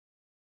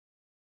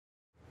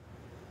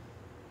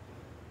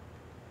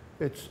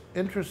It's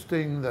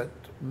interesting that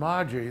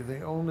Margie,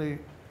 the only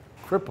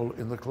cripple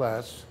in the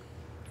class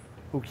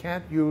who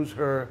can't use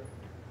her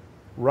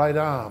right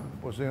arm,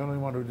 was the only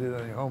one who did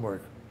any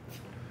homework.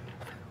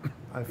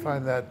 I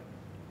find that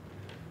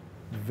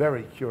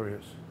very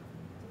curious.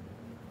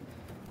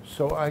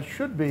 So I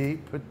should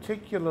be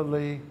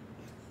particularly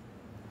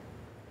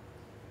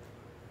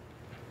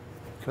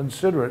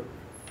considerate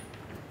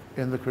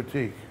in the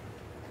critique,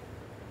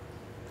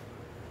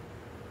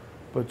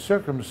 but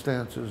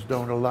circumstances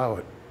don't allow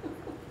it.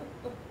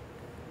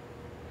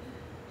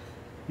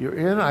 You're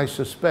in, I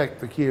suspect,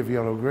 the key of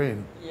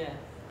yellow-green. Yes.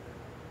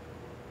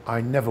 I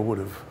never would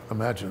have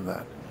imagined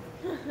that.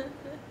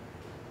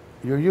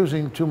 You're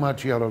using too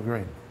much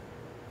yellow-green.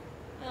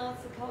 Well,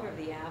 it's the color of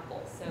the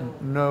apple, so...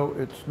 No,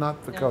 it's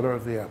not the No? color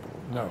of the apple.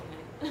 No.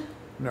 Okay.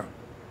 No.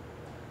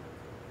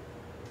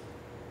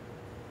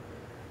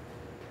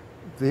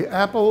 The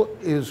apple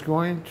is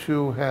going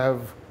to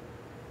have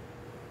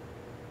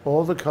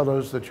all the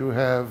colors that you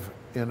have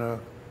in a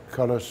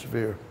color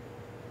sphere.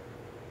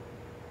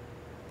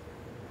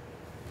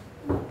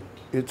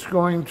 It's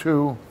going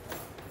to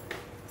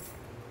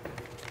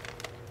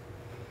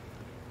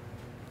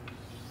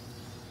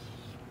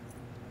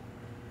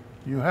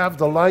you have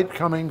the light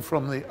coming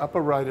from the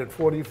upper right at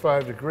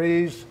 45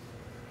 degrees.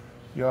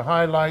 Your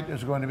highlight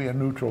is going to be a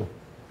neutral.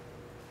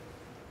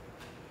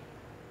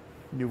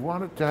 You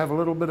want it to have a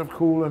little bit of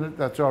cool in it,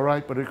 that's all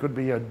right, but it could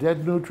be a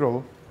dead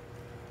neutral.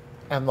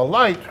 And the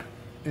light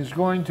is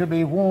going to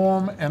be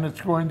warm, and it's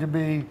going to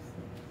be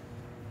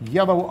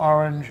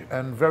yellow-orange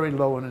and very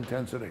low in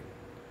intensity,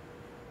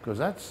 because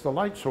that's the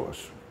light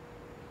source.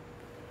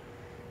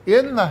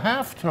 In the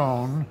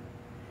halftone,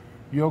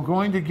 you're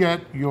going to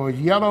get your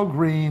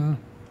yellow-green,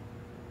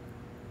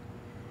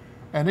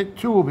 and it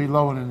too will be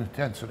low in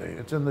intensity.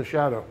 It's in the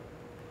shadow.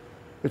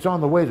 It's on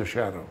the way to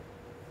shadow.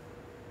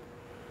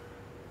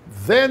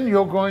 Then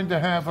you're going to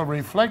have a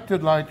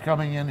reflected light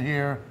coming in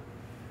here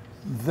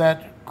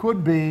that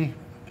could be,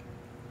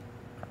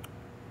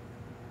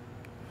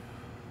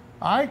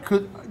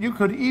 you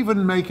could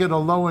even make it a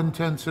low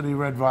intensity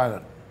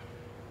red-violet.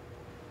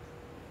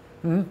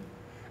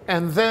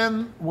 And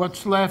then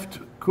what's left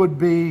could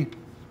be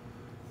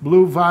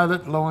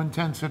blue-violet, low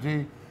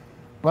intensity,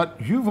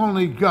 but you've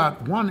only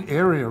got one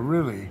area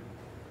really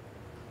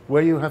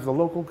where you have the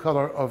local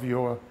color of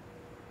your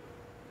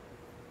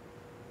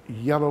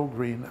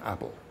yellow-green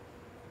apple.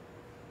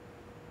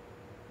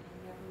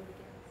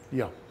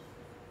 Yeah.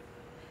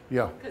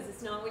 Yeah. Because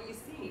it's not what you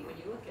see when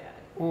you look at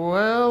it.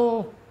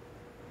 Well...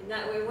 And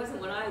that way it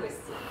wasn't what I was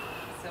seeing.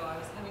 So I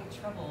was having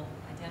trouble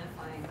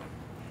identifying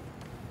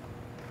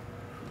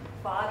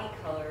body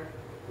color,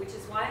 which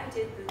is why I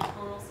did the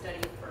tonal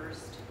study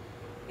first.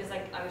 Because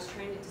I was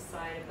trying to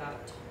decide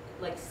about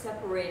like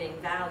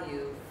separating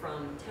value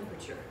from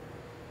temperature.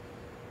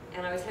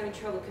 And I was having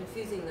trouble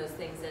confusing those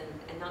things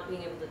and not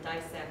being able to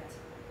dissect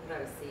what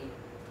I was seeing.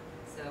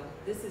 So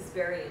this is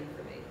very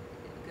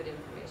good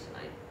information.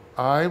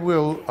 I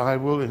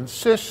will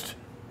insist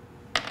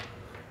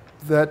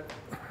that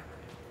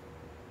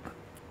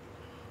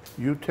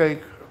you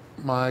take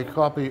my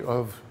copy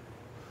of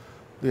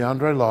the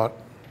Andre Lott,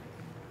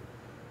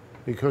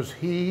 because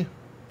he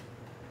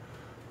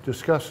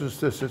discusses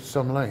this at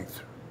some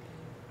length.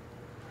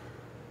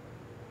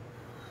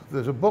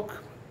 There's a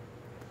book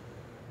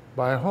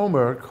by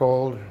Homer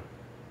called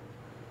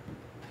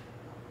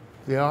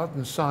The Art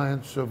and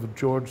Science of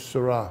George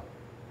Seurat.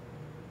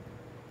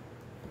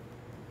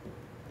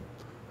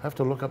 I have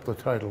to look up the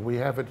title. We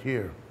have it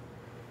here.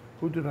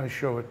 Who did I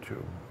show it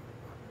to?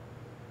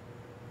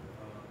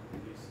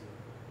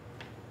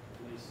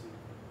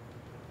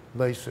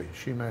 Lacey.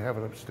 She may have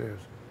it upstairs.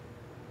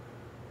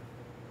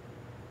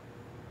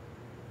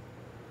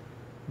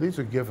 These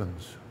are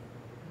givens.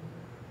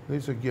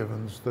 These are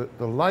givens.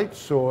 The light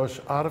source,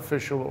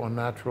 artificial or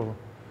natural,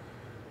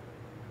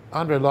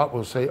 Andre Lott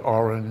will say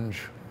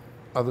orange.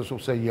 Others will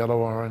say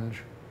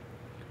yellow-orange.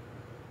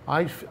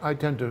 I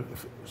tend to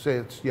say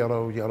it's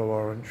yellow,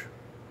 yellow-orange,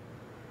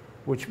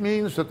 which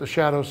means that the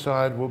shadow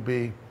side will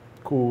be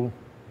cool,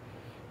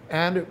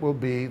 and it will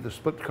be the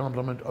split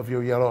complement of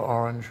your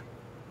yellow-orange,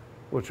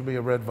 which will be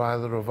a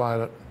red-violet or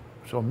violet.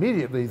 So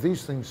immediately,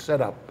 these things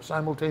set up.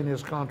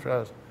 Simultaneous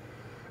contrast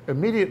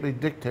immediately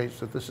dictates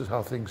that this is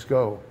how things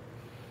go.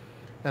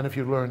 And if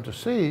you learn to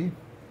see,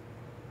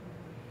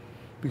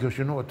 because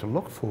you know what to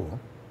look for,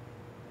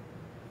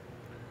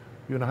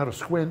 you know how to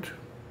squint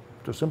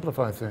to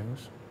simplify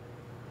things,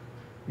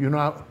 you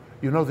know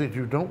that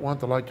you don't want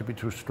the light to be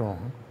too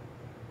strong.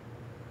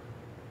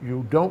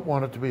 You don't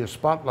want it to be a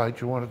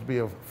spotlight, you want it to be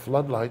a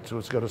floodlight, so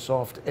it's got a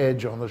soft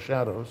edge on the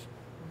shadows.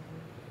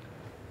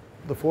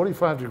 The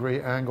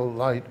 45-degree angle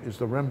light is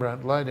the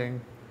Rembrandt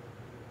lighting.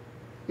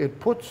 It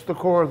puts the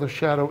core of the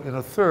shadow in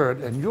a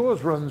third, and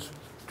yours runs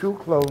too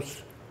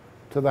close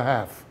to the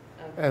half.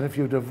 Okay. And if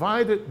you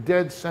divide it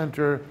dead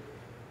center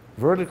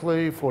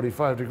vertically,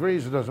 45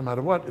 degrees, it doesn't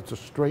matter what, it's a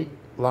straight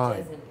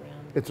line.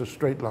 It's a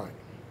straight line.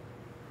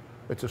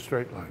 It's a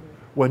straight line.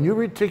 When you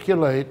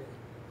reticulate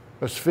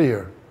a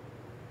sphere,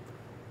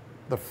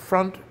 the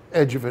front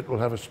edge of it will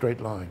have a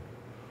straight line.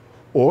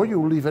 Or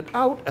you leave it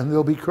out and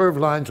there'll be curved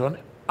lines on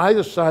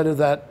either side of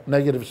that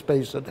negative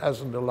space that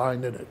hasn't a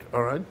line in it,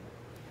 all right?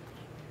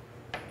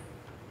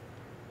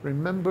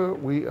 Remember,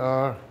 we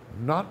are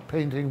not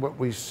painting what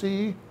we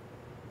see,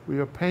 we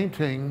are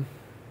painting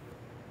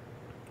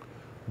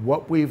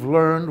what we've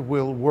learned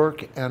will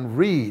work and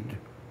read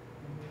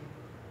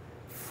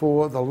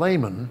for the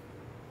layman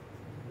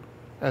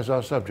as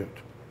our subject.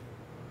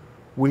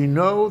 We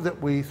know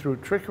that we, through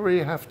trickery,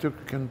 have to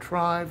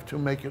contrive to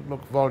make it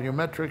look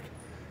volumetric,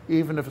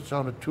 even if it's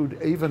on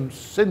a even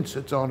since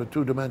it's on a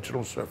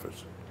two-dimensional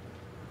surface.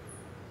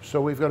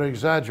 So we've got to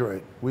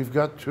exaggerate. We've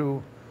got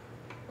to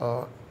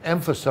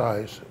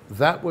emphasize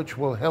that which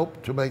will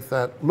help to make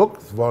that look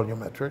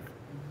volumetric,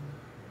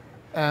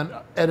 and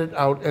edit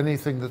out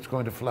anything that's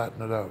going to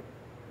flatten it out.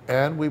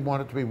 And we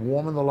want it to be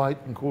warm in the light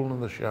and cool in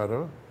the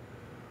shadow,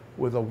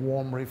 with a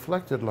warm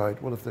reflected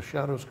light. Well, if the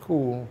shadow's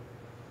cool,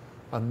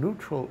 a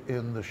neutral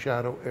in the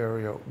shadow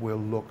area will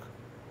look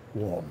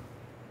warm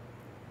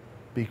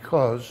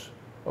because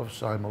of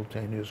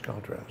simultaneous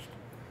contrast.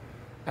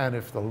 And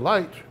if the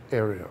light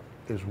area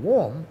is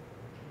warm,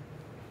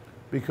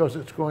 because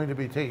it's going to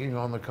be taking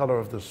on the color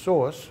of the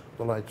source,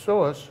 the light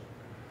source,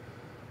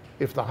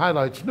 if the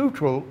highlight's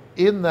neutral,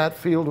 in that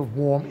field of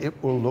warm, it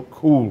will look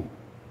cool.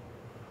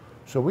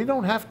 So we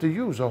don't have to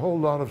use a whole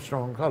lot of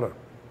strong color.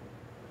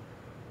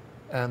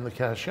 And the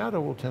cast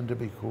shadow will tend to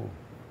be cool.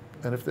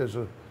 And if there's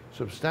a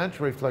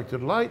substantial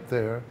reflected light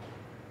there,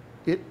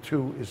 it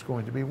too is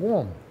going to be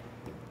warm.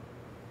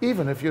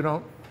 Even if you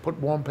don't put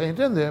warm paint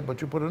in there,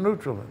 but you put a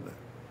neutral in there.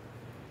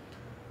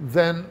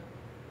 Then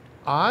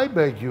I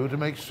beg you to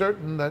make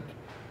certain that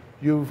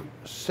you've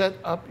set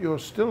up your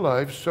still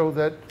life so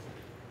that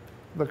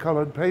the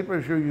colored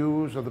papers you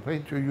use or the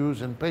paint you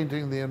use in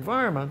painting the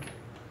environment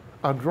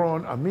are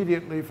drawn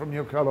immediately from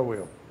your color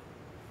wheel.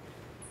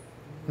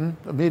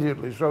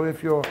 Immediately. So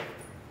if you're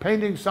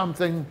painting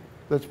something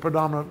that's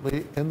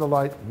predominantly in the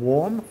light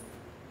warm,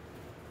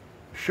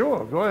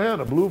 sure, go ahead,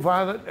 a blue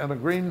violet and a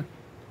green,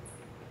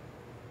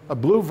 a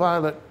blue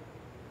violet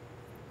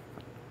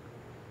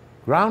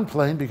ground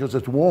plane because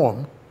it's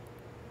warm.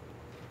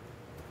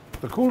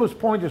 The coolest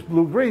point is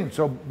blue green,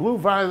 so blue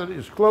violet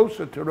is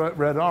closer to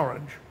red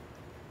orange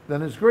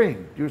than is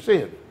green. Do you see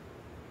it?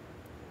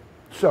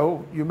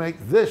 So you make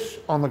this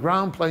on the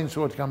ground plane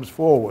so it comes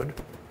forward,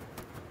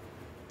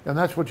 and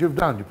that's what you've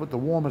done. You put the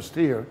warmest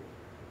here,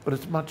 but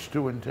it's much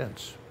too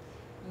intense.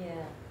 Yeah.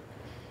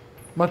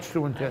 Much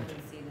too intense. I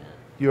can see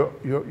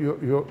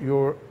that.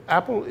 Your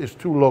apple is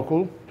too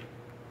local.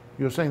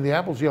 You're saying the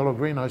apple's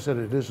yellow-green. I said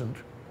it isn't.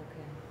 Okay.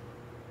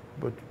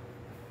 But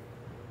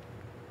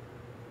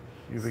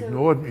you've So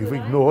ignored could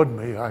I- ignored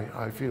me.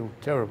 I feel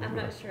terrible. I'm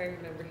not sure I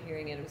remember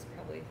hearing it. It was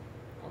probably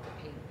all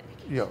the paint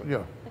medication.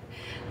 Yeah,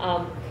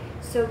 yeah.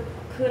 So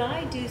could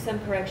I do some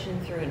correction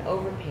through an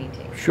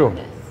overpainting? Sure, on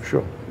this?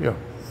 sure, yeah.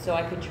 So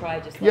I could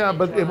try just. Yeah, letting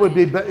but it dry would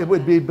be and- it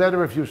would be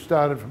better if you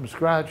started from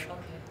scratch. Okay.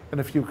 And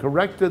if you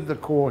corrected the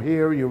core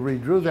here, you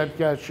redrew that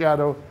cast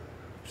shadow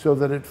so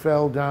that it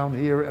fell down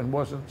here and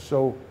wasn't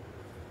so,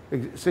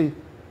 see,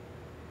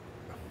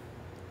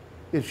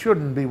 it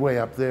shouldn't be way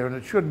up there and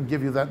it shouldn't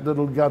give you that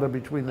little gutter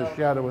between the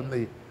shadow and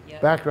the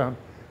Yep. background.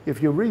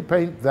 If you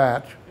repaint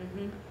that,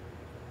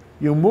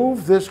 you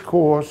move this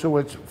core so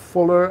it's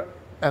fuller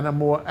and a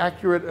more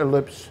accurate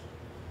ellipse,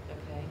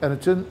 Okay. and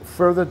it's in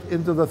further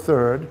into the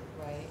third.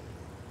 Right.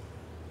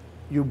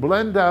 You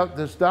blend out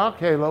this dark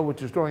halo,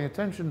 which is drawing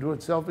attention to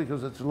itself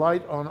because it's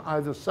light on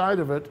either side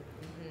of it,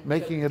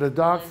 making it a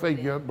dark blend it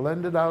figure.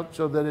 Blend it out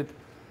so that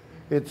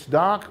it's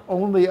dark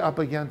only up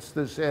against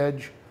this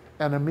edge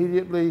and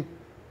immediately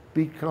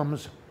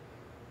becomes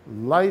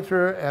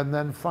lighter and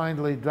then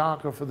finally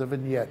darker for the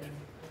vignette.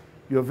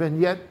 Your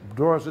vignette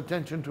draws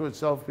attention to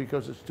itself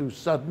because it's too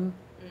sudden,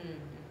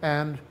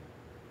 and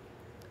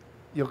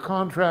your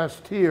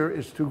contrast here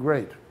is too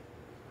great.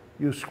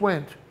 You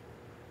squint,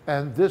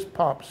 and this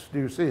pops. Do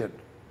you see it?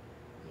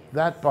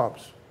 That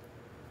pops.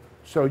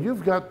 So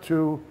you've got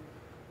to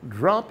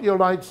drop your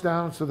lights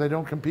down so they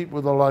don't compete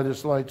with the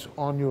lightest lights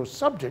on your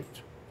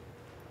subject.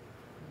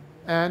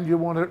 And you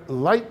want to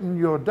lighten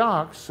your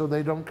darks so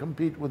they don't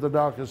compete with the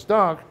darkest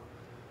dark,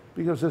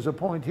 because there's a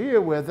point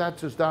here where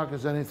that's as dark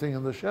as anything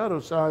in the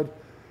shadow side,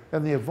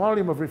 and the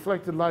volume of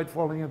reflected light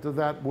falling into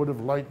that would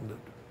have lightened it.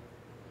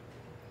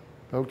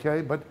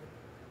 Okay, but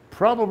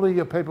probably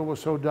your paper was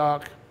so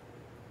dark,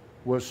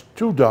 was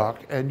too dark,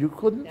 and you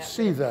couldn't That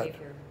see red that.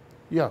 paper.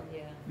 Yeah,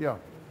 Yeah. yeah.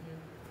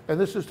 And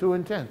this is too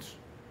intense.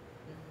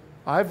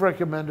 I've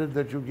recommended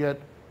that you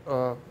get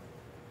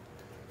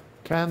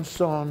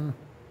Canson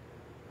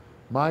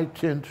My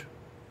Tint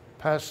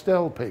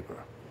pastel paper,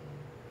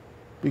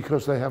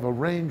 because they have a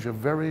range of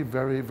very,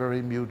 very,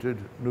 very muted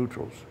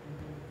neutrals.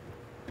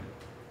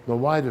 The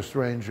widest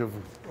range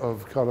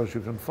of colors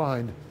you can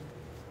find,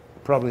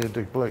 probably at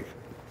Dick Blake,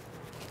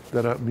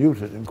 that are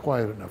muted and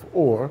quiet enough.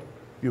 Or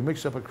you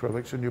mix up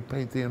acrylics and you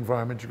paint the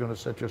environment you're going to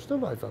set your still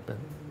life up in.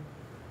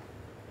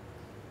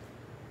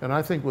 And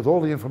I think with all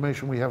the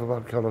information we have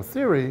about color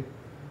theory,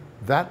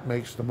 that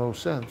makes the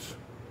most sense.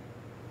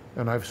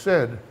 And I've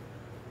said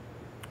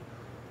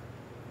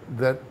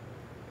that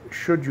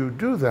should you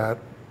do that,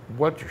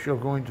 what you're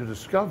going to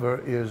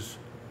discover is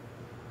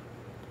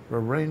a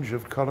range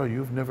of color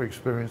you've never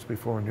experienced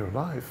before in your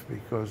life,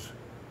 because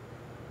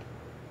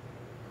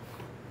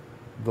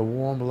the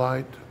warm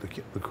light,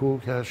 the cool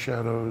cast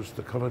shadows,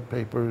 the colored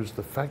papers,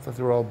 the fact that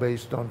they're all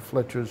based on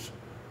Fletcher's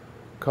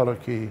color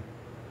key,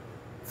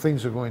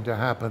 things are going to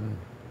happen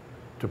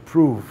to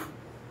prove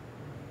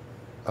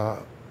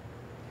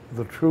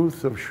the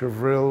truth of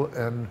Chevril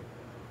and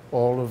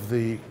all of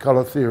the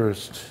color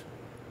theorists'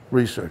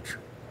 research.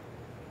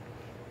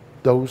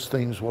 Those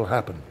things will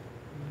happen.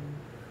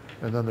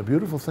 And then the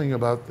beautiful thing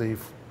about the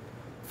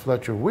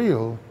Fletcher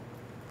wheel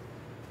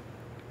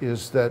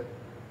is that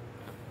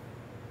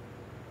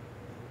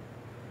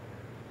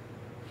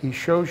he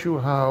shows you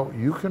how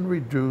you can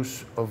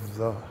reduce, of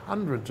the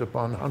hundreds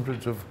upon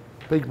hundreds of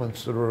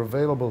pigments that are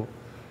available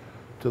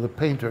to the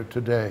painter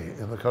today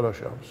in the color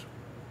shops,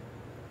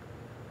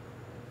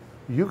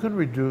 you can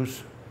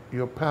reduce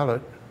your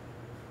palette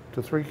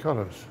to 3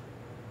 colors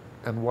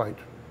and white.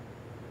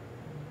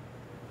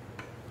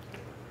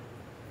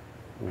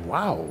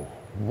 Wow,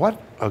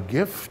 what a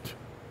gift.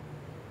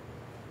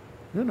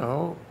 You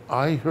know,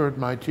 I heard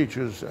my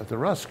teachers at the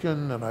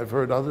Ruskin, and I've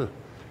heard other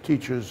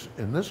teachers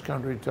in this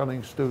country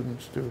telling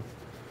students to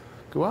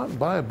go out and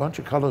buy a bunch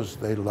of colors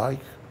they like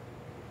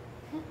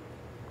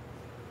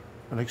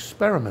and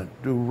experiment.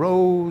 Do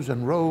rows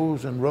and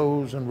rows and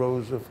rows and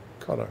rows of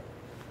color.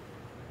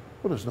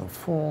 Well, there's no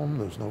form,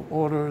 there's no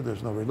order,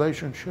 there's no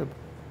relationship.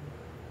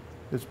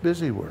 It's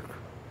busy work.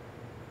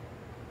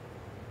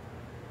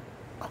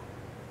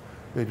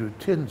 They do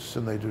tints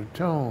and they do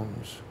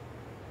tones.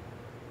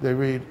 They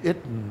read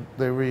Itten,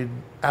 they read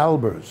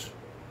Albers.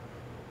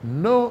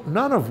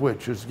 None of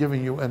which is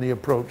giving you any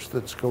approach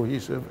that's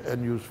cohesive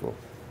and useful.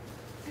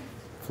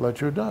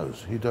 Fletcher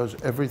does. He does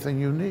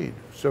everything you need.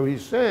 So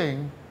he's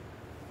saying,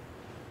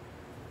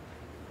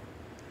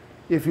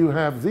 if you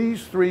have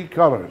these 3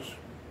 colors,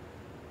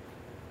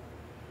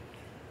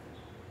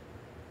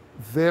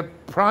 they're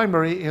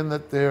primary in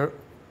that they're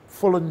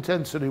full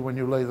intensity when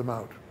you lay them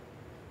out.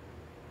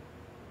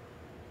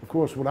 Of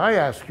course, what I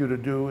ask you to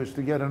do is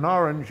to get an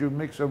orange, you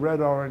mix a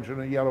red orange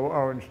and a yellow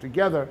orange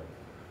together,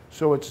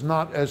 so it's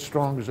not as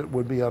strong as it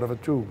would be out of a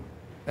tube.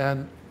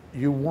 And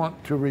you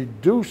want to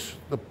reduce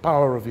the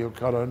power of your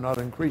color, not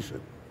increase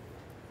it.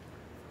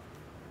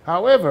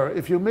 However,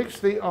 if you mix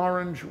the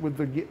orange with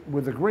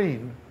the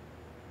green,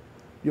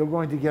 you're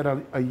going to get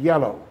a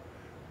yellow.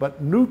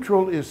 But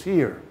neutral is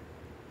here.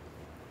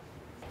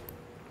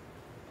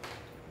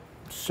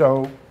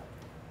 So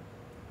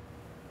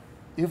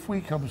if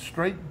we come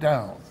straight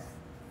down,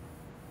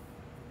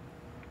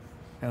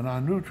 and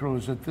our neutral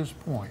is at this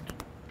point,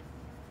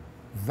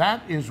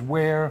 that is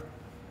where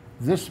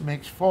this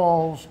mix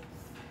falls,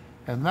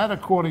 and that,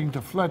 according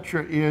to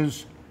Fletcher,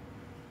 is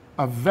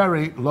a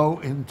very low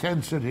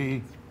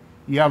intensity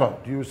yellow.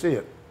 Do you see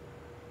it?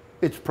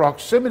 Its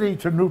proximity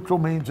to neutral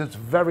means it's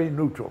very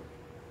neutral.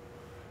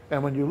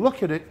 And when you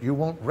look at it, you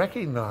won't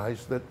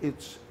recognize that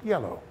it's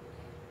yellow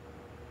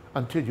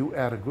until you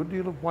add a good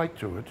deal of white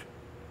to it.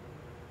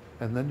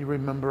 And then you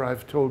remember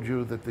I've told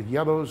you that the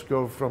yellows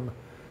go from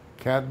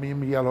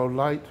cadmium yellow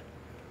light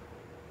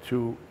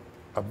to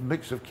a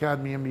mix of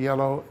cadmium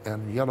yellow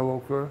and yellow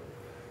ochre,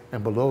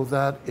 and below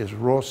that is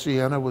raw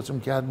sienna with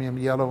some cadmium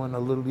yellow and a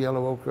little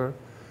yellow ochre,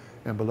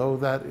 and below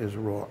that is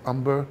raw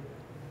umber.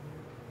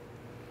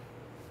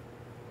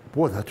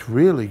 Boy, that's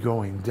really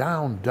going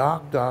down,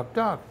 dark, dark,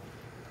 dark.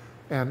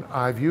 And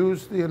I've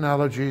used the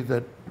analogy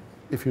that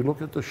if you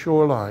look at the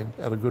shoreline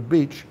at a good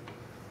beach,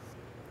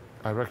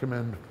 I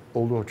recommend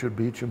Old Orchard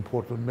Beach in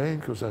Portland, Maine,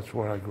 because that's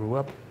where I grew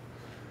up.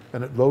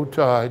 And at low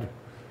tide,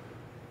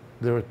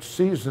 there are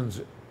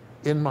seasons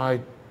in my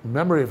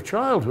memory of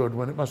childhood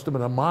when it must have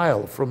been a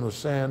mile from the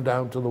sand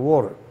down to the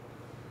water.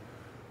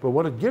 But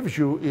what it gives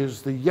you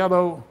is the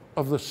yellow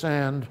of the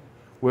sand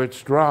where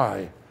it's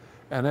dry.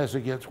 And as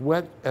it gets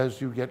wet,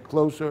 as you get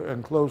closer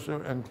and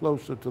closer and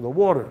closer to the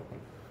water,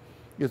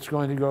 it's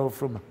going to go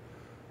from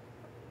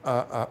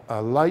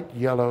a light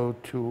yellow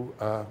to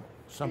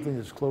something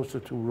that's closer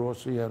to raw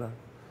sienna.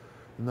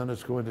 And then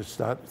it's going to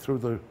start through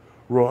the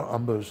raw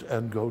umbers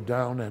and go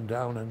down and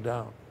down and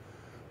down.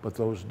 But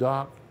those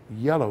dark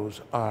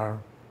yellows are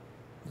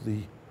the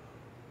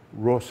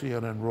raw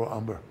sienna and raw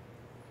umber.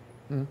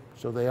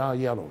 So they are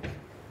yellow.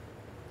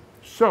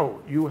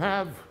 So you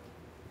have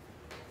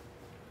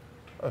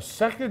a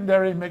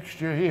secondary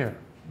mixture here,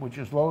 which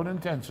is low in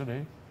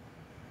intensity.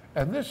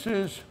 And this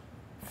is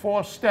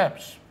 4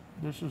 steps.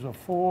 This is a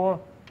 4,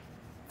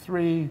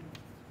 3,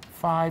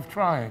 5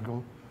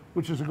 triangle,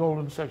 which is a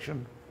golden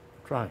section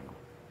triangle.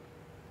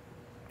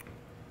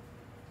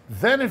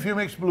 Then if you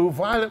mix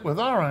blue-violet with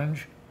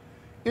orange,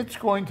 it's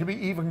going to be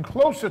even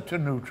closer to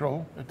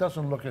neutral. It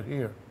doesn't look at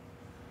here.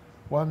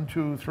 1,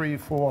 2, 3,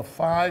 4,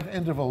 5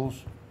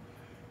 intervals.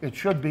 It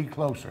should be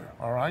closer,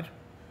 all right?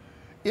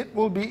 It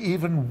will be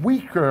even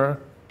weaker,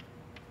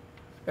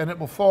 and it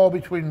will fall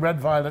between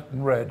red, violet,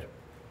 and red.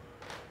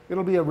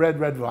 it'll be a red,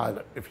 red,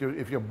 violet if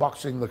you're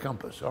boxing the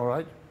compass, all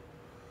right?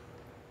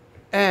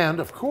 And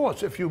of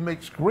course, if you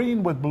mix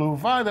green with blue,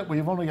 violet, where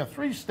you've only got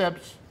 3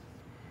 steps,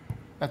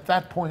 at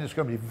that point it's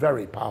going to be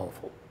very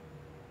powerful.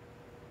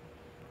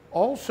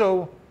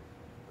 Also,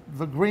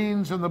 the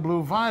greens and the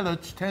blue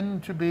violets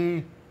tend to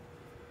be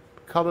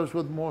colors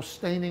with more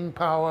staining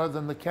power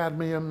than the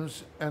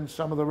cadmiums and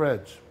some of the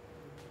reds.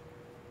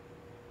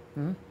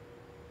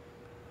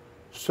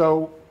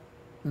 So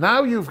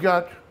now you've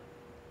got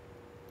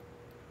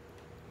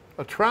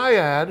a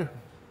triad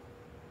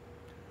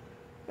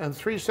and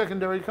 3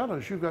 secondary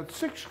colors. You've got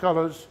 6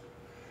 colors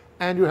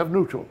and you have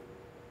neutral.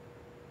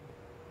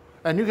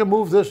 And you can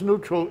move this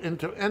neutral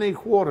into any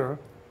quarter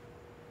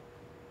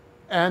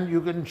and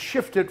you can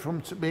shift it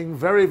from being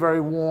very,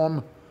 very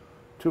warm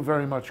to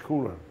very much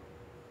cooler.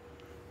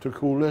 To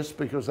coolest,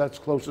 because that's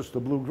closest to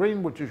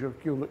blue-green, which is your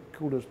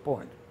coolest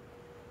point.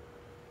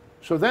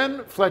 So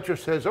then Fletcher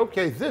says,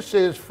 okay, this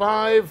is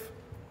 5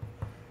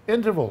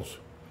 intervals.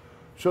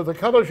 So the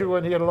colors you're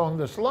going to get along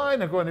this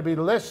line are going to be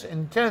less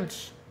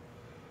intense.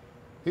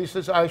 He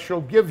says, I'll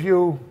give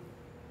you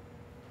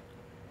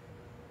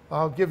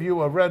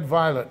a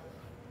red-violet.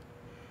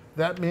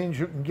 That means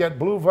you can get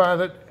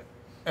blue-violet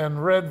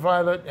and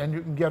red-violet, and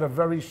you can get a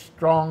very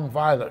strong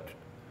violet.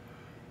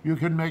 You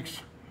can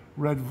mix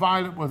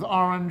red-violet with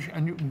orange,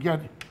 and you can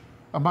get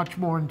a much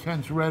more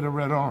intense red or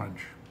red-orange.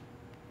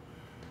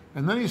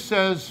 And then he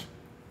says,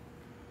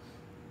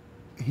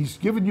 he's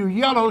given you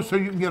yellow, so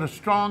you can get a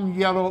strong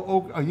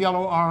yellow, a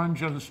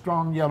yellow-orange, and a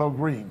strong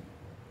yellow-green.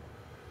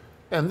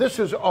 And this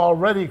is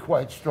already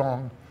quite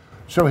strong.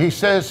 So he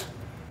says,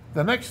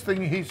 the next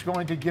thing he's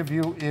going to give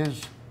you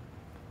is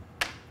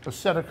a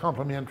set of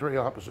complementary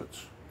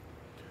opposites.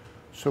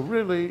 So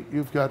really,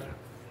 you've got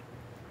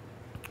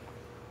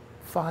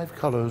 5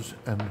 colors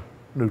and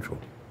neutral.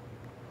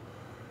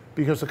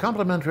 Because the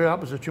complementary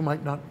opposites you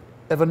might not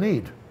ever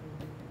need.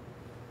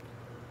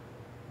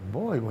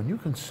 Boy, when you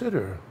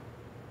consider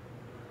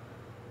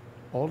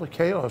all the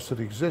chaos that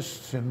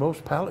exists in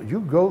most palettes, you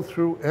go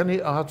through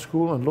any art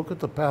school and look at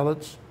the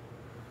palettes,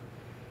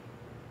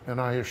 and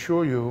I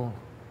assure you,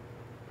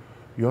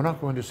 you're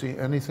not going to see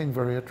anything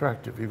very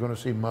attractive. You're going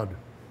to see mud.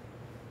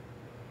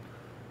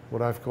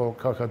 What I've called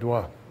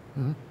cacadois.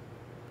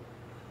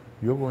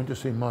 You're going to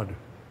see mud.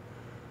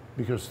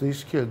 Because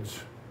these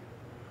kids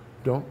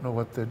don't know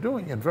what they're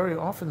doing. And very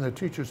often their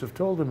teachers have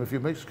told them, if you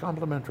mix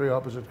complementary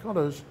opposite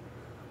colors,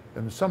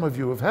 and some of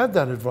you have had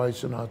that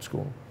advice in art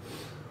school,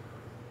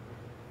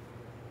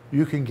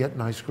 you can get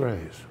nice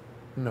grays.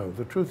 No,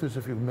 the truth is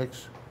if you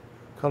mix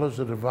colors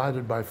that are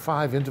divided by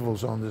 5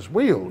 intervals on this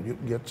wheel, you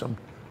can get some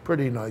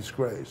pretty nice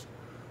grays,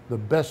 the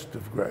best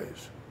of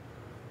grays.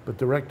 But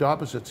direct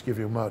opposites give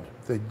you mud.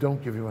 They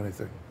don't give you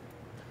anything.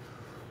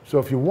 So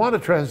if you want a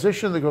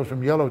transition that goes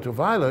from yellow to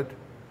violet,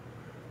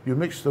 you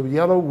mix the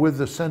yellow with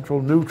the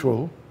central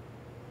neutral,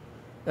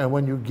 and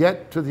when you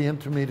get to the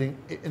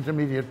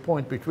intermediate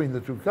point between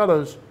the 2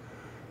 colors,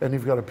 and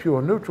you've got a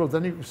pure neutral,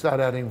 then you can start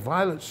adding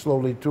violet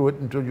slowly to it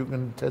until you can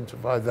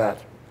intensify that.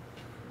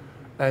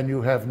 And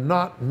you have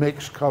not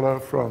mixed color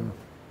from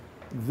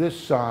this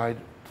side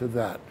to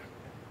that.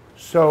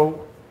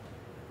 So,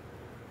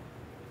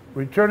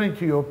 returning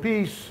to your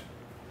piece,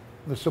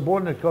 the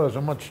subordinate colors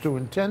are much too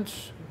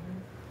intense.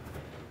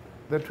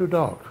 They're too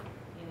dark.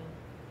 Yeah.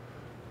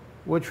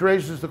 Which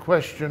raises the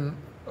question,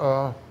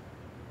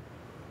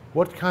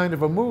 what kind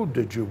of a mood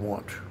did you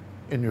want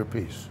in your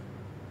piece?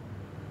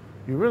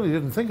 You really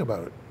didn't think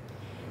about it.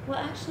 Well,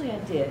 actually I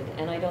did,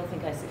 and I don't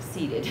think I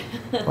succeeded.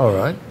 All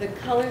right. The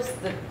colors,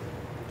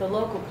 the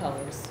local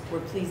colors were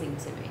pleasing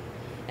to me,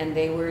 and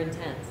they were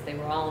intense. They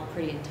were all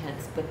pretty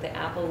intense, but the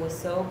apple was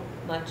so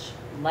much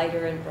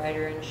lighter and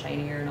brighter and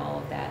shinier and all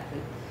of that,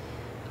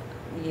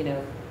 that, you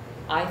know,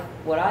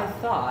 what I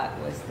thought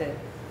was that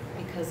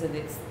because of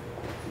its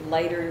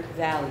lighter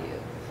value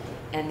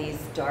and these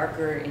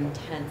darker,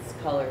 intense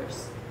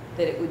colors,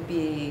 that it would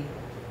be,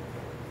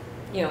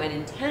 you know, an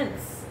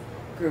intense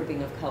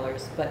grouping of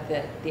colors, but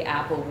that the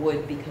apple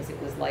would, because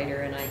it was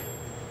lighter, and I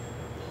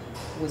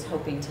was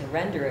hoping to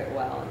render it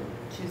well and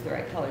choose the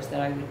right colors,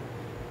 that I would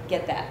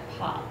get that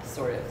pop,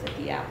 sort of, that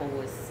the apple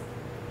was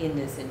in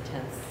this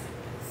intense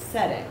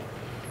setting.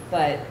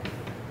 But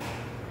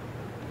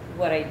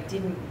what I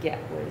didn't get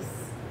was,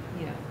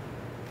 you know,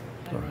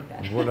 I don't need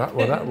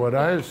that. What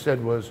I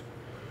said was,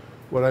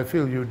 what I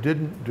feel you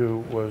didn't do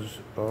was,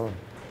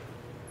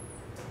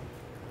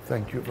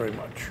 thank you very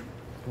much.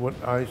 What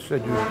I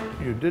said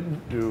you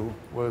didn't do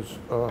was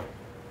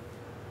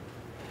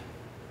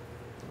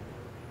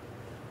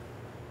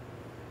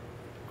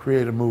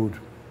create a mood.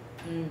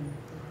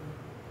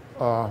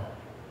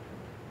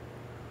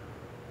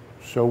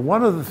 So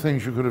one of the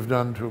things you could have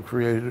done to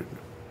create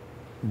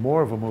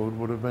more of a mood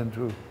would have been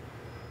to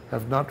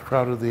have not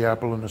crowded the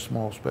apple in a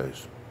small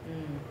space.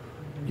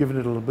 Given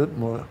it a little bit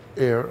more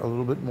air, a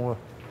little bit more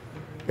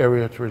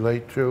area to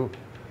relate to.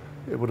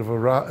 It would have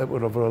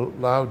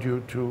allowed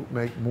you to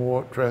make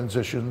more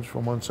transitions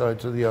from one side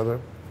to the other,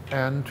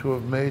 and to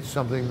have made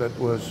something that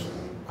was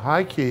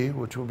high key,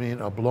 which would mean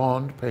a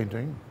blonde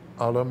painting,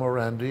 a la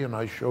Morandi, and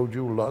I showed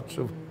you lots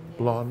of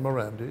blonde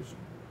Morandis.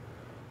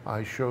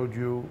 I showed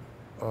you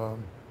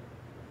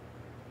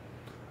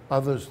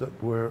others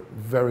that were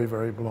very,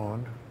 very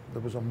blonde.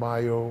 There was a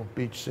Mayo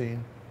beach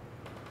scene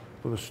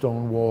with a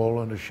stone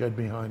wall and a shed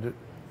behind it.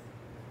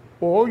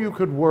 Or you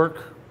could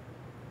work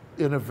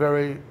in a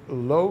very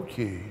low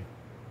key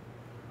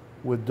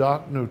with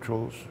dark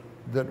neutrals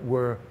that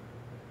were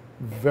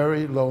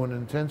very low in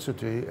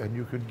intensity, and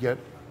you could get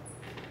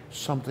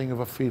something of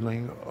a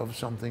feeling of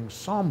something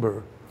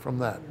somber from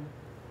that.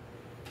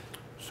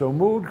 So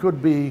mood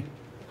could be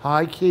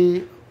high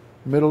key,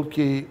 middle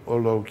key, or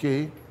low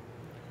key.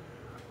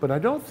 But I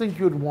don't think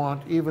you'd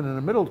want, even in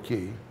a middle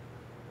key,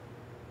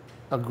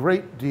 a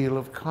great deal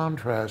of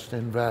contrast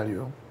in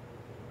value,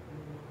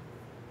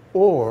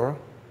 or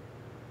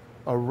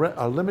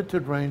a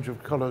limited range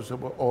of colors that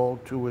were all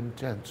too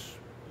intense.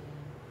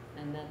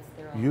 And that's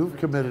their own. You've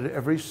committed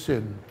every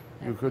sin.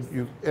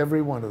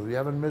 Every one of them. You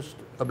haven't missed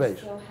a base.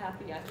 I'm so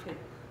happy I could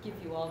give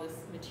you all this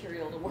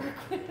material to work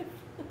with.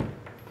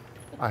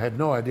 I had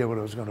no idea what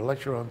I was going to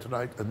lecture on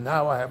tonight, and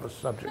now I have a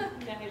subject.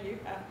 Now you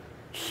have.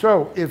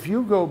 So if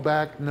you go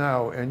back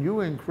now and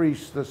you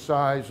increase the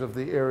size of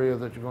the area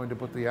that you're going to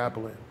put the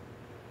apple in,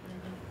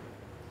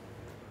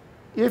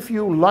 if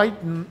you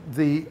lighten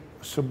the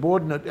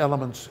subordinate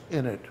elements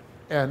in it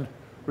and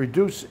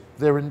reduce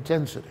their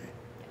intensity,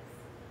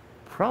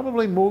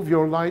 probably move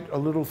your light a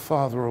little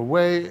farther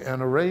away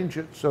and arrange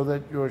it so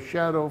that your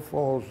shadow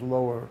falls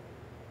lower.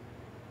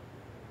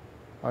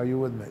 Are you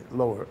with me?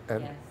 Lower.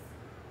 And Yes.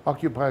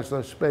 occupies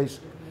less space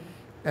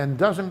and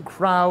doesn't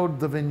crowd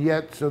the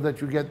vignette so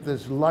that you get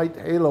this light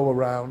halo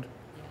around,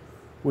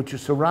 which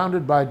is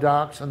surrounded by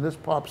darks, and this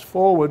pops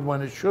forward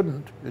when it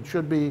shouldn't. It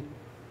should be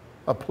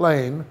a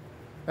plane,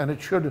 and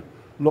it should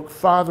look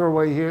farther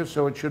away here,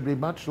 so it should be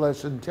much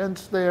less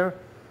intense there,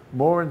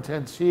 more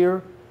intense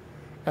here,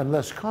 and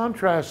less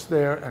contrast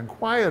there and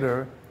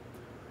quieter,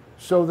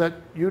 so that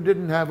you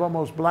didn't have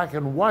almost black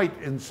and white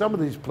in some of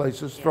these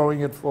places throwing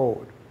it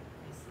forward.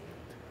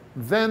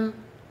 Then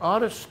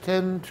artists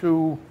tend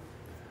to,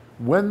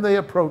 when they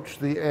approach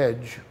the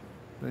edge,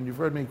 and you've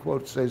heard me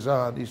quote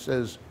Cézanne, he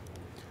says,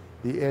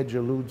 "The edge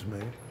eludes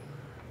me."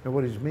 And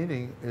what he's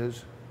meaning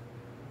is,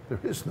 there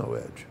is no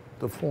edge.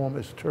 The form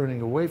is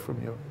turning away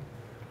from you.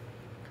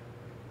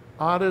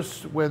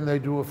 Artists, when they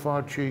do a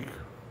far cheek,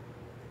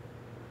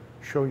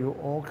 show you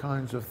all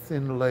kinds of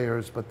thin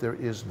layers, but there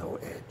is no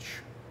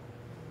edge.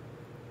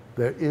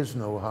 There is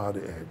no hard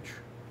edge.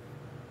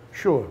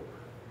 Sure,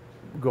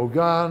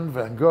 Gauguin,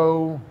 Van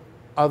Gogh,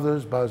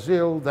 others,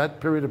 Basile,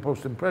 that period of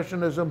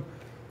post-impressionism,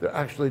 they're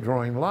actually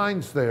drawing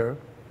lines there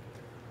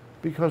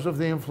because of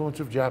the influence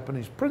of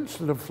Japanese prints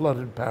that have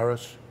flooded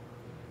Paris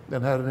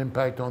and had an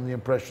impact on the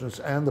Impressionists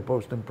and the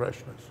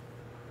post-impressionists.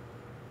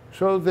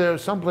 So they're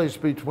someplace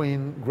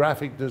between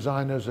graphic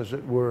designers, as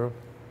it were,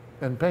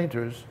 and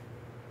painters,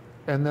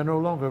 and they're no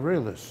longer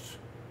realists.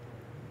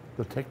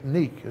 The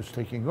technique is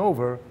taking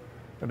over,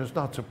 and it's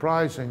not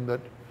surprising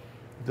that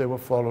they were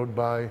followed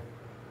by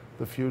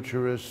the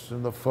futurists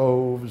and the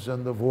fauves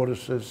and the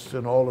vorticists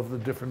and all of the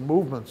different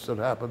movements that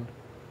happened,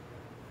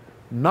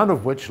 none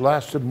of which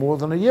lasted more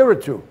than a year or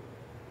two.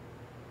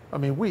 I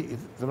mean,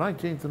 the late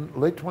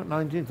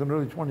 19th and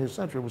early 20th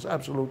century was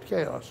absolute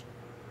chaos.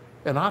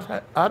 And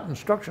art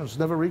instructions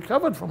never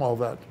recovered from all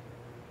that,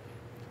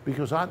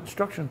 because art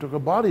instruction took a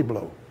body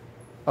blow,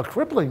 a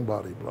crippling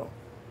body blow.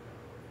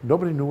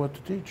 Nobody knew what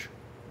to teach.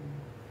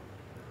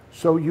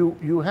 So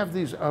you have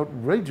these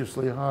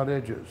outrageously hard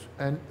edges,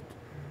 and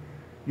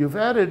you've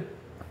added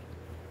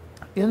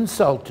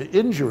insult to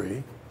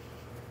injury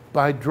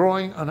by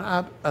drawing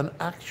an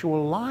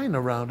actual line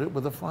around it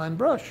with a fine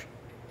brush.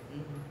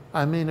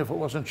 I mean, if it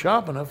wasn't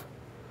sharp enough,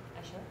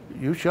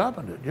 you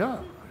sharpened it, yeah,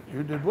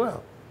 you did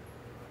well.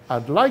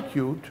 I'd like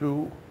you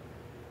to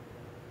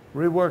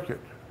rework it,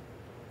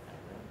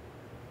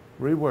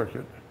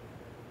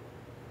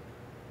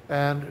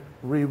 and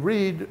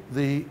reread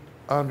the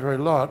André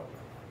Lot,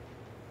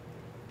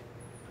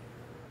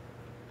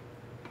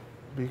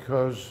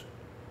 because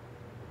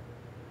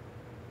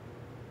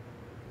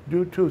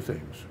do two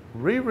things.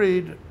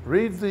 Read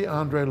the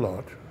André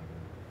Lot,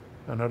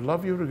 and I'd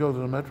love you to go to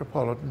the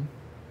Metropolitan,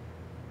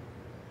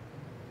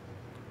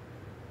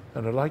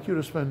 and I'd like you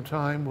to spend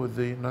time with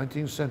the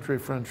 19th century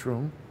French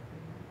room,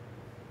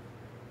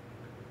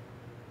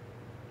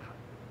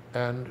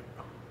 and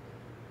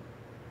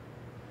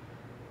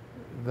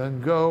then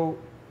go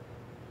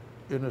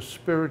in a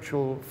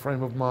spiritual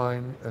frame of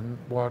mind and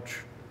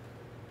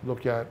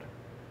look at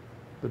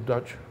the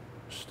Dutch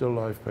still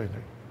life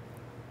painting.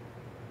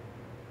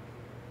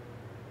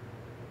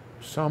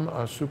 Some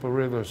are super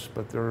realists,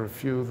 but there are a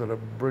few that are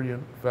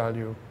brilliant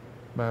value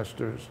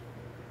masters.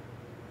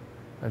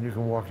 And you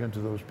can walk into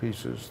those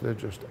pieces. They're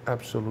just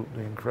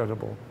absolutely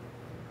incredible.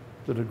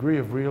 The degree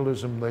of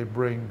realism they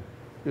bring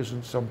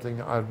isn't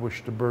something I'd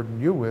wish to burden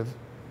you with.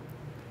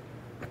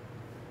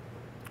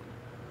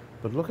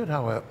 But look at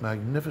how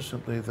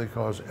magnificently they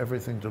cause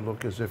everything to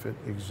look as if it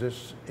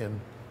exists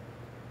in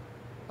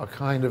a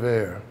kind of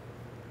air.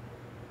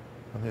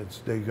 And it's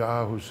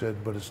Degas who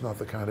said, but it's not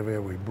the kind of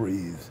air we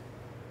breathe.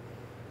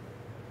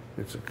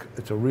 It's a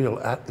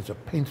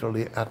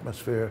painterly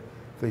atmosphere.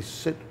 They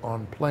sit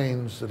on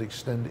planes that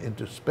extend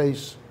into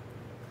space.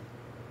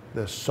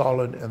 They're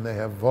solid and they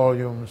have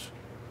volumes,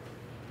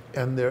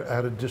 and they're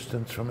at a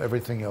distance from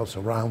everything else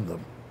around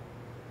them.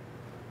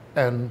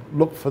 And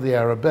look for the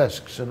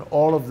arabesques in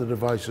all of the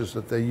devices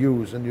that they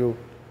use. And you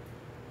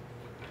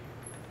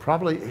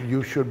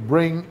should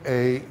bring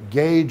a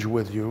gauge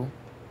with you.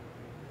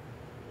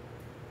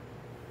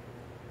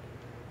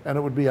 And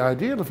it would be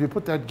ideal if you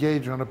put that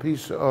gauge on a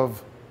piece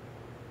of,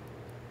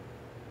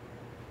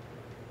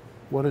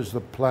 what is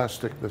the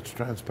plastic that's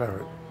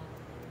transparent?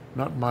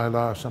 Not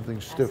mylar, something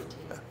stiff.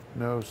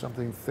 No,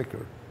 something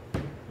thicker.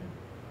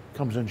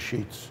 Comes in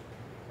sheets.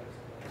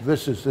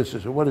 This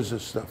is, what is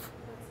this stuff?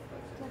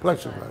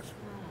 Plexiglass.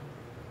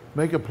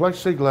 Make a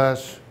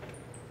plexiglass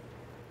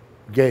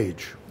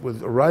gauge with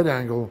the right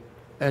angle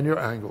and your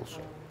angles.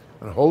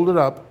 And hold it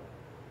up,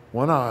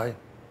 one eye,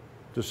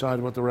 decide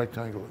what the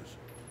rectangle is.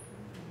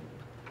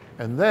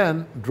 And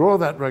then draw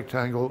that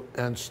rectangle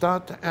and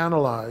start to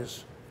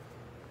analyze,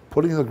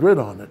 putting the grid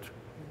on it,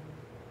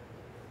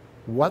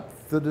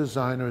 what the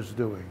designer is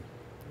doing.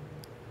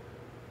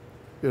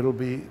 It'll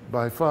be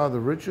by far the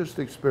richest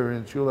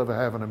experience you'll ever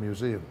have in a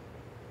museum.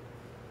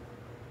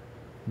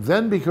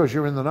 Then, because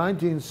you're in the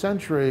 19th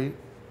century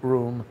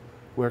room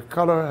where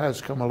color has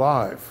come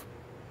alive,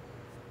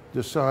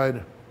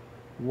 decide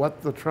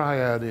what the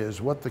triad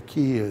is, what the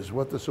key is,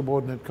 what the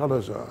subordinate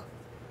colors are,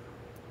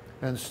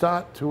 and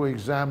start to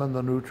examine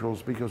the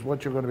neutrals, because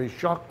what you're going to be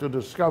shocked to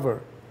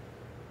discover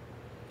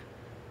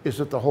is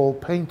that the whole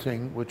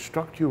painting, which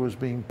struck you as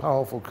being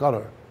powerful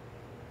color,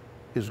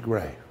 is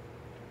gray.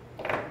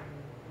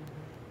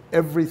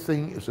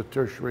 Everything is a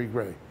tertiary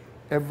gray.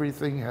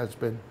 Everything has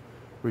been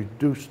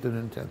reduced in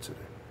intensity.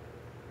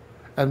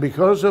 And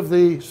because of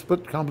the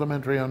split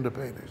complementary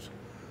underpaintings,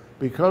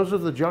 because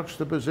of the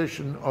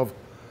juxtaposition of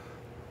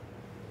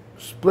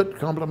split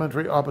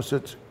complementary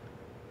opposites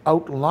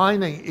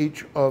outlining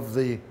each of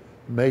the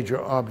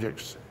major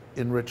objects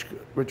in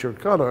richer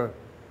color,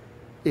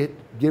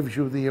 it gives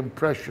you the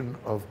impression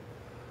of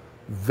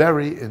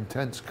very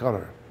intense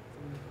color.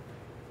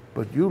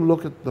 But you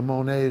look at the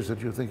Monets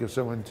that you think are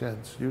so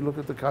intense, you look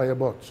at the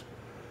Caillebots,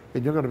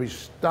 and you're going to be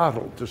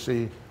startled to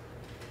see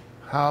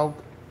how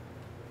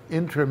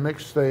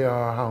intermixed they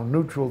are, how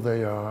neutral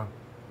they are.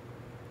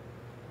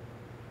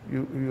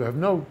 You have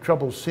no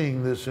trouble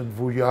seeing this in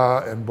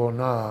Vuillard and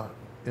Bonnard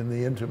in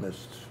the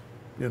Intimists,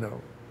 you know.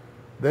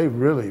 They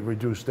really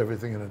reduced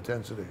everything in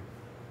intensity.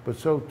 But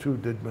so too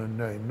did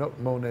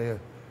Monet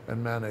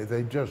and Manet.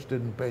 They just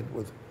didn't paint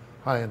with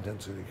high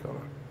intensity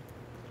color.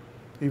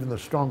 Even the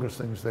strongest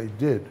things they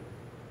did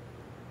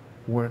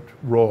weren't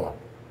raw,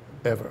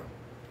 ever.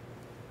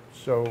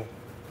 So,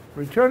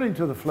 returning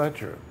to the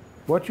Fletcher,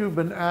 what you've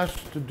been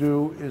asked to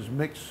do is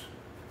mix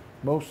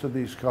most of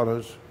these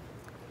colors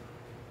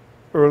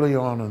early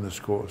on in this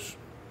course.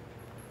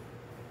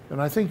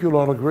 And I think you'll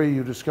all agree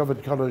you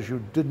discovered colors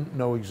you didn't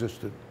know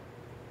existed.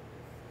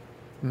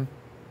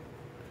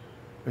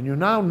 And you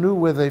now knew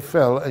where they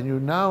fell, and you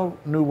now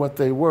knew what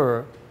they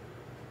were,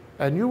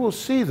 and you will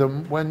see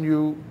them when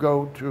you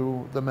go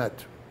to the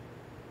Met.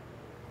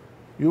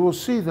 You will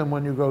see them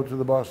when you go to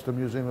the Boston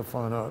Museum of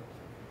Fine Art.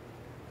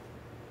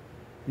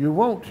 You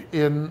won't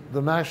in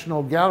the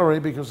National Gallery,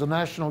 because the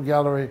National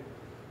Gallery,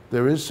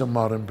 there is some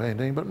modern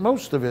painting, but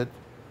most of it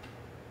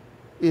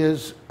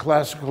is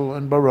classical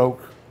and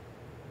Baroque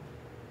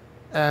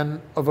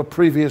and of a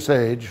previous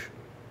age,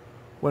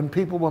 when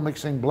people were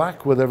mixing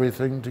black with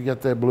everything to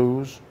get their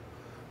blues.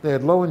 They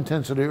had low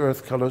intensity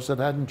earth colors that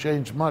hadn't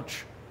changed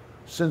much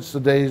since the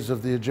days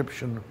of the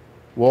Egyptian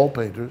wall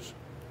painters.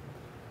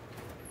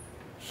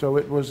 So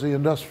it was the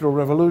Industrial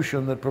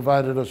Revolution that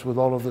provided us with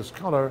all of this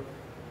color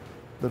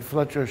that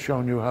Fletcher has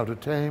shown you how to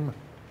tame,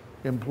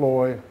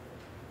 employ,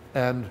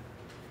 and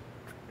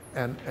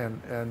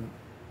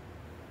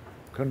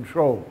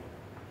control.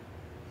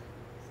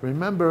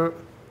 Remember,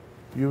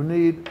 you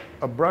need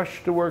a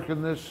brush to work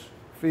in this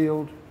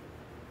field,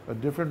 a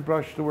different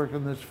brush to work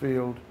in this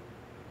field,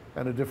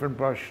 and a different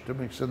brush to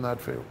mix in that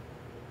field.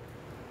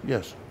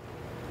 Yes?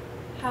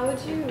 How would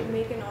you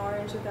make an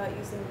orange without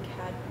using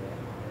cadmium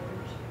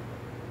orange?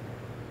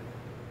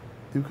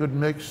 You could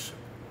mix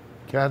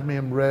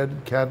cadmium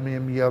red,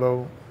 cadmium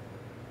yellow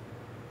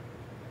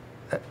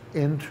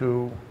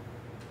into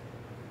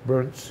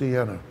burnt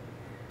sienna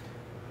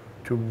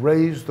to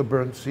raise the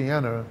burnt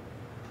sienna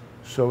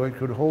so it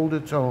could hold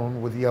its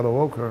own with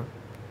yellow ochre,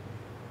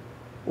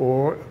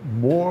 or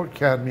more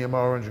cadmium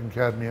orange and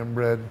cadmium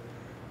red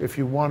if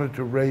you wanted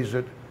to raise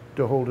it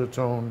to hold its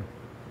own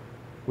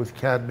with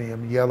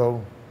cadmium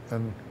yellow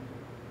and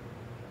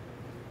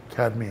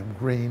cadmium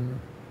green.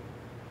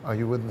 Are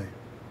you with me?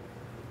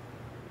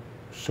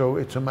 So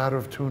it's a matter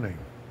of tuning.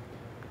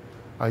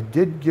 I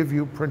did give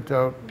you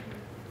printout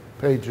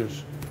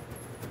pages,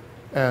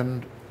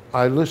 and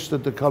I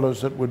listed the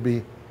colors that would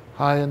be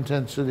high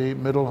intensity,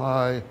 middle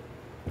high,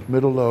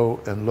 middle low,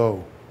 and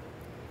low.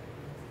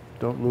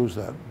 Don't lose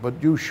that.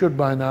 But you should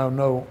by now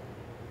know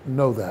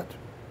that.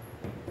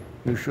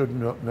 You should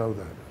know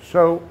that.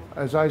 So,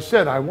 as I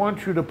said, I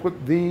want you to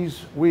put these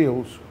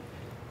wheels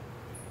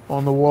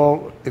on the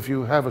wall if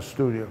you have a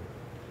studio.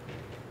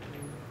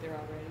 They're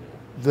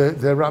already up.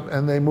 They're up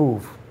and they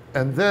move.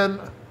 And then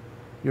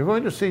you're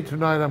going to see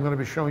tonight, I'm going to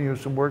be showing you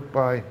some work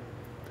by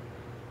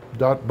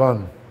Dot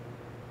Bunn.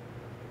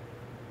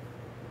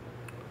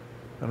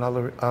 And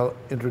I'll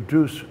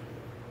introduce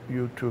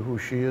you to who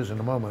she is in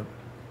a moment.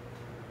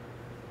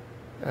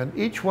 And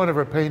each one of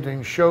her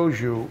paintings shows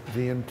you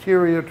the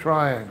interior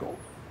triangle.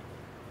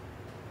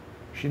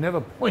 She never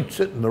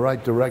points it in the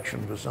right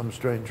direction for some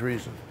strange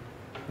reason.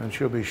 And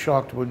she'll be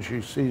shocked when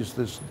she sees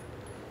this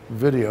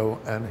video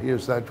and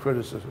hears that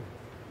criticism.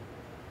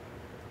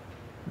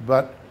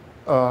 But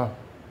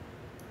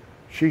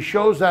she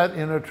shows that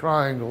inner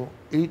triangle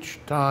each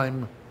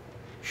time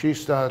she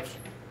starts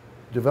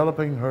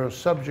developing her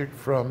subject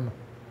from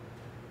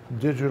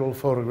digital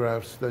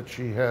photographs that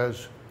she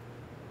has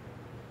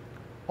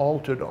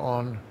altered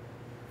on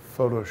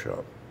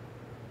Photoshop.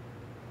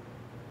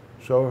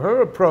 So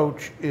her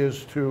approach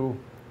is to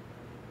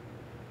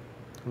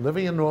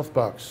living in North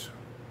Bucks,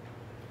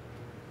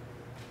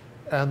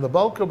 and the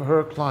bulk of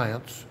her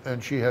clients,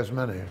 and she has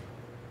many,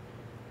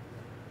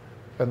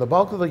 and the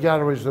bulk of the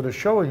galleries that are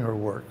showing her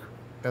work,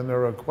 and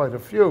there are quite a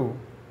few,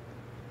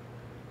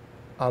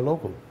 are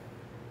local.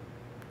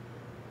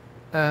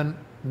 And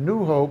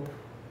New Hope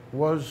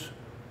was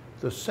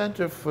the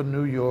center for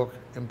New York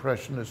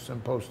Impressionists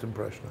and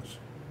Post-Impressionists.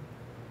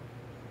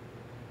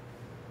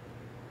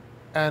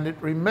 And it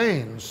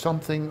remains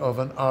something of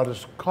an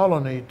artist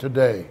colony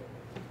today.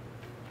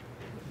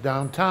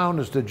 Downtown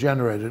is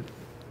degenerated.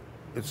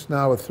 It's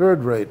now a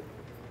third-rate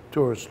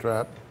tourist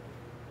trap.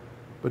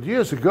 But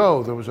years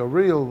ago, there was a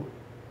real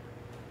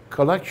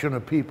collection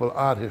of people,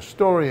 art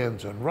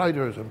historians and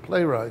writers and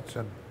playwrights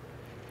and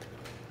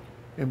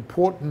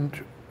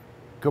important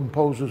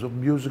composers of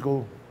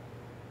musical,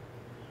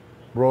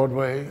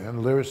 Broadway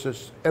and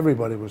lyricists.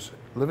 Everybody was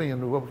living in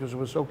New York because it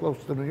was so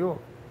close to New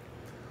York.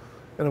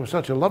 And it was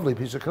such a lovely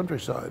piece of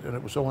countryside, and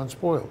it was so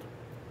unspoiled.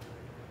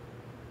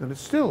 And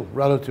it's still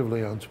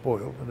relatively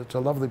unspoiled, and it's a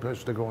lovely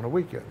place to go on a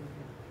weekend.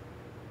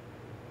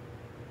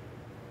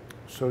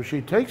 So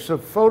she takes a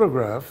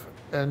photograph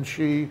and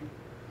she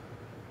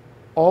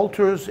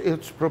alters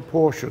its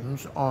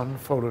proportions on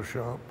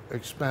Photoshop,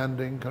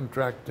 expanding,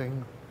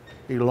 contracting,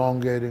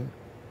 elongating.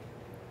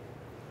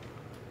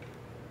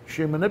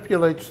 She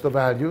manipulates the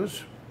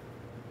values,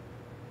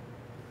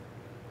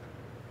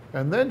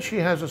 and then she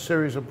has a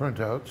series of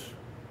printouts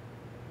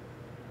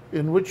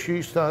in which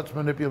she starts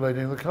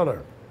manipulating the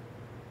color.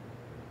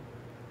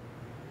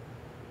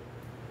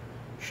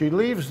 She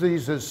leaves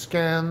these as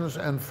scans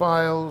and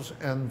files,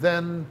 and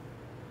then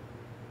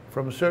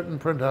from certain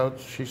printouts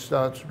she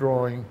starts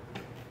drawing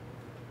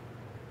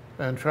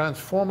and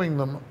transforming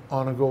them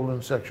on a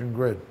golden section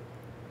grid.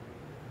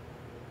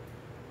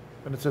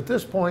 And it's at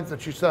this point that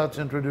she starts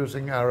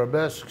introducing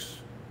arabesques,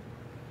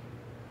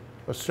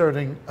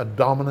 asserting a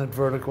dominant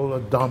vertical, a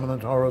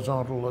dominant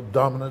horizontal, a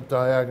dominant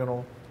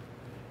diagonal,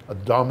 a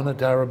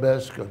dominant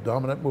arabesque, a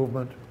dominant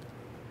movement.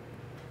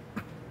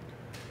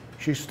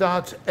 She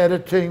starts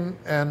editing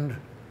and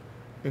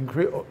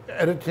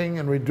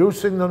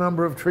reducing the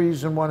number of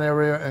trees in one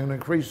area and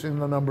increasing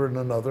the number in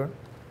another.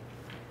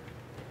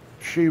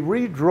 She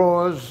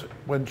redraws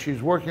when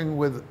she's working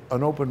with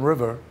an open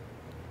river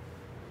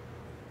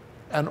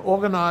and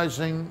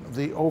organizing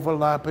the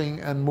overlapping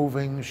and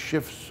moving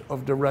shifts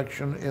of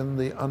direction in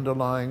the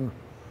underlying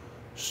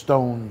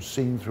stones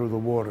seen through the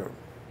water,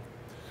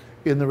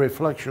 in the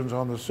reflections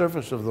on the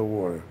surface of the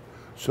water,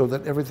 so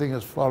that everything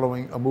is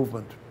following a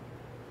movement,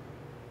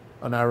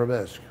 an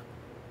arabesque.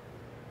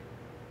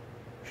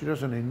 She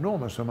does an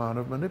enormous amount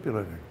of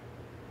manipulating.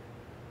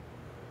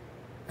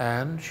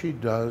 And she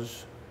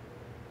does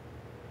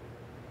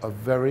a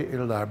very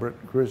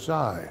elaborate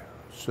grisaille,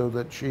 so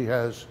that she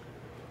has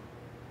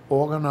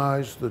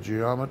organized the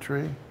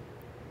geometry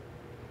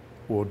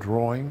or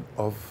drawing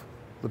of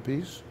the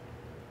piece.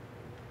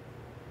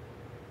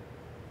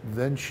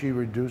 Then she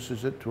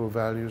reduces it to a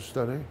value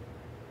study.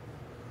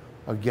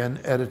 Again,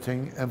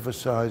 editing,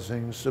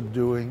 emphasizing,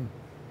 subduing,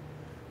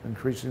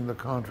 increasing the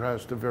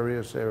contrast of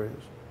various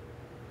areas,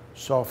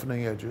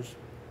 softening edges.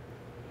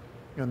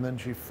 And then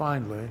she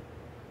finally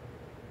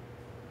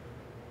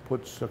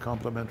puts a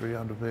complementary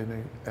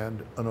underpainting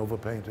and an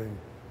overpainting,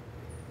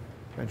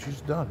 and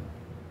she's done.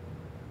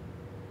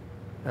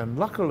 And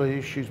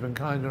luckily, she's been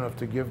kind enough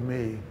to give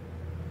me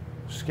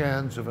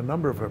scans of a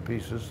number of her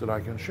pieces that I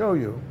can show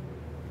you.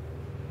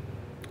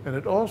 And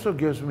it also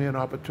gives me an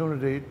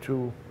opportunity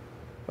to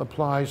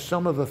apply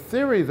some of the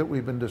theory that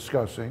we've been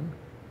discussing,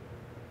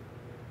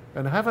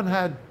 and haven't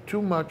had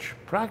too much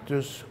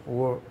practice,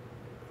 or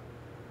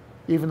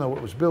even though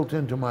it was built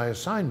into my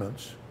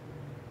assignments,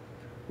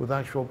 with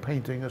actual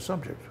painting a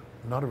subject,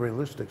 not a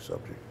realistic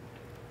subject.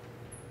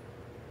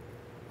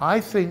 I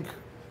think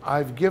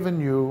I've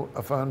given you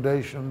a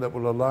foundation that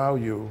will allow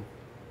you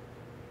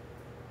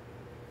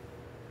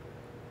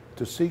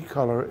to see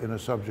color in a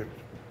subject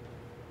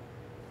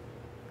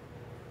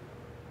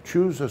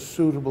choose a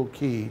suitable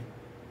key,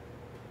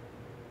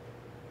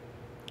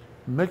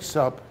 mix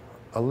up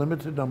a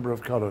limited number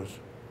of colors,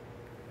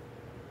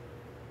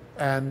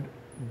 and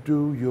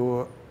do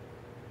your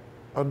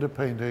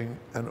underpainting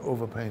and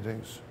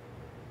overpaintings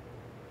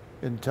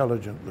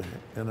intelligently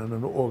and in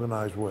an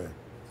organized way.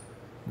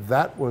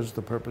 That was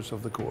the purpose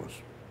of the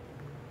course.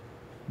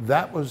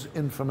 That was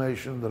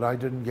information that I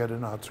didn't get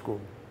in art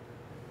school.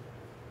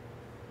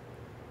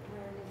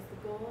 Myron, is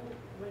the goal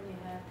when you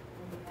have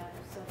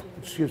a subject?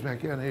 Excuse me, I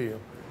can't hear you.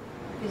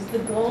 Is the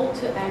goal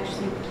to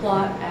actually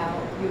plot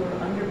out your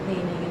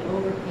underpainting and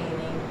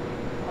overpainting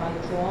by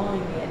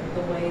drawing it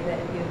the way that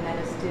you had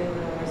us do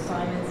in our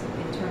assignments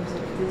in terms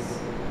of this,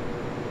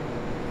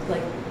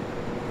 like,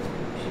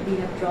 should we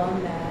have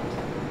drawn that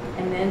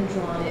and then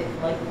drawn it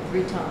like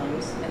 3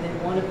 times, and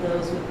then one of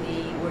those would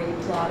be where you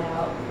plot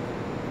out,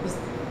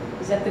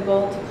 is that the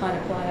goal, to kind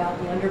of plot out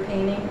the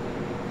underpainting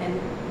and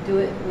do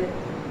it with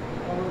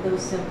all of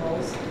those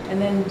symbols,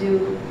 and then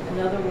do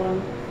another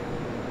one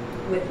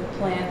with the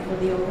plan for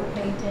the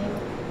overpainting,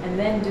 and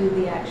then do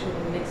the actual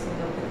mixing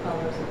of the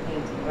colors of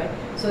painting, right?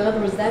 So in other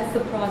words, that's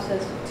the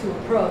process to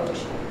approach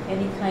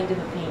any kind of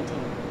a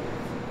painting.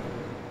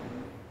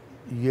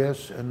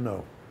 Yes and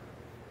no.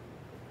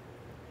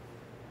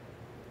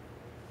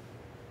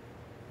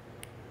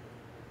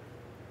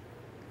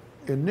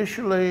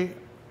 Initially,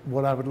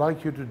 what I would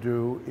like you to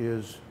do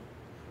is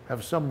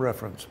have some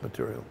reference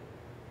material.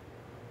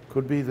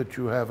 Could be that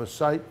you have a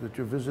site that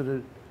you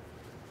visited,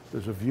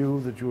 there's a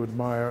view that you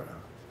admire,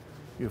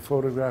 you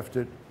photographed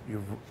it,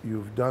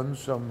 you've done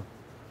some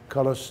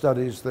color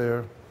studies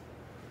there,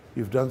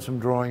 you've done some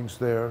drawings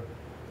there.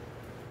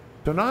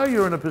 So now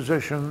you're in a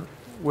position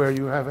where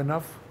you have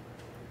enough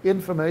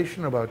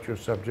information about your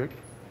subject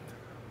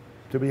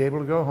to be able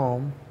to go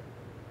home,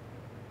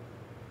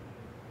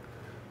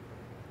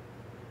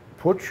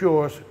 put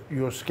your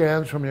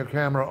scans from your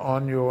camera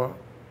on your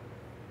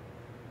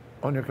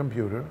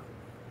computer,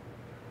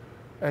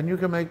 and you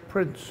can make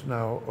prints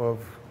now of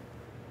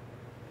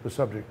the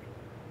subject.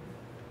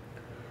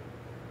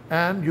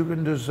 And you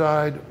can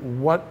decide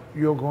what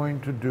you're going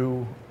to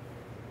do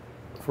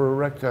for a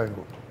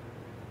rectangle.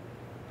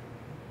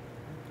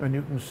 And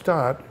you can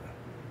start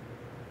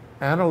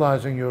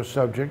analyzing your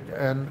subject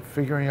and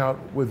figuring out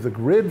with the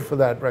grid for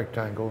that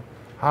rectangle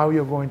how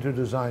you're going to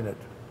design it.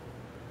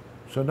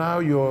 So now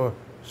you're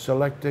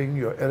selecting,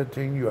 you're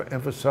editing, you're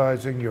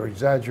emphasizing, you're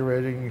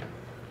exaggerating,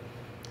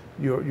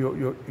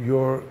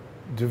 you're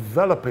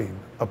developing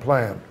a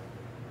plan.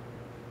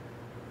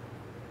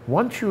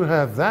 Once you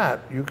have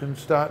that, you can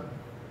start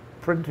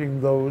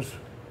printing those.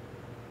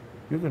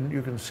 You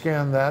can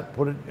scan that,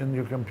 put it in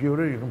your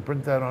computer, you can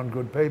print that on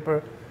good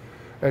paper,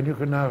 and you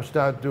can now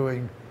start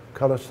doing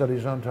color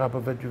studies on top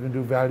of it. You can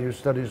do value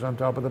studies on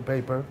top of the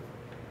paper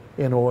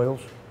in oils.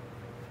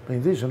 I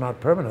mean, these are not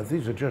permanent.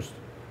 These are just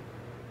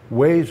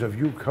ways of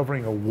you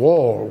covering a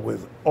wall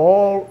with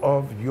all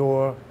of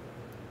your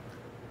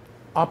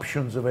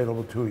options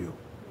available to you,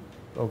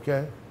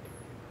 okay?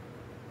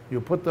 You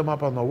put them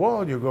up on the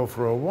wall, you go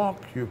for a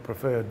walk, you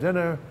prepare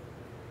dinner,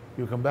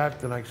 you come back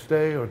the next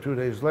day or 2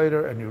 days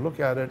later and you look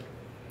at it,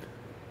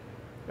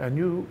 and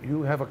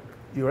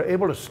you're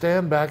able to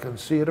stand back and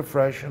see it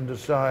afresh and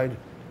decide,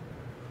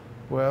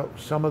 well,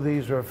 some of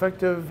these are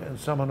effective and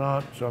some are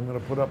not, so I'm going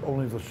to put up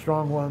only the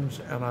strong ones,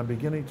 and I'm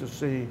beginning to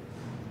see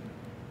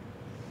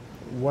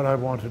what I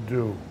want to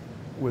do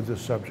with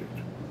this subject.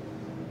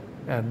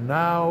 And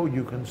now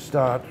you can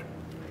start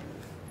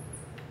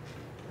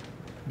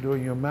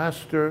doing your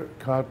master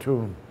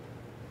cartoon.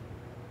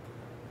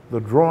 The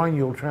drawing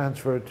you'll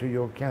transfer to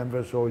your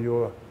canvas or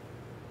your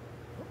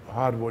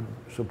hardwood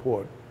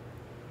support.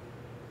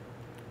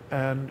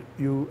 And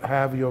you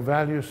have your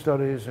value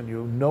studies, and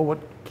you know what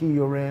key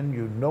you're in,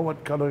 you know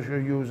what colors you're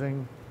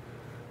using.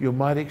 You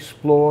might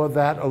explore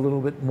that a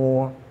little bit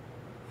more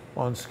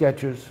on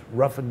sketches,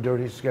 rough and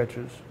dirty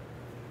sketches.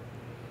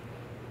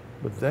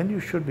 But then you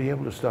should be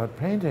able to start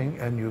painting,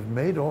 and you've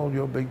made all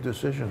your big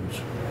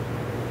decisions.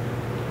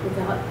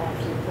 Without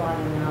actually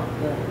plotting out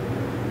the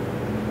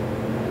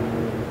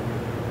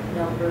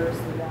numbers,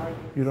 the values?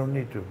 You don't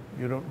need to.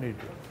 You don't need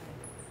to.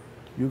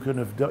 You could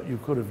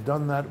have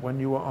done that when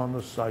you were on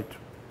the site.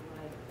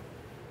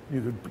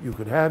 Right. You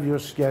could have your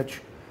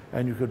sketch,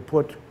 and you could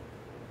put,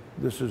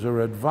 this is a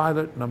red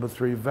violet, number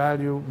 3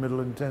 value, middle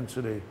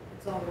intensity.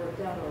 It's all worked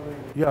out already.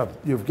 Yeah,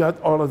 you've got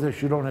all of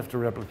this. You don't have to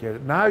replicate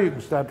it. Now you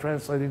can start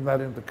translating that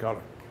into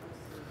color.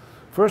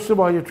 First of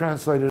all, you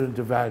translate it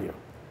into value.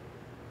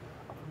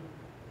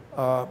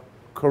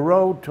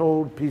 Corot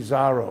told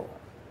Pizarro,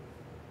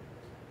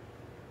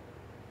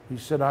 he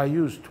said, I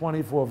use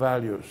 24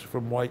 values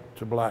from white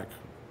to black.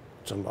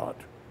 It's a lot.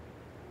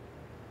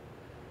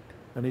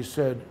 And he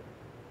said,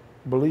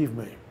 believe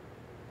me,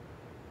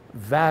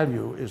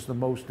 value is the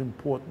most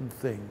important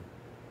thing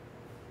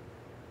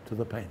to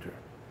the painter.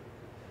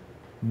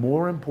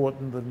 More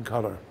important than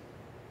color.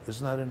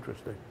 Isn't that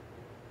interesting?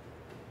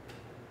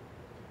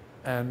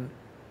 And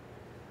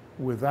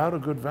without a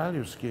good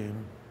value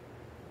scheme,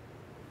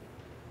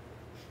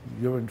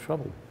 you're in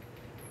trouble.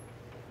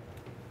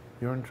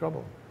 you're in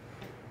trouble.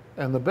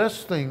 And the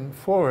best thing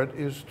for it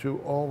is to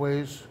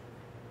always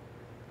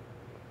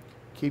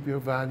keep your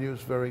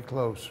values very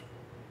close.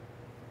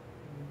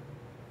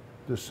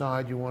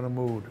 Decide you want a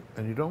mood,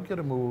 and you don't get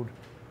a mood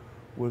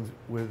with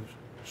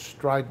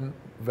strident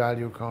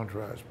value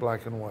contrast,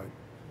 black and white.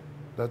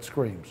 That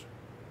screams.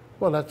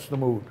 Well, that's the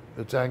mood.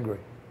 It's angry.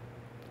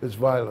 It's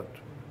violent.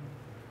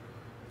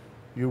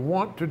 You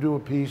want to do a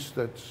piece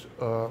that's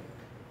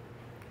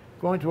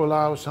going to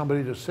allow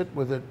somebody to sit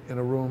with it in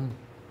a room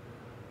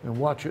and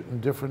watch it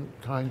in different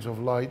kinds of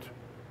light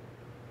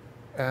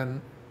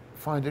and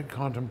find it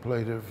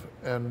contemplative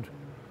and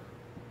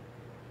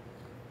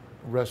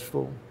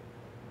restful,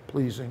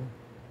 pleasing,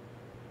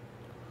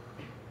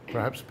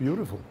 perhaps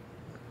beautiful.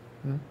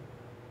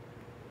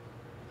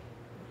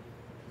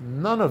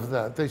 None of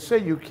that. They say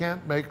you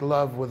can't make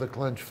love with a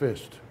clenched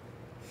fist.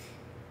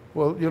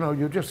 Well, you know,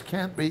 you just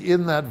can't be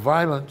in that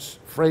violent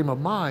frame of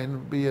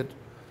mind, be it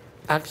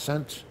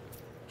accents,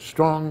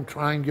 strong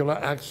triangular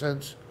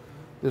accents.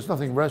 There's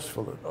nothing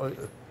restful.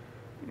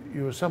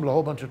 You assemble a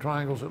whole bunch of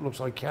triangles, it looks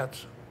like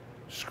cats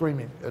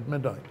screaming at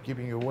midnight,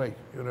 keeping you awake,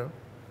 you know.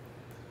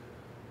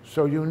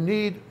 So you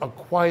need a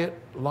quiet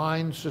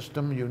line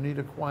system, you need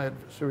a quiet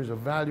series of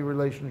value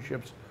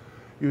relationships,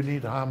 you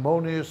need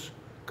harmonious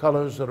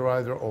colors that are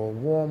either all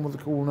warm with a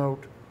cool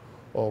note,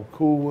 or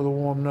cool with a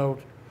warm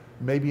note,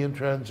 maybe in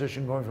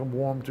transition going from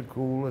warm to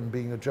cool and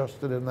being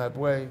adjusted in that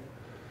way.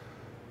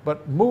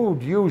 But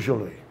mood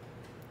usually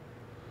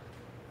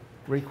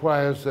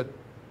requires that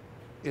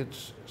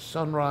it's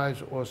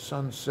sunrise or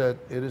sunset,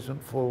 it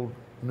isn't full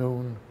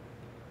noon,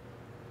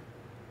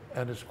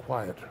 and it's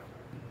quiet.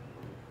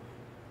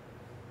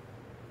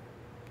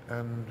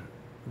 And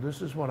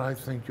this is what I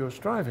think you're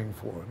striving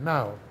for.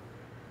 Now,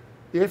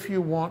 if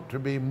you want to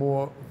be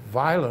more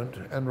violent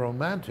and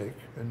romantic,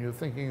 and you're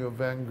thinking of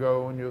Van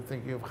Gogh, and you're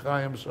thinking of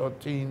Chaim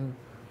Sotin,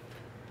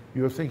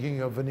 you're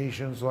thinking of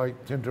Venetians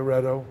like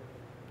Tintoretto,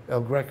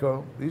 El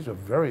Greco, these are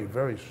very,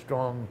 very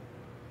strong,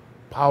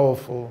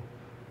 powerful,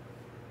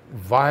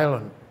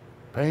 violent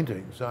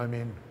paintings. I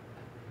mean,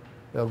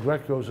 El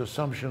Greco's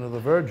Assumption of the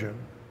Virgin,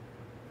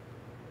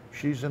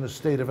 she's in a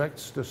state of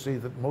ecstasy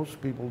that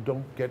most people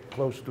don't get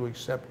close to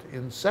except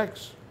in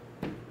sex.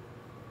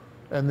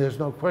 And there's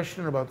no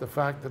question about the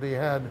fact that he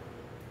had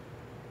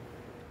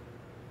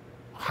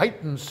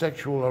heightened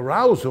sexual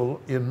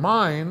arousal in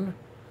mind,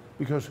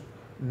 because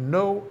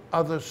no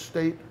other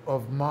state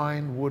of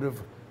mind would have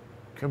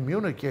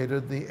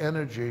communicated the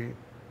energy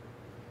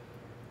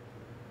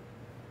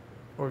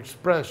or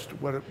expressed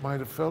what it might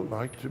have felt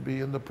like to be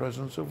in the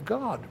presence of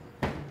God.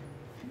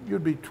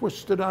 You'd be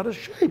twisted out of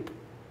shape.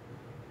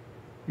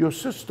 Your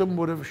system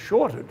would have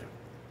shorted.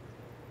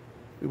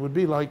 It would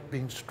be like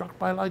being struck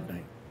by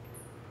lightning.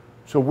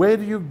 So where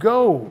do you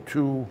go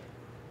to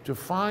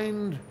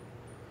find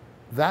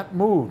that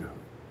mood?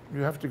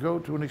 You have to go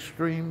to an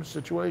extreme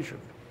situation,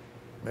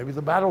 maybe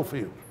the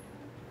battlefield.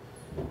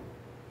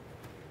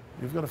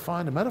 You've got to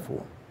find a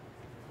metaphor.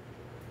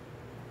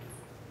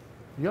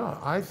 Yeah,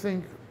 I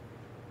think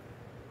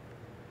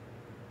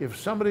if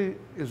somebody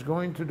is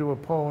going to do a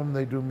poem,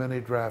 they do many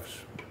drafts.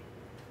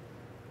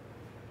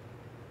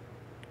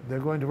 They're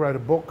going to write a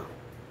book,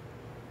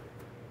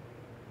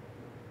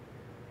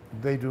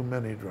 they do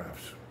many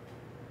drafts.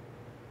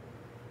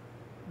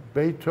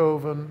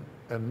 Beethoven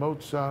and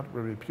Mozart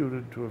were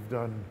reputed to have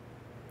done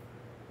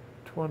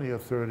 20 or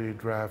 30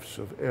 drafts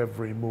of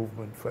every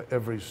movement for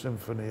every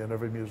symphony and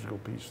every musical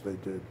piece they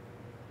did.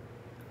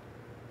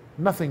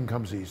 Nothing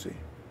comes easy.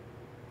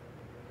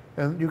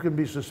 And you can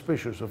be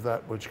suspicious of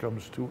that which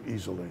comes too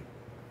easily.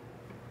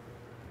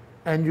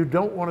 And you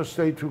don't want to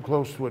stay too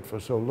close to it for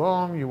so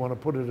long. You want to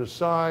put it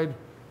aside,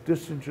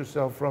 distance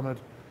yourself from it,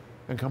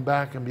 and come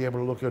back and be able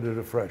to look at it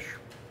afresh.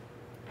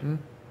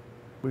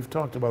 We've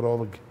talked about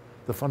all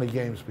the funny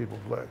games people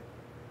play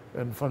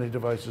and funny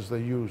devices they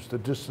use to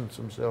distance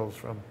themselves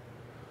from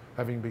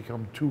having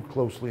become too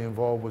closely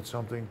involved with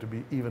something to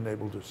be even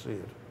able to see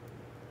it.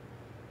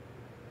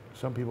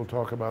 Some people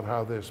talk about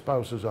how their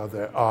spouses are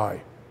their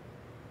eye.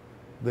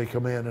 They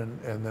come in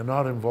and they're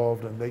not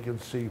involved, and they can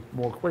see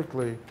more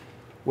quickly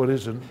what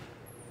isn't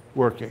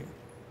working,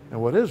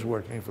 and what is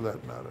working for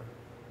that matter,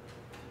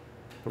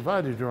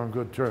 provided you're on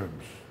good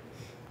terms.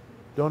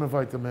 Don't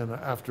invite them in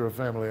after a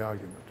family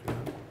argument. You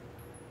know?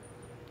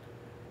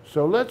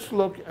 So let's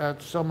look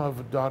at some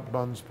of Dot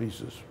Bunn's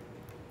pieces.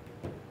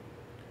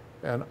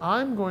 And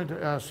I'm going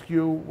to ask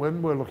you,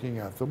 when we're looking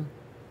at them,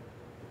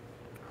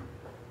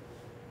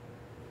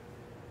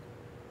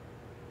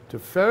 to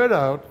ferret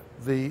out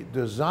the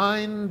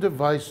design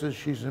devices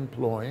she's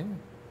employing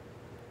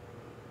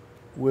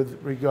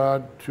with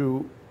regard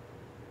to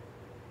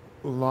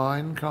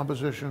line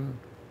composition,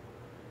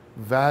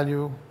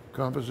 value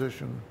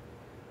composition,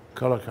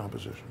 color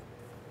composition.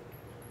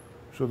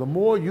 So the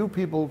more you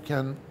people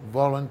can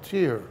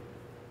volunteer,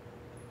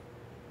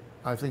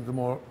 I think the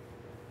more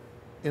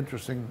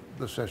interesting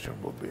the session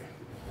will be.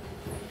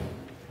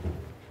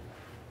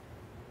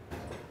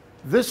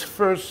 This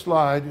first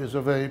slide is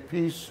of a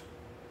piece,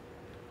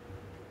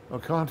 a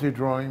Conti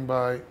drawing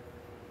by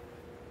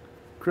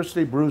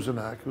Christy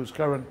Bruzenak, who's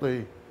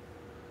currently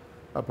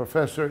a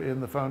professor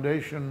in the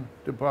Foundation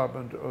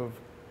Department of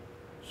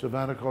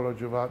Savannah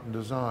College of Art and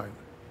Design,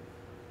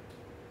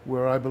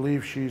 where I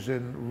believe she's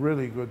in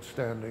really good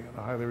standing and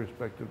a highly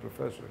respected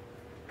professor.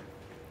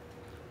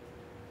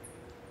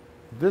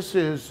 This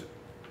is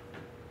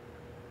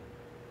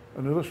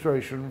an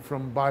illustration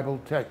from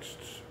Bible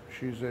texts.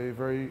 She's a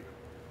very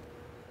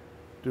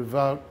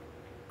devout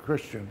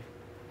Christian.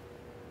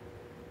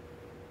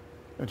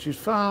 And she's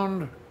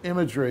found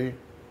imagery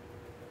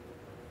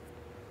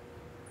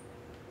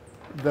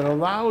that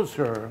allows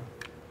her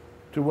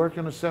to work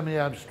in a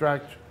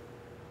semi-abstract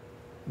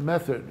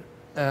method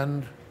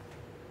and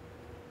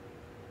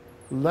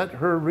let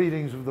her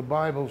readings of the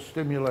Bible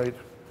stimulate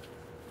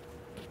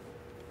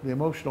the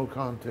emotional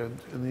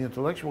content and the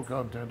intellectual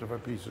content of her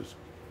pieces.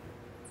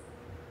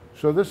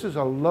 So this is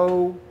a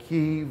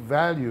low-key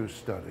value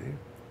study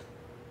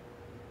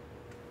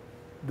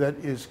that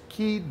is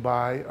keyed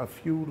by a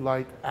few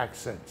light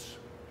accents.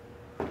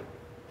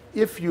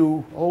 If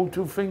you hold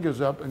two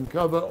fingers up and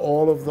cover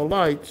all of the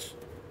lights,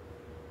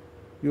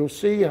 you'll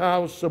see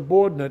how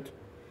subordinate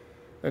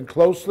and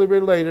closely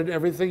related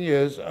everything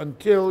is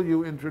until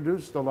you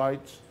introduce the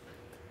lights,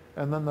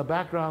 and then the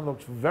background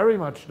looks very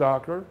much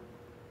darker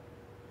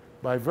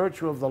by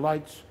virtue of the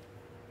lights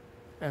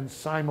and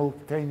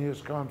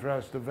simultaneous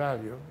contrast of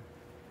value.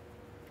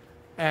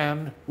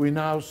 And we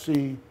now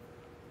see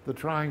the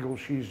triangle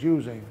she's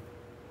using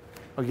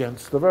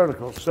against the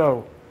vertical.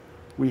 So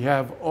we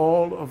have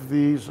all of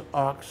these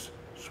arcs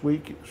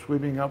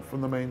sweeping up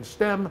from the main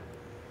stem,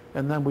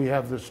 and then we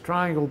have this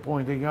triangle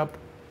pointing up,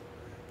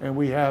 and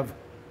we have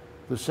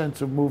the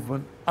sense of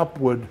movement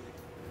upward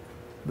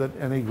that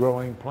any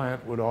growing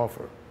plant would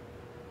offer.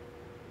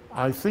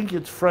 I think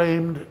it's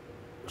framed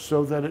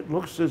so that it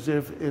looks as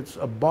if it's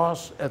a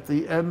boss at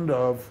the end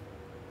of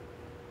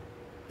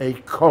a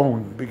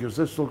cone, because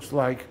this looks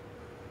like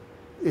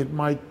it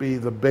might be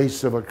the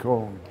base of a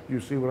cone. You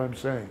see what I'm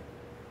saying?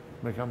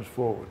 When it comes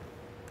forward.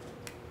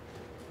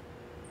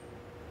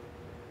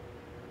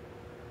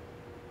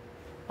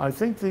 I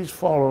think these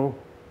follow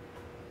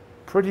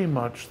pretty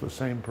much the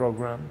same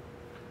program,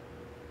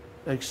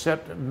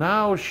 except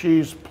now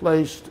she's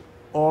placed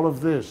all of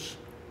this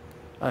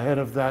ahead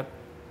of that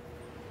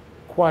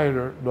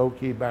quieter,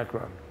 low-key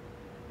background.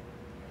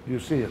 You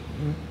see it?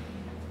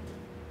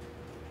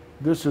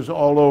 This is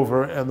all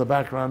over, and the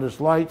background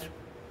is light,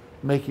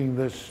 making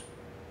this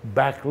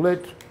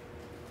backlit.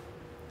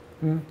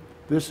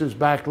 This is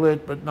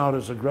backlit, but not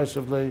as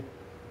aggressively.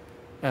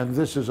 And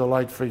this is a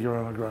light figure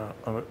on a ground,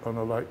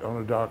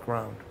 on a dark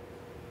ground.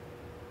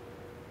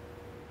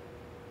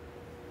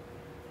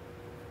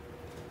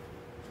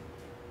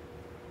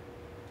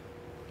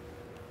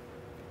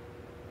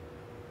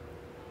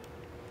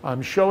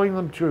 I'm showing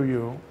them to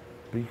you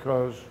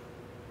because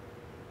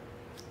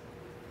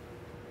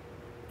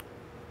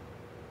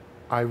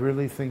I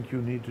really think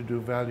you need to do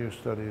value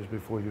studies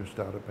before you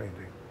start a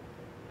painting.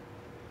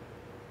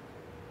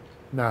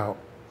 Now,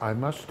 I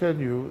must tell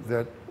you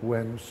that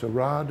when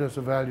Sarah does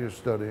a value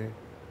study,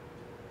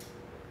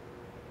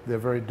 they're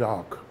very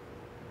dark.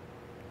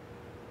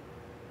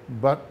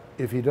 But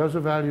if he does a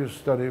value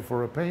study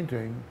for a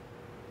painting,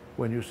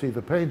 when you see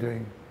the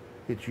painting,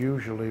 it's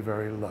usually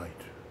very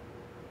light.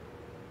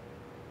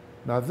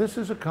 Now, this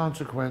is a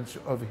consequence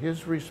of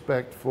his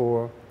respect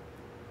for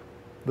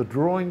the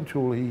drawing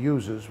tool he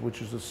uses,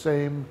 which is the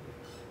same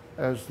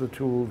as the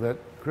tool that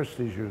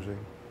Christie's using,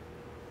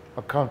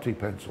 a Conti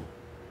pencil.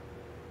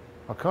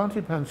 A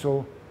Conti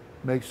pencil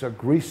makes a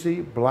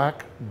greasy,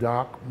 black,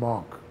 dark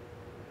mark.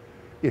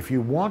 If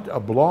you want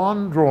a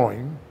blonde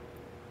drawing,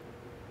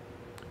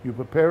 you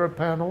prepare a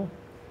panel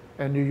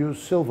and you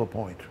use silver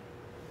point.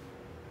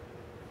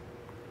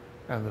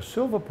 And the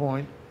silver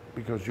point,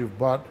 because you've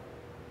bought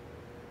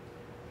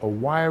a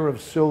wire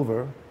of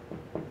silver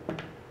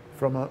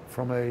from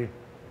a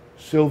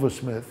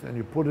silversmith, and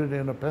you put it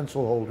in a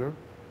pencil holder,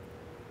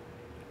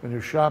 and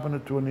you sharpen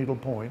it to a needle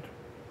point,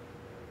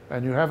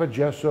 and you have a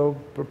gesso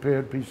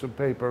prepared piece of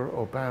paper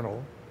or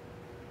panel,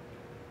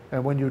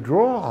 and when you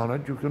draw on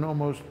it, you can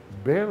almost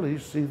barely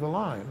see the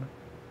line,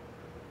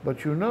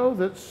 but you know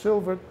that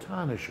silver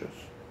tarnishes.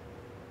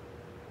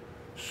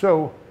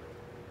 So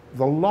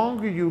the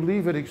longer you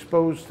leave it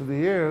exposed to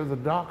the air, the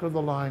darker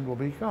the line will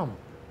become.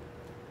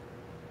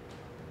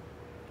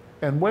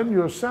 And when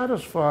you're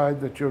satisfied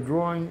that your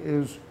drawing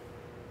is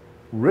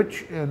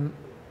rich in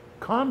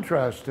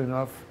contrast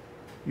enough,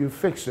 you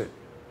fix it.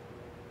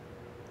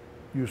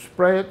 You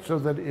spray it so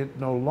that it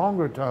no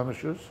longer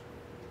tarnishes,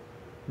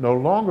 no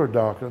longer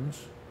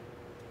darkens,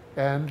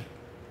 and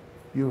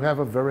you have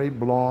a very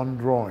blonde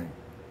drawing.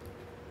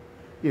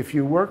 If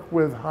you work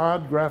with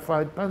hard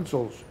graphite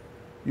pencils,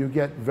 you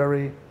get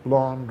very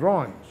blonde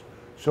drawings.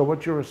 So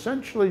what you're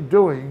essentially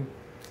doing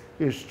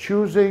is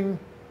choosing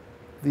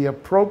the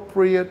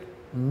appropriate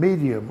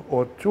medium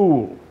or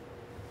tool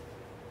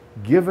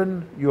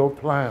given your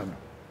plan.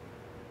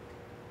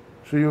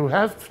 So you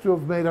have to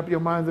have made up your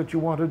mind that you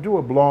want to do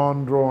a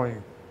blonde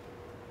drawing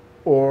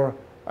or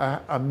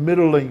a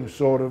middling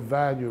sort of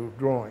value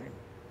drawing.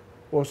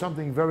 or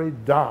something very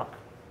dark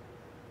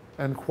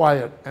and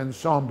quiet and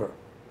somber.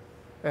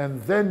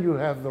 And then you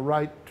have the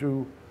right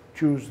to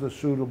choose the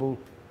suitable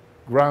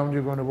ground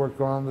you're going to work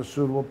on, the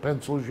suitable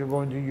pencils you're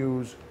going to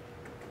use,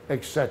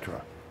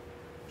 etc.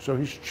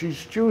 So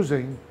she's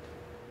choosing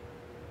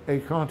a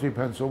Conti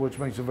pencil, which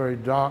makes a very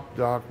dark,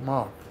 dark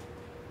mark.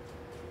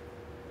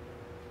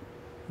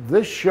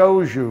 This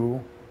shows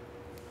you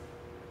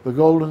the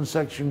golden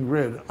section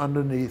grid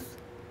underneath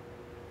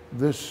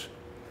this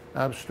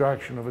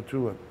abstraction of a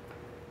tulip.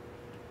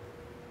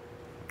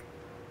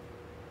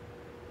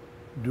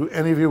 Do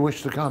any of you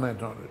wish to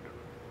comment on it?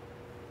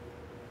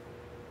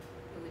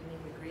 It would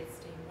make a great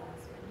stained glass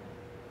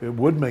window. It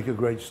would make a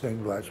great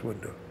stained glass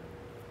window.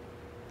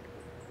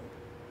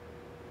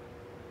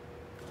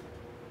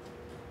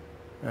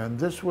 And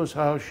this was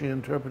how she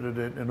interpreted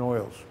it in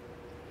oils.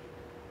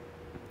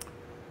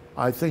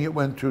 I think it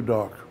went too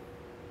dark.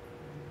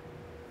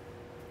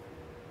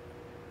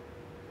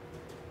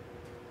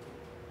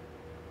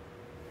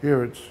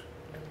 Here it's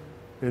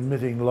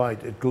emitting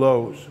light, it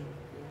glows.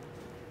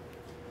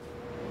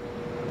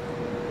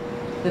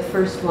 The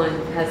first one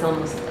has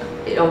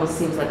it almost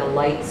seems like a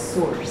light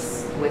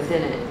source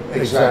within it.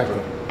 Exactly.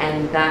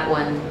 And that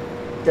one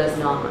does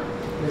not.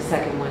 The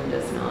second one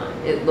does not.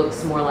 It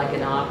looks more like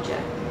an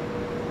object.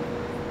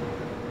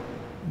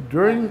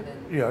 During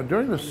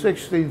the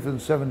 16th and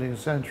 17th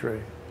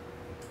century,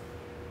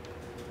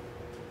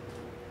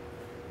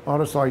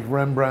 artists like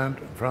Rembrandt,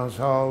 Frans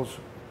Hals,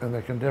 and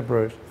their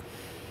contemporaries,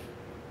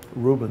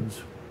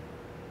 Rubens,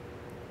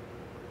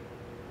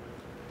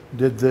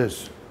 did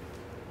this.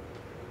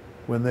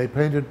 When they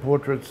painted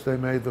portraits, they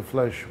made the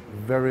flesh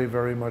very,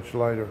 very much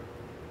lighter.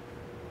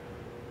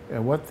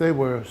 And what they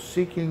were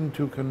seeking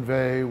to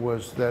convey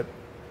was that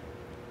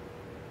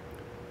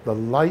the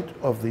light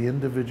of the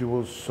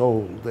individual's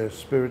soul, their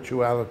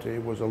spirituality,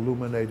 was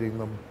illuminating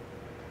them,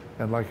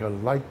 and like a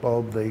light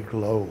bulb, they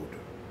glowed.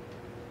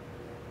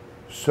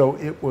 So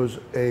it was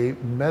a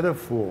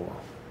metaphor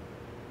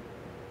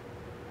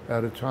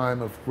at a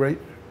time of great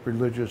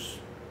religious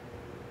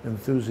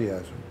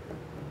enthusiasm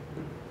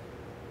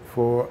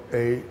for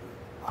a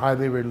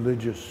highly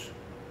religious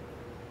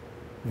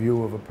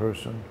view of a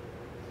person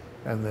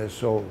and their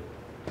soul.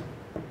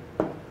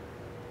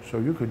 So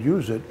you could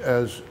use it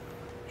as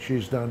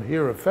she's done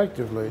here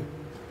effectively,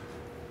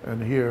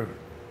 and here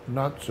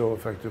not so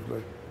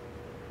effectively.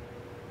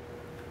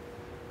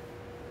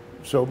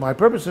 So my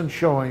purpose in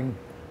showing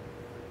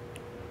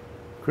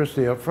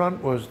Christy up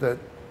front was that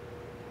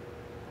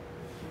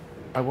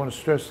I want to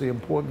stress the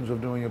importance of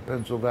doing a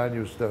pencil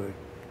value study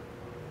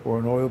or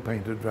an oil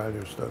painted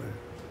value study.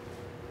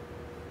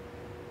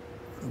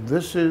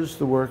 This is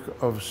the work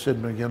of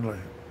Sid McGinley,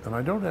 and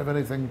I don't have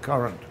anything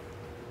current.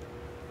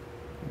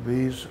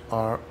 These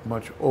are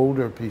much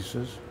older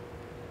pieces.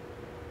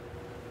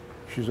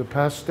 She's a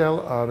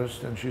pastel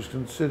artist, and she's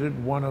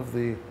considered one of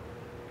the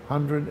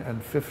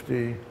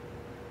 150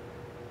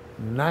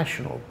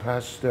 national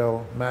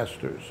pastel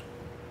masters.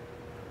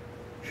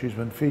 She's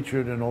been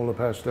featured in all the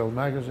pastel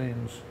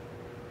magazines.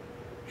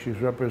 She's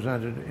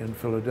represented in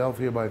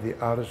Philadelphia by the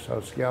Artist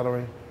House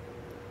Gallery.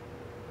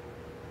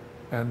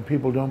 And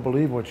people don't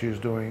believe what she's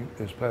doing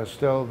is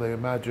pastel. They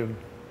imagine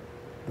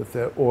that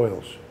they're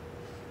oils.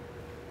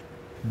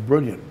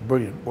 Brilliant,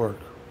 brilliant work.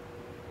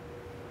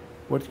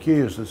 What key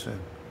is this in?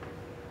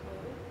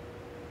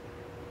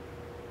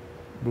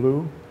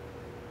 Blue?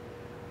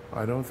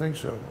 I don't think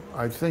so.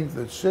 I think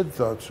that Sid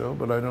thought so,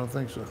 but I don't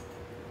think so.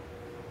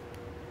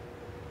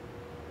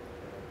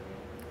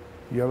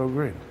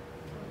 Yellow-green.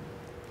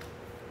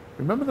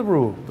 Remember the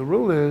rule. The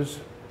rule is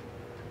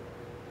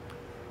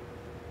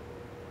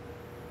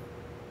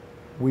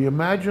we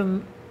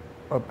imagine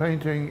a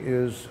painting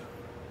is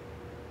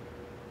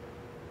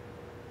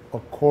a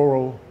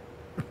choral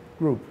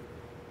group.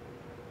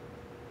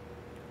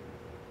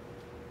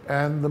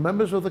 And the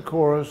members of the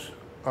chorus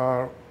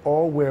are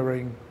all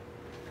wearing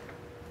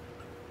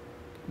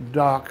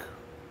dark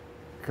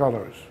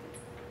colors.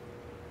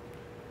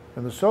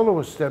 And the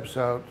soloist steps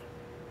out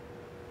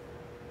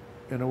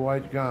in a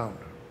white gown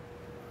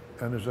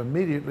and is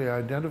immediately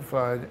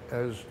identified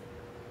as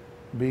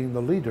being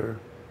the leader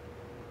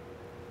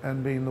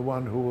and being the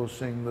one who will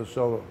sing the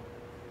solo.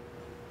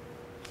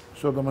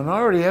 So the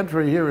minority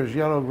entry here is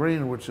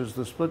yellow-green, which is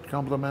the split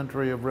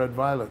complementary of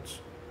red-violets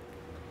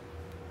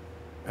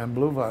and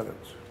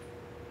blue-violets.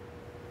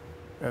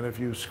 And if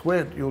you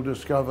squint, you'll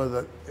discover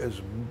that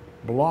as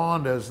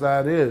blonde as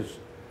that is,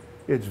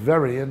 it's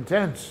very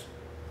intense,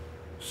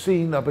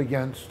 seen up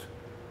against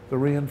the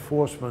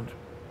reinforcement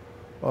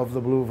of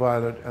the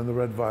blue-violet and the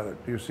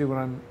red-violet. Do you see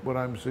what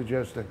I'm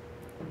suggesting?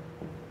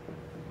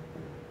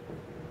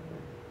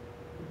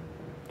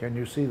 Can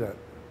you see that?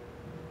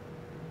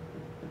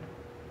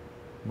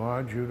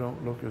 Marge, you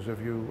don't look as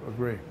if you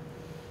agree.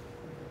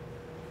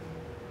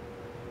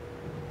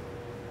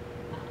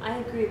 I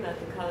agree about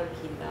the color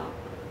key, though.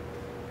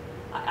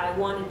 I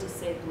wanted to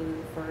say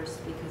blue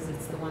first because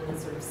it's the one that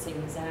sort of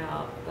sings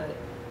out, but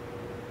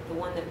the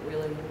one that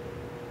really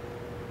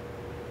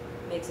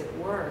makes it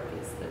work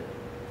is the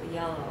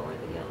yellow or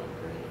the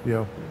yellow-green.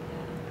 Yeah.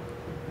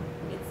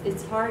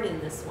 It's hard in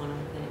this one,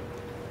 I think,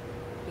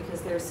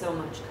 because there's so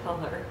much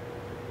color,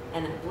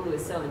 and that blue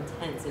is so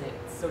intense, and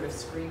it's sort of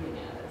screaming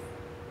at us.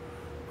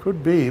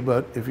 Could be,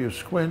 but if you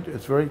squint,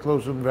 it's very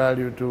close in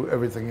value to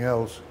everything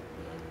else.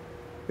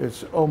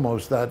 It's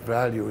almost that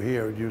value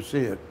here. Do you see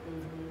it?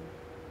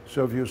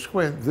 So if you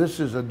squint, this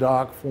is a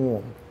dark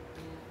form.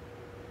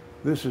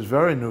 This is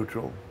very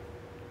neutral.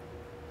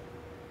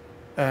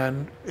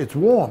 And it's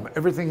warm.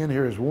 Everything in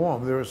here is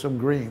warm. There are some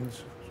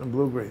greens, some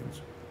blue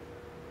greens.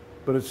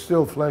 But it's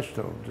still flesh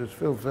tones. It's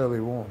still fairly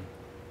warm.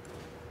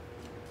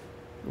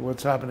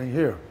 What's happening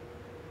here?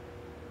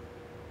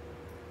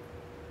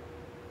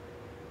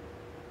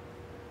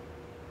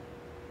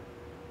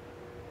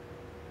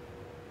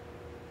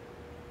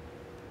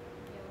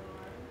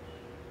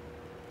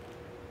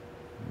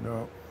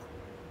 No.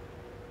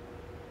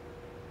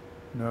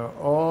 No,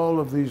 all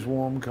of these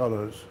warm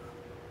colors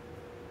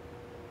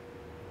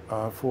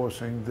are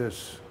forcing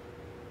this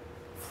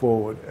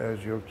forward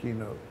as your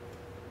keynote.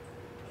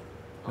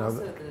 Now Also,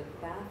 the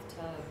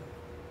bathtub,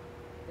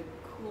 the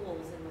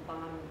cools in the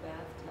bottom of the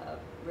bathtub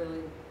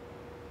really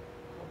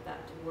help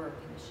that to work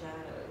in the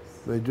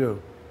shadows. they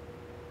do.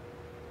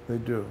 They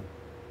do.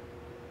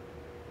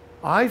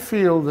 I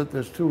feel that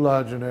there's too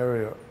large an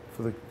area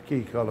for the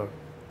key color.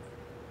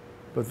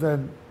 But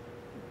then,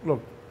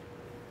 look,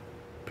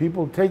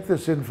 people take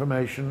this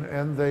information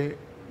and they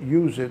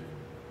use it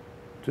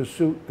to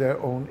suit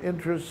their own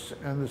interests,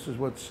 and this is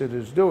what Sid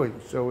is doing.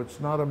 So it's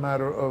not a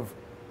matter of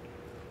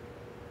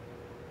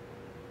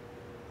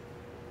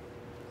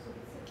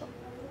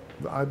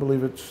I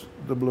believe it's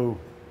the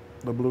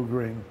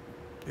blue-green,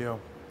 yeah.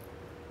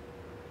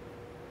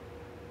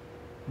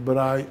 But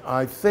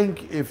I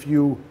think if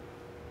you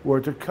were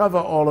to cover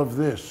all of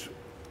this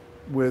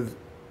with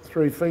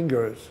 3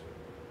 fingers,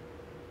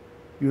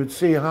 you'd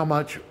see how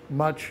much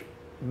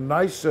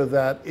nicer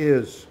that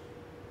is,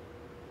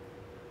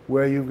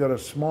 where you've got a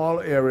small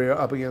area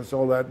up against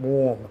all that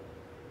warm.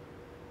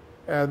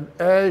 And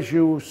as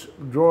you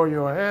draw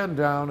your hand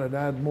down and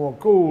add more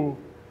cool,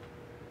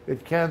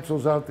 it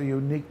cancels out the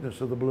uniqueness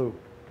of the blue.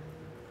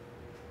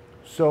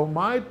 So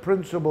my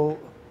principal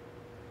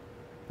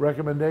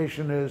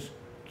recommendation is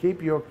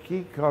keep your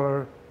key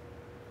color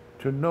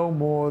to no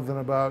more than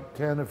about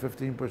 10 or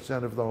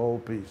 15% of the whole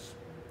piece.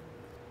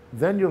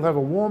 Then you'll have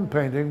a warm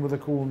painting with a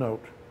cool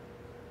note.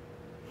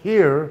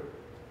 Here,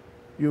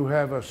 you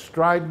have a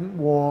strident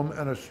warm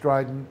and a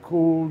strident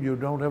cool. You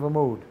don't have a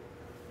mood.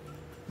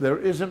 There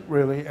isn't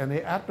really any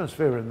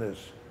atmosphere in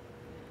this.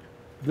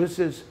 This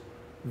is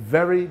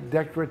very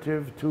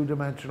decorative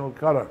two-dimensional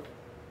color.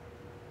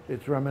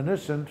 It's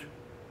reminiscent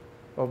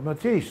of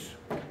Matisse,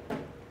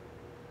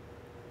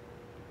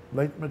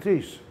 late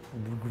Matisse,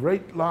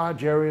 great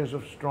large areas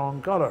of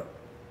strong color.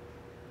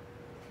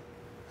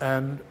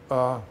 And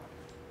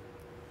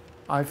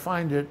I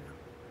find it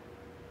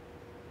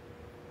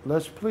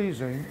less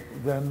pleasing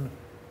than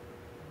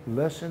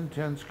less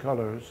intense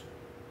colors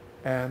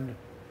and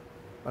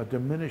a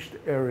diminished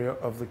area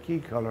of the key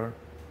color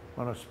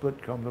on a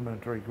split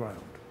complementary ground.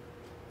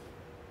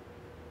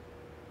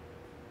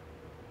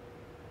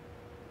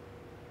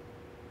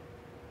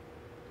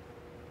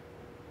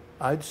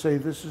 I'd say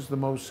this is the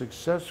most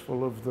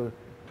successful of the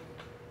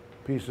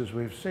pieces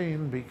we've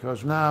seen,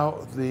 because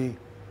now the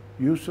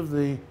use of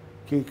the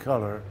key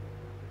color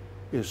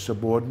is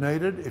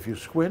subordinated. If you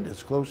squint,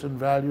 it's close in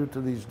value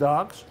to these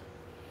darks,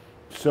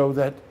 so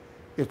that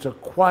it's a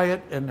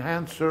quiet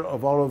enhancer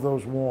of all of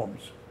those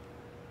warms.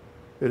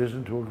 It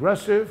isn't too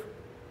aggressive,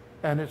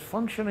 and it's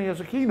functioning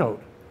as a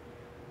keynote.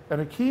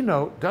 And a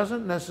keynote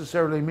doesn't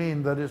necessarily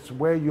mean that it's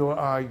where your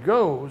eye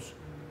goes,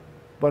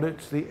 but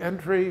it's the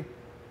entry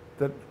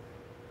that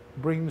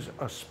brings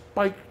a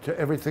spike to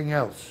everything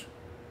else.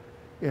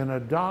 In a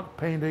dark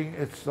painting,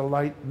 it's the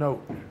light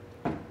note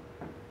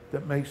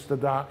that makes the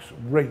darks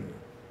ring.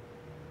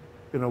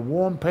 In a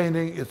warm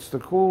painting, it's the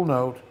cool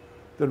note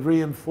that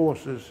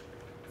reinforces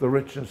the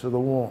richness of the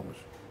warms.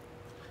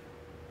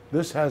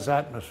 This has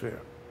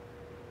atmosphere.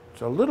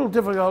 It's a little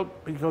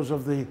difficult because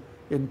of the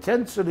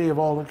intensity of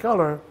all the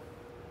color,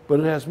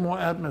 but it has more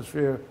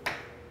atmosphere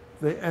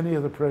than any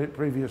of the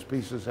previous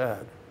pieces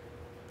had.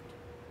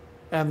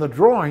 And the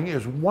drawing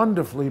is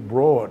wonderfully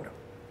broad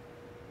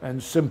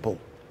and simple.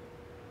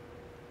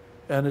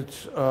 And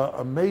it's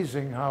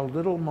amazing how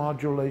little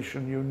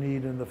modulation you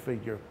need in the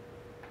figure.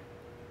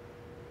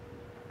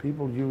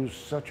 People use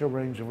such a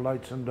range of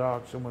lights and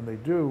darks, and when they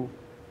do,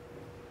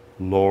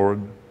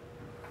 Lord,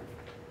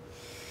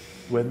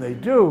 when they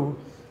do,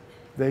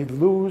 they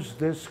lose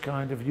this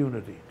kind of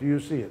unity. Do you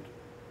see it?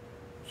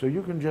 So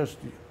you can just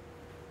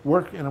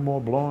work in a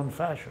more blonde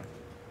fashion.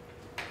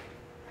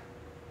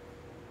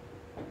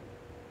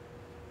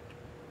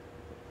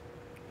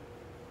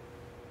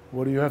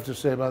 What do you have to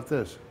say about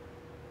this?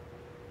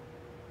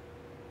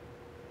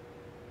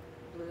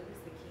 Blue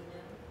is the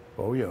keynote.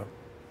 Oh, yeah.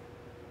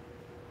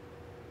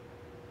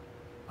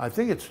 I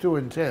think it's too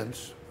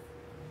intense.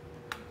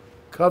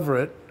 Cover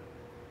it.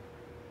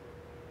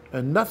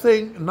 And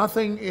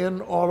nothing in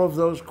all of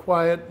those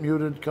quiet,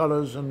 muted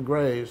colors and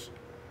grays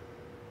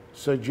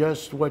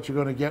suggest what you're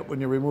going to get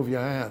when you remove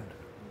your hand.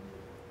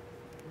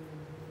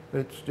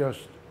 It's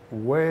just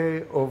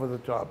way over the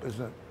top,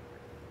 isn't it?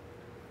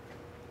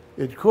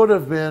 It could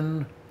have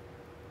been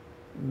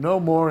no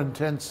more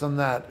intense than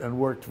that and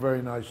worked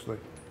very nicely.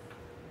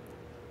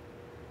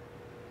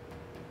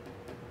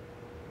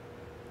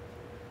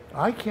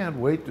 I can't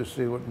wait to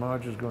see what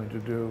Marge is going to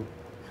do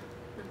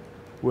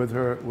with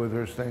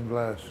her stained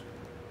glass.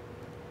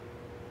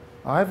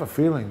 I have a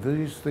feeling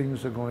these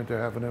things are going to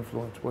have an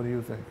influence. What do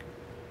you think?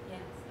 Yes,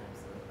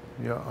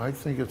 absolutely. Yeah, I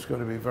think it's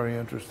going to be very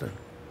interesting.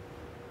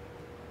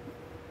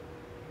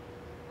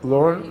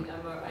 Lauren?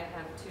 I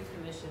have 2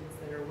 commissions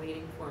that are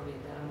waiting for me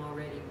that I'm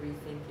already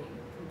rethinking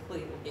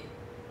completely.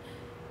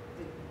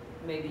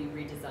 Maybe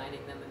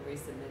redesigning them and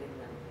resubmitting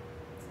them.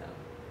 So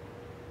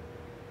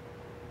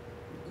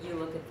you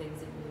look at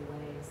things in new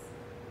ways.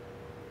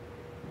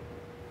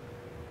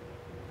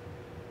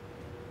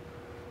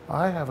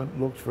 I haven't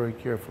looked very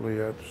carefully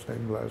at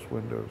stained glass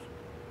windows.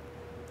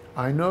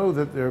 I know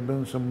that there have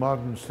been some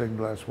modern stained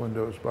glass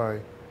windows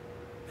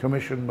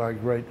commissioned by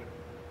great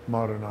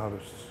modern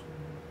artists.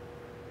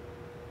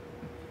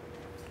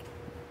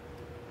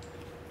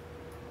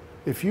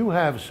 If you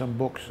have some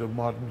books of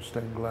modern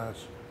stained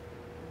glass,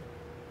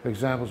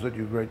 examples that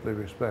you greatly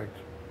respect,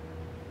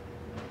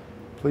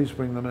 please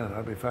bring them in.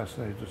 I'd be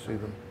fascinated to see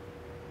them.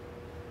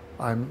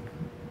 I do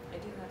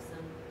have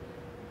some.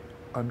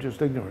 I'm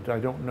just ignorant. I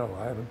don't know.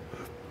 I haven't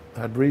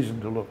had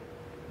reason to look.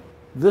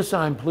 This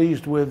I'm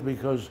pleased with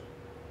because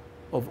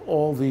of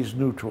all these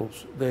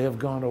neutrals. They have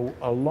gone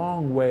a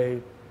long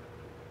way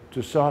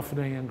to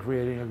softening and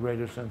creating a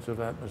greater sense of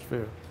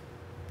atmosphere.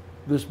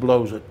 This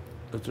blows it.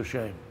 It's a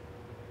shame.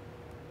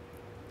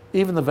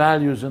 Even the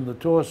values in the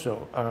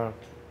torso are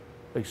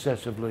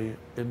excessively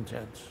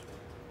intense.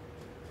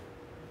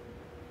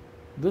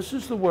 This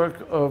is the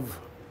work of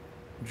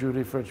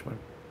Judy Fritschman.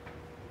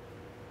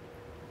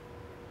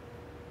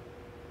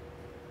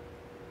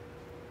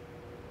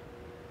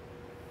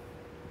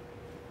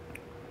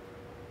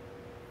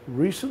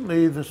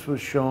 Recently, this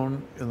was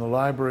shown in the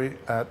library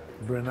at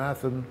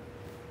Brynathan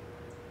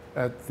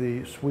at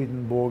the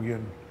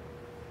Swedenborgian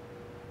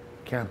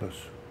campus.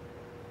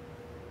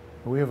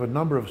 We have a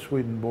number of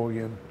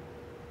Swedenborgian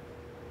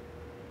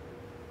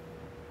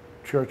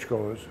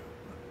churchgoers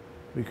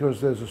because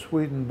there's a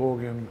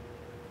Swedenborgian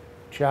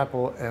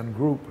chapel and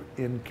group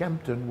in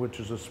Kempton, which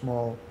is a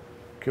small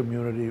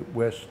community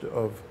west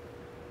of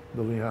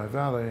the Lehigh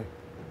Valley,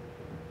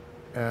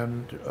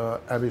 and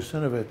Abby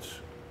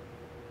Sinovitz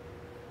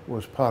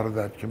was part of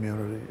that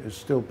community, is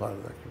still part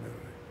of that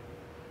community.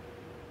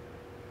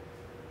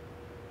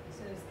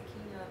 So is the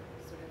keynote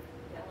sort of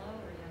yellow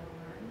or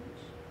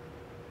yellow-orange?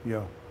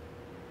 Yeah.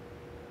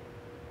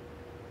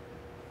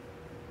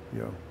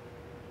 Yeah.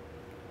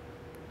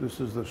 This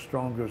is the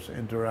strongest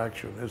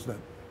interaction, isn't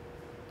it?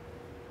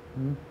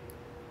 Hmm?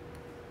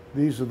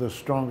 These are the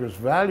strongest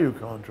value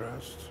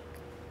contrasts.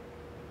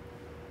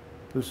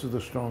 This is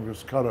the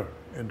strongest color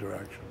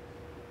interaction.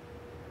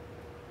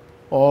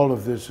 All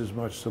of this is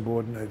much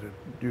subordinated.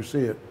 Do you see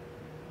it?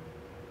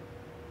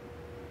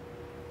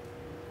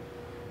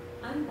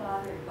 I'm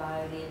bothered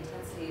by the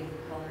intensity of the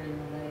color in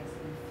the legs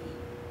and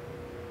feet.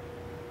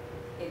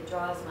 It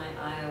draws my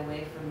eye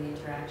away from the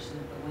interaction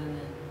of the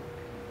women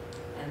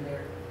and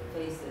their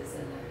faces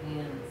and their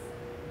hands.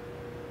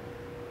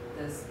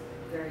 Those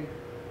very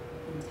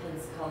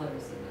intense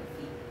colors in their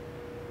feet.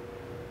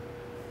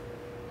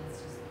 That's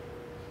just...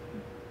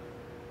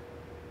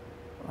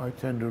 I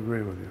tend to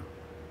agree with you.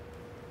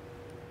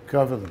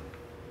 Cover them.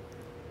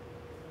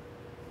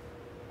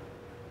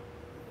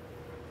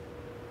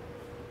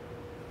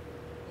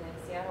 Yeah,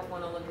 see, I don't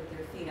want to look at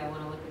their feet, I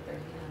want to look at their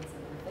hands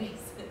and their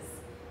faces.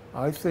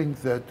 I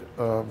think that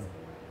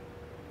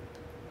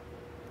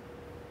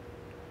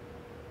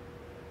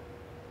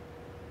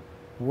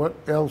what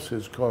else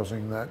is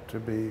causing that to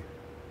be?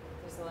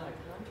 There's a lot of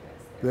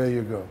contrast there. There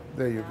you go,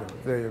 there you go,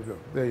 there you go,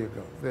 there you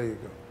go, there you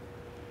go. Yeah.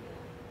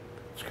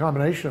 It's a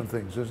combination of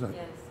things, isn't it?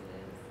 Yes, it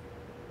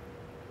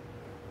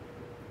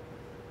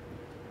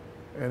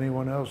is.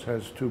 Anyone else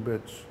has 2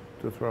 bits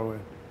to throw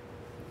in?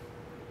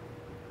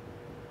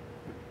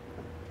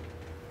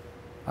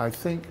 I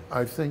think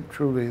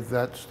truly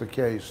that's the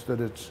case, that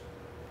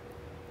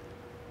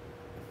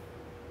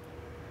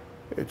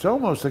it's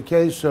almost a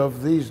case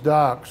of these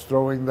darks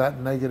throwing that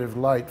negative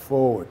light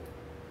forward.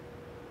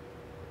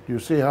 You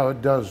see how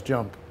it does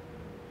jump?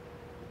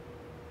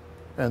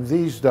 And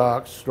these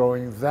darks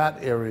throwing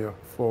that area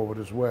forward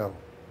as well.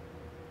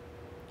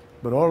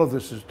 But all of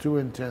this is too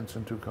intense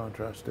and too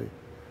contrasty.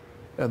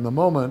 And the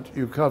moment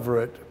you cover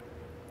it,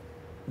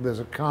 there's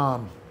a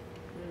calm.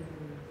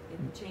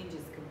 Mm-hmm. It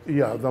changes completely.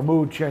 Yeah, the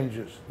mood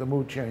changes. The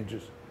mood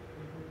changes.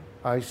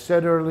 Mm-hmm. I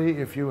said early,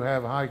 if you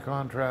have high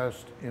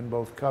contrast in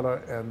both color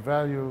and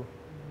value,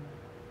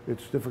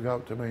 it's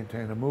difficult to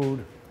maintain a mood.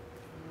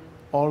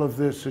 Mm-hmm. All of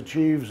this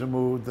achieves a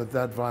mood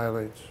that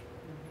violates. Mm-hmm.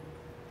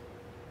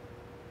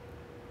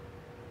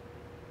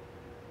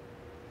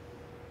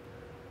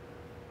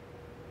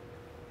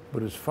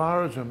 But as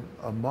far as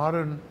a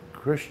modern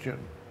Christian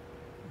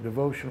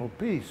devotional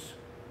piece,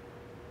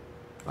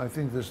 I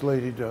think this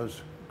lady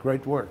does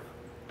great work.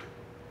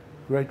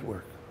 Great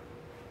work.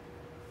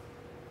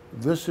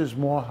 This is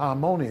more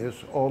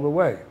harmonious all the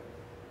way.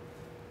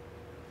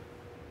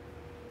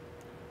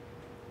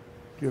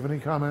 Do you have any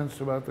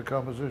comments about the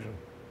composition?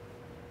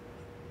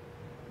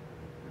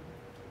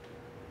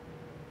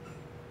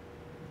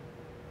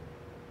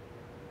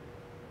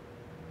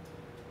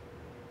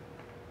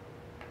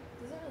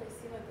 Doesn't really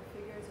seem like the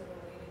figures are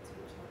related to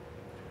each other.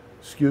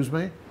 Excuse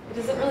me? It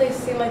doesn't really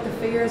seem like the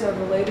figures are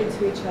related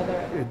to each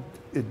other.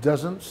 It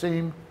doesn't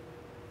seem.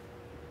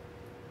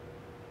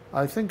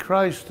 I think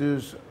Christ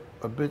is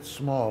a bit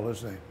small,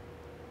 isn't he?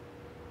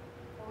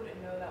 I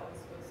wouldn't know that was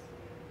supposed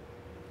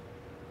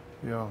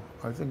to be. Yeah,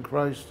 I think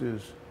Christ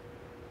is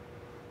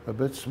a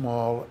bit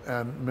small,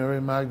 and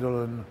Mary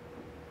Magdalene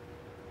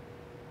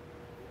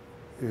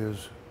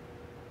is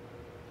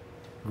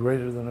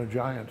greater than a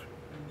giant.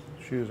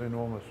 She is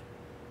enormous.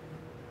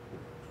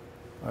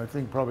 I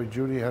think probably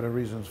Judy had her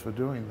reasons for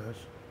doing this.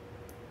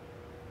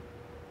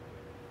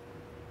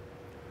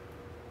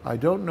 I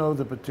don't know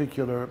the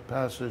particular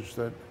passage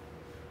that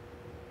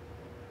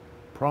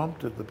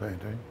prompted the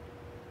painting,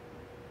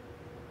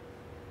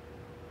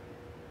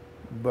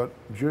 but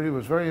Judy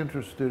was very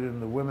interested in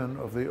the women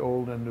of the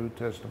Old and New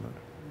Testament.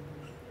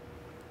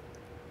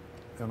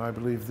 And I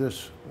believe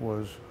this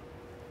was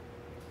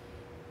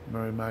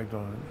Mary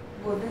Magdalene.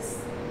 Well,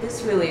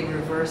 this really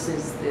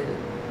reverses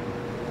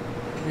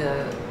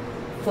the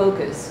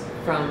focus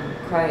from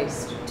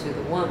Christ to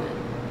the woman.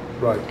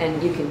 Right.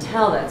 And you can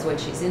tell that's what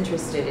she's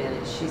interested in.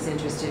 Is she's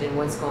interested in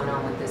what's going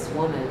on with this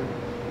woman,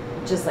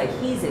 just like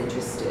he's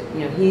interested.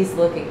 You know, he's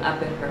looking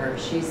up at her.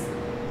 She's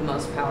the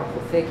most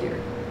powerful figure.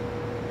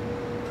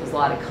 There's a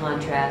lot of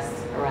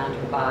contrast around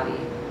her body.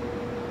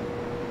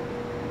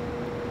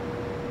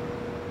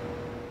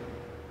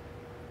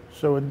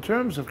 So in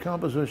terms of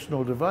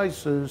compositional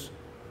devices,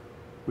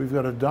 we've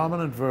got a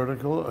dominant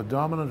vertical, a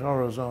dominant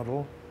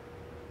horizontal,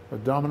 a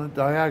dominant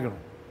diagonal.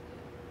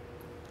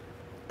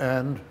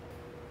 And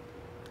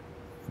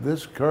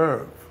this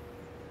curve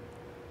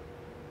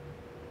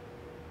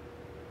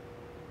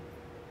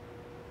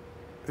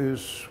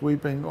is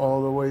sweeping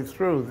all the way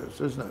through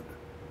this, isn't it?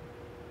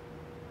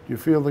 Do you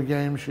feel the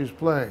game she's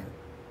playing?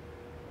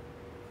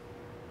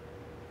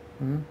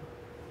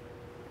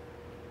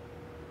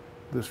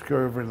 This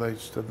curve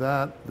relates to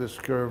that, this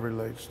curve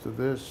relates to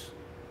this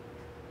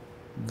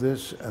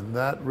and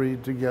that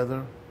read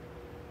together,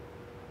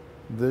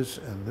 this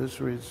and this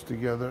reads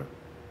together.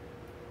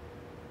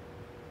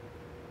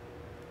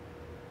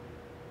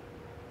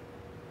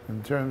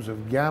 In terms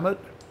of gamut,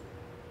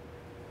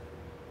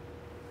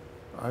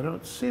 I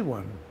don't see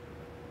one.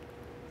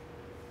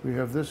 We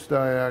have this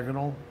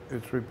diagonal,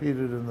 it's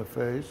repeated in the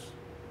face.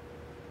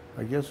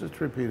 I guess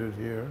it's repeated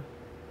here.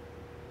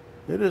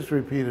 It is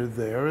repeated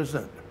there,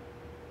 isn't it?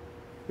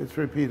 It's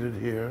repeated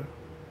here.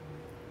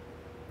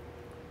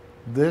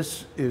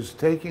 This is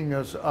taking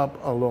us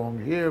up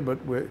along here, but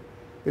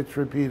it's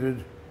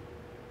repeated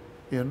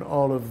in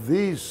all of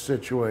these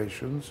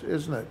situations,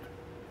 isn't it?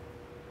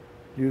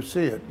 Do you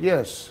see it?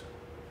 Yes.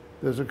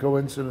 There's a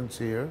coincidence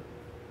here.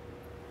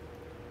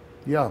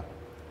 Yeah.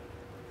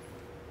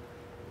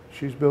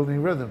 She's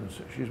building rhythms.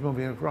 She's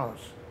moving across.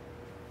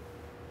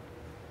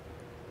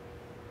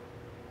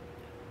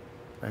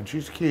 And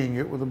she's keying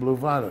it with a blue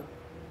violet.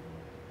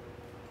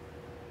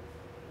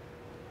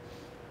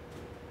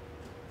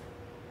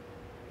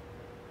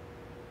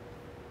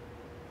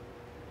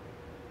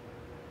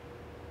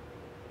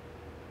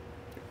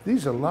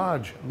 These are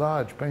large,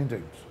 large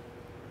paintings.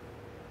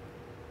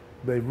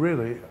 They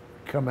really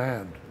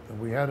command. And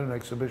we had an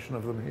exhibition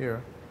of them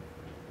here.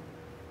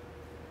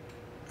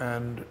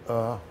 And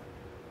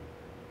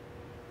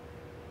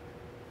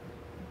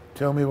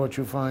tell me what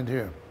you find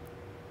here.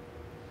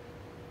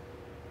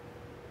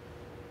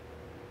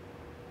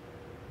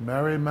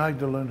 Mary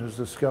Magdalene has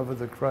discovered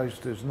that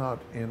Christ is not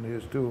in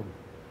his tomb.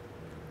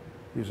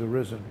 He's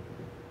arisen.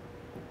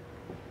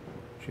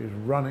 She's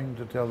running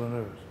to tell the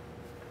news.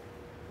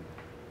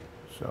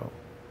 So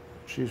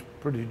she's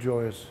pretty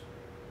joyous.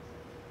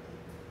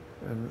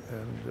 And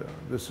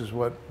this is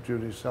what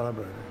Judy's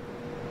celebrating.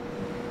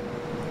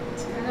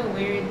 It's kind of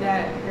weird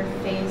that her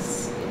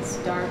face is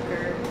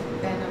darker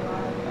than a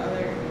lot of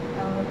other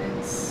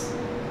elements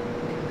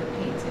in the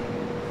painting.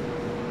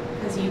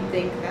 Because you'd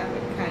think that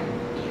would kind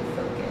of be a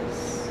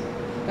focus.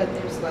 But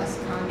there's less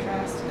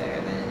contrast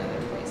there than in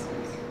other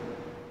places.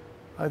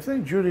 I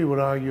think Judy would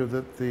argue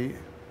that the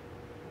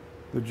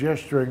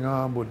gesturing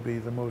arm would be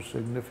the most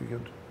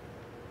significant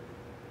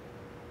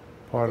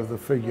part of the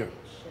figure. It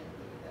should be,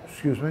 though.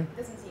 Excuse me? It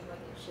doesn't seem like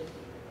it should be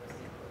the most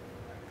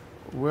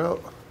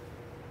important part. Well,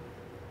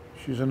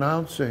 she's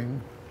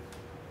announcing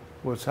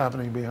what's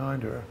happening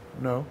behind her.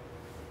 No?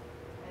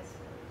 I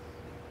suppose.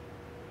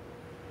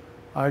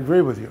 I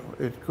agree with you.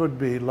 It could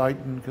be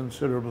lightened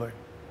considerably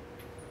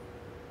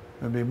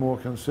and be more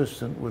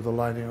consistent with the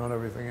lighting on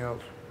everything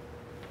else.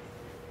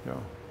 Yeah.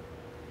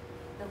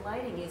 The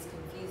lighting is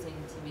confusing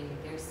to me.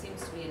 There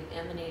seems to be an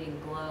emanating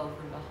glow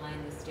from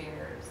behind the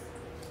stairs.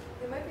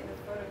 It might be the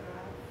photograph.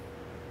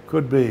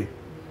 Could be, Yeah.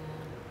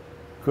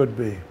 could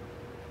be.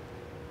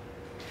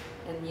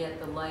 And yet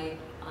the light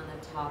on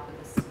the top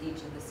of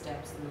each of the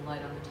steps and the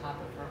light on the top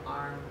of her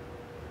arm,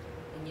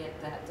 and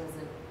yet that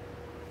doesn't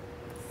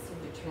seem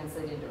to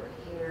translate into her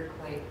hair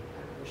quite,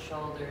 or her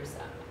shoulders.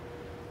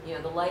 You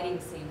know, the lighting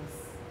seems,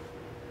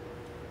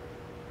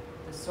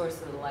 the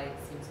source of the light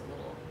seems a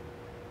little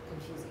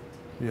confusing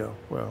to me. Yeah,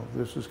 well,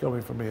 this is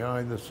coming from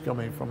behind, this is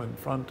coming from in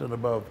front and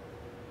above.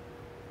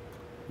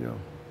 Yeah.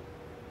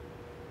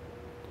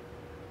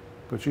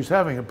 But she's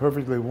having a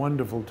perfectly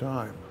wonderful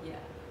time Yeah.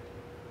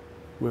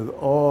 with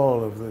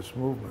all of this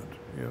movement,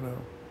 you know.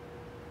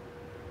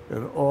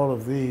 And all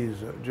of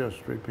these are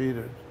just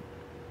repeated.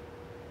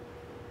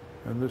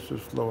 And this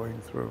is flowing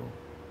through.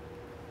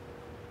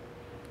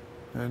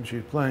 And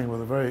she's playing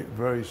with a very,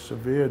 very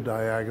severe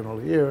diagonal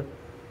here,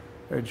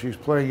 and she's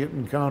playing it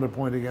in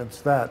counterpoint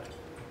against that.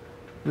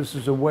 This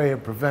is a way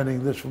of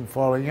preventing this from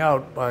falling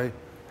out by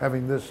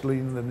having this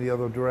lean in the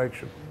other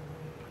direction.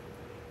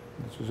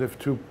 It's as if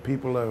two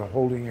people are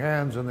holding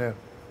hands and they're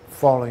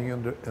falling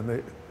into,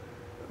 and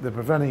they're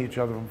preventing each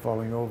other from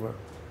falling over.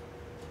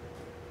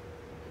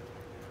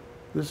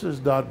 This is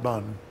Dot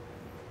Bun,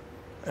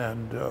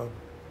 and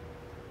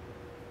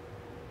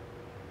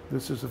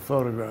this is a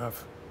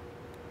photograph.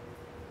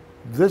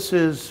 This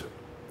is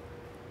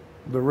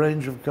the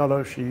range of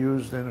color she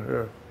used in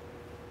her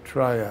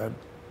triad.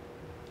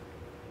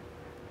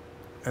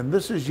 And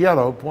this is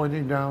yellow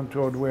pointing down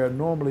toward where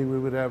normally we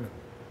would have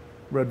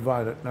red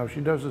violet. Now she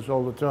does this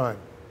all the time.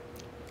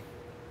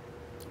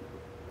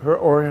 Her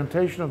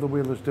orientation of the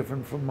wheel is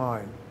different from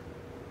mine.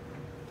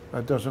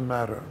 That doesn't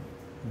matter.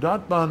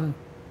 Dot Bun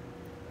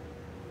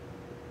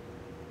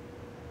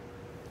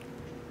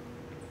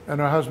and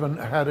her husband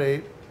had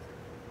a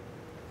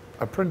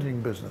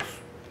printing business,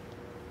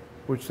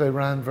 which they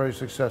ran very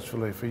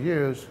successfully for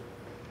years.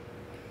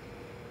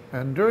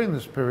 And during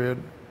this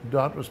period,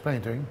 Dot was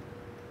painting,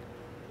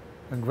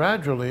 and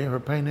gradually her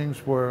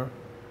paintings were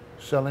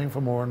selling for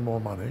more and more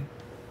money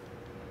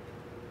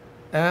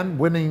and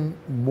winning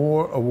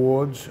more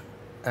awards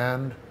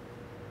and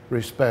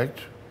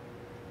respect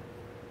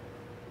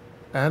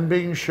and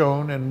being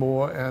shown in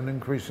more and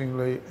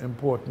increasingly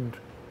important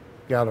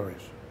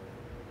galleries.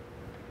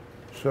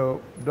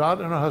 So Dot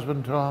and her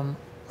husband Tom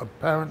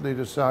apparently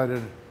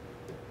decided,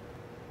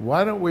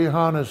 why don't we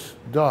harness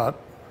Dot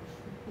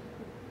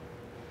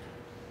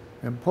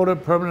and put her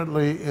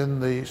permanently in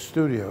the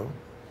studio,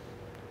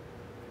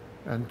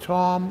 and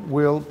Tom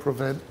will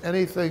prevent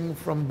anything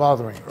from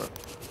bothering her.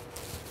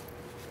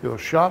 He'll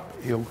shop,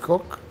 he'll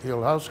cook,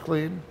 he'll house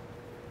clean.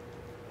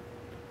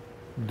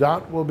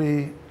 Dot will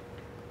be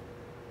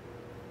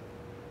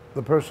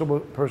the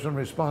person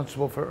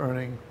responsible for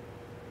earning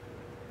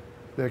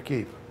their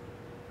keep.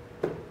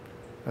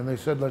 And they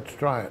said, let's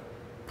try it.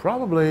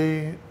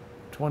 Probably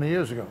 20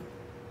 years ago.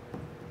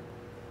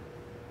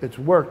 It's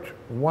worked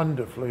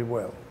wonderfully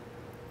well.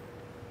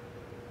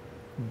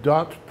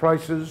 Dot's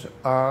prices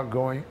are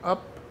going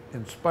up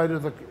in spite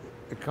of the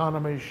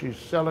economy. She's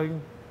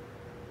selling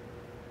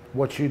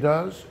what she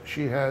does.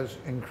 She has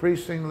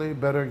increasingly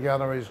better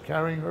galleries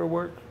carrying her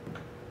work.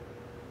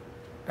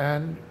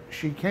 And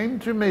she came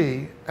to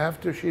me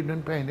after she'd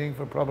been painting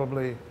for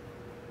probably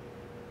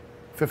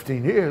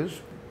 15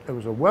 years. It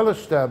was a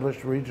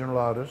well-established regional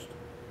artist.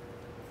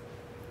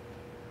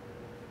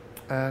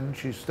 And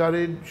she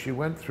studied, she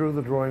went through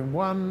the drawing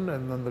one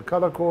and then the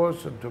color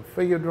course and took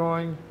figure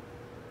drawing.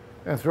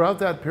 And throughout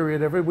that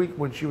period, every week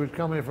when she would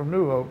come here from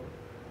New Hope,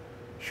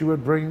 she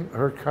would bring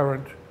her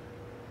current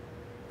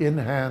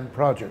in-hand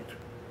project.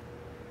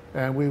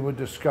 And we would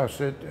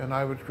discuss it, and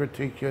I would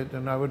critique it,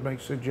 and I would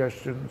make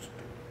suggestions.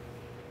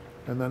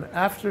 And then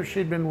after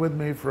she'd been with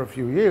me for a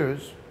few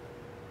years,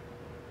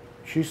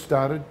 she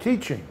started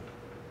teaching.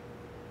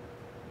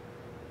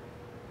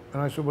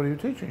 And I said, what are you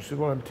teaching? She said,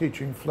 well, I'm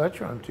teaching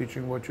Fletcher. I'm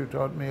teaching what you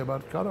taught me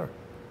about color.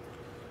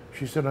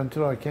 She said,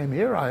 until I came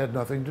here, I had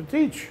nothing to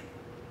teach.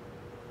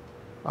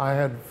 I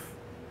had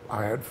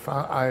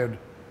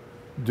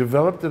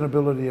developed an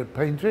ability at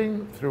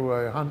painting through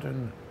a hunt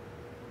and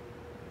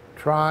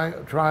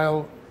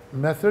trial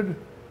method,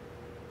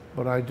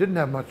 but I didn't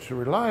have much to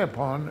rely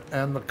upon,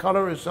 and the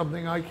color is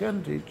something I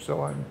can teach,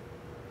 so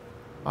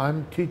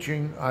I'm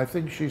teaching, I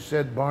think she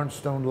said,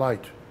 Barnstone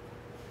Light.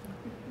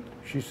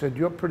 She said,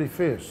 you're pretty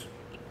fierce,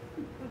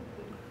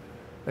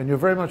 and you're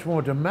very much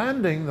more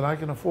demanding than I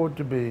can afford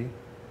to be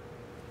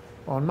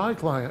on my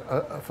client,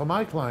 for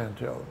my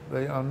clientele.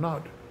 They are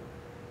not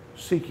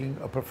seeking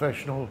a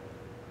professional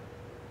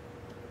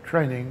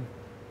training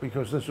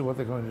because this is what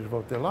they're going to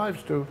devote their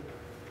lives to.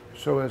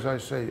 So as I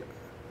say,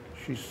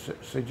 she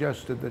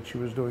suggested that she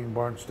was doing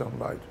Barnstone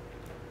Light.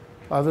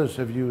 Others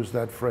have used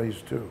that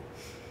phrase too.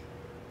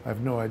 I have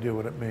no idea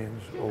what it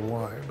means or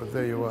why, but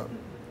there you are.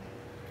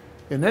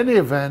 In any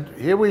event,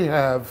 here we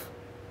have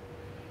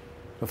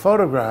the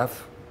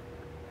photograph,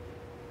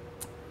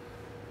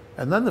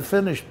 and then the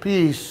finished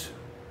piece,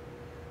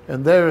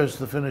 and there is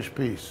the finished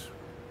piece.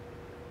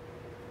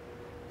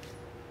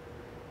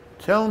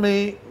 Tell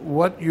me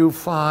what you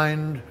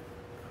find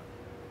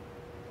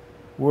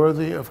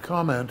worthy of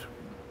comment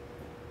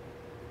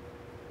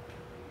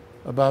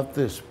about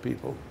this,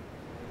 people?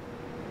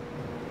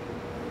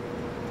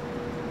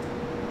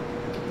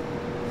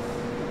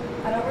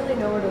 I don't really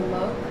know where to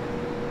look.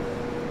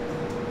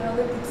 I don't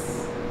think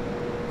it's.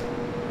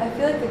 I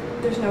feel like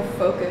there's no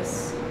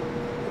focus.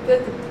 I feel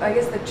like I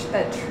guess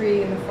that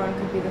tree in the front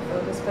could be the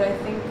focus, but I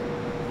think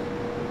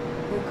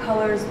the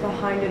colors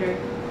behind it are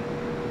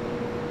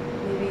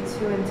maybe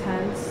too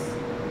intense,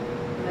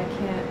 and I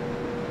can't.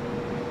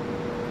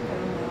 I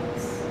don't know.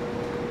 It's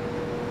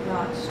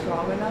not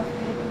strong enough,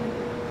 maybe,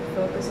 to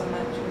focus on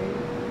that tree.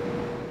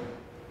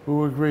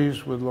 Who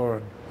agrees with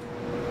Lauren?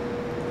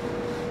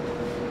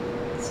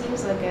 It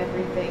seems like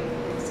everything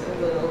is a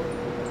little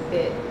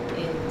bit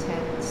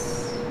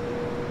intense,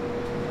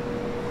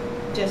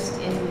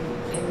 just in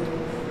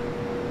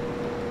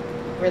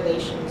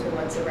relation to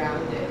what's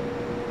around it.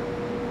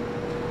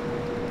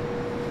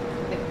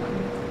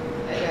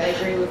 I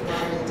agree with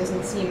Myron. It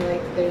doesn't seem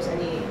like there's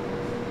any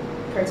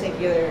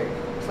particular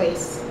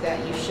place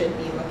that you should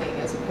be looking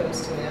as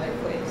opposed to another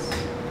place.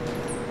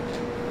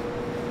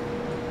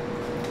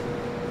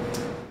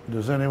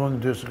 Does anyone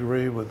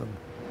disagree with them?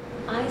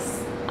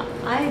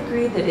 I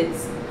agree that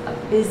it's a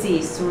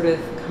busy sort of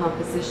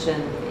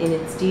composition in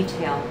its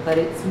detail, but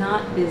it's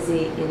not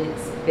busy in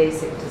its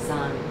basic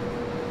design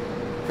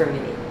for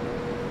me.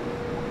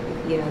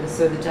 You know, the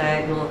sort of the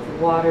diagonal of the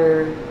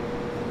water,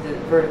 the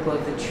vertical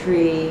of the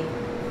tree.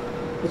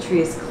 The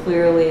tree is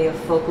clearly a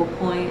focal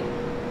point.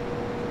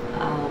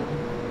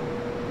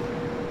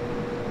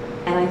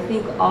 And I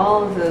think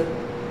all of the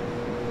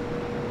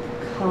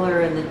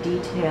color and the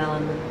detail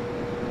and the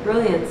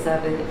brilliance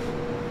of it,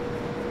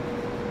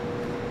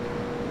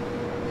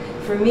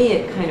 for me,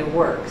 it kind of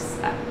works.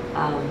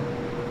 I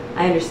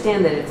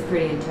understand that it's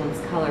pretty intense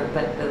color,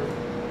 but the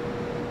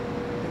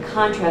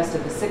contrast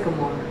of the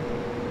sycamore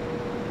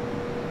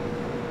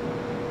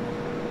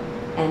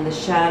and the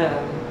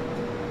shadow,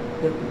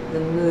 the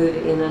mood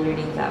in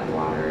underneath that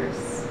water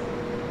is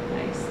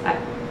nice.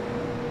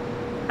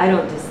 I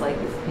don't dislike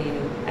this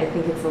painting. I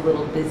think it's a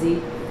little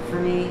busy for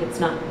me. It's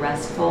not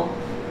restful,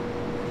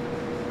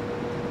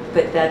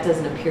 but that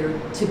doesn't appear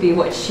to be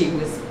what she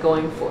was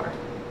going for.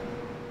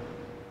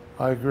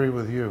 I agree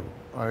with you.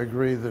 I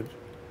agree that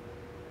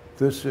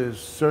this is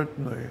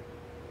certainly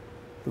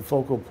the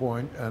focal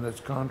point, and it's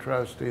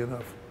contrasty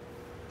enough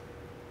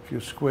if you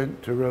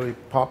squint to really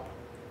pop,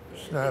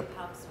 snap. It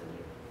pops when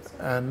you...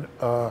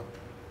 And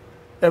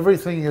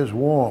everything is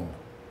warm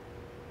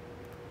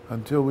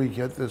until we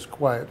get this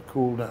quiet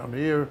cool down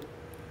here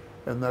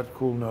and that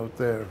cool note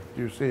there.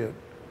 Do you see it?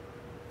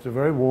 It's a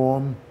very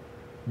warm,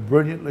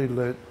 brilliantly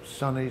lit,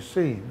 sunny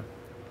scene.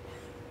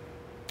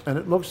 And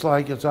it looks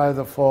like it's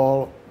either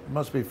fall,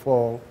 must be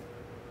fall,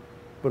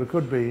 but it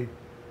could be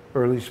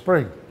early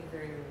spring. It could be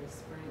very early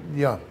spring.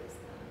 Yeah.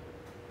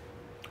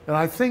 And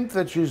I think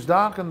that she's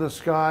darkened the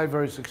sky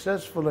very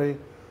successfully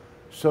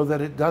so that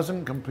it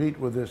doesn't compete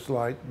with this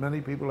light.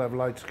 Many people have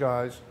light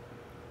skies.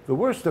 The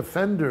worst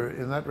offender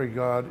in that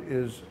regard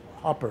is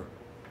Hopper.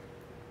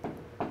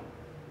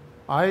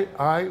 I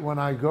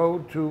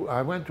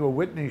went to a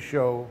Whitney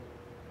show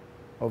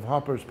of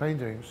Hopper's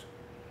paintings,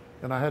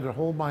 and I had to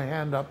hold my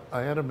hand up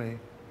ahead of me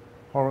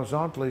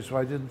horizontally so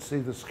I didn't see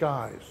the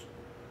skies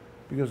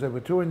because they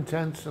were too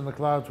intense and the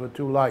clouds were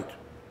too light.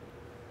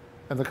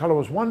 And the color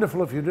was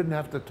wonderful if you didn't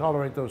have to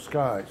tolerate those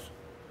skies,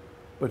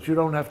 but you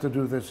don't have to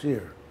do this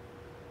here.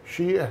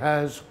 She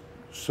has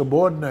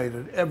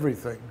subordinated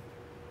everything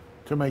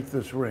to make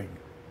this ring.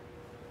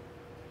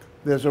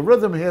 There's a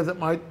rhythm here that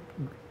might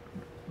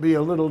be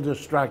a little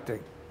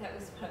distracting. That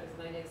was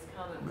my next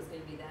comment, was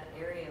going to be that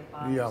area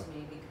bothers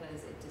me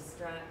because it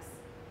distracts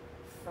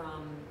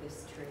from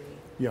this tree.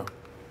 Yeah.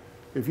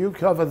 If you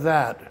cover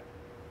that,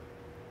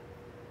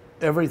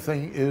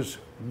 everything is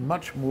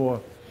much more.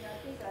 Yeah,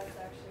 I think that's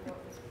actually what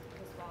was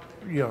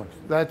bothering me. Yeah,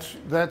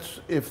 that's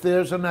if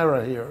there's an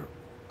error here,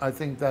 I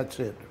think that's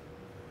it.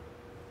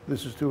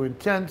 This is too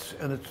intense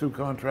and it's too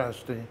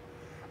contrasty.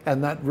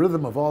 And that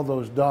rhythm of all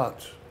those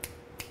dots,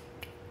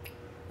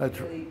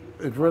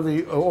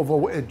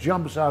 it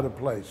jumps out of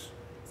place.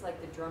 It's like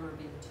the drummer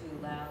being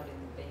too loud in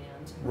the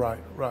band. Right,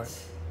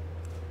 right.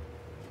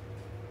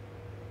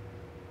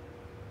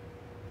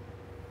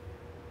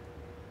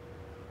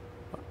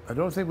 I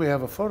don't think we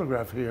have a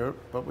photograph here,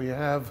 but we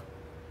have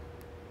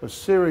a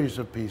series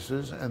of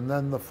pieces and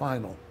then the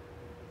final.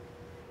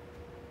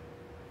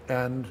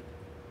 And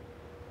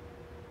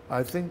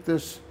I think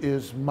this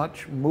is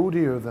much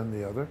moodier than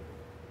the other.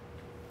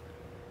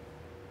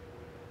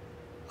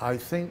 I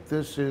think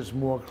this is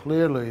more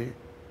clearly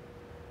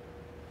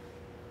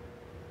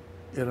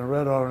in a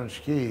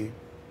red-orange key,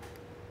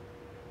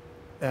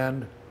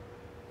 and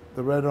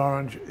the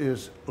red-orange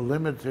is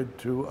limited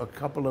to a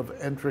couple of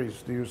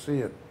entries. Do you see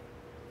it?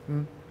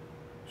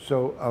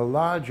 So a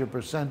larger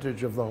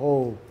percentage of the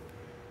whole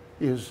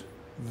is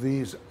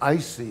these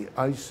icy,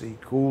 icy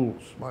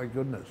cools. My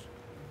goodness,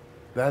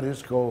 that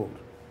is cold.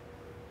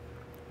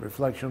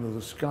 Reflection of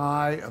the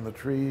sky and the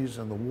trees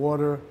and the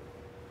water.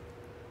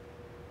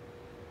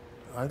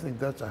 I think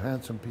that's a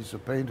handsome piece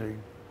of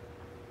painting.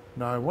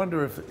 Now I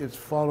wonder if it's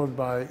followed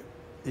by,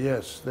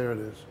 yes, there it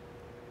is.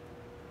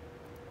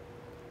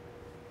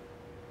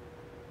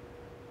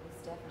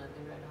 It's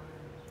definitely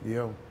red-orange.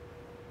 Yeah.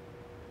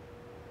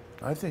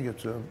 I think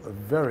it's a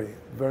very,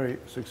 very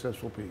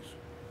successful piece.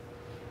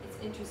 It's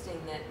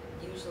interesting that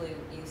usually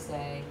you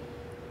say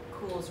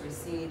cools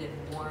recede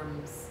and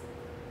warms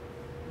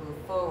move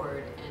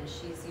forward, and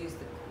she's used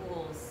the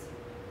cools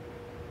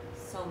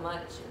so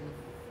much in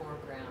the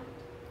foreground.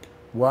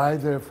 Why,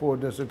 therefore,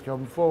 does it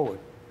come forward?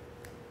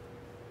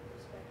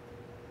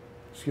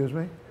 Excuse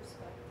me?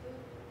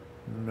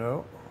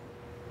 No.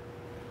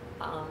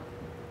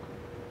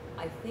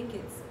 I think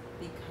it's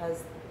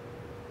because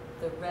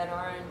the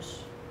red-orange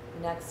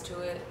next to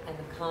it and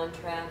the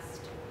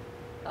contrast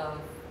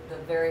of the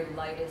very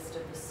lightest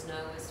of the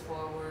snow is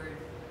forward,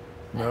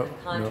 No, and the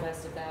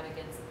contrast of that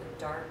against the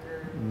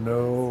darker.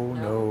 No, ones.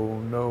 no,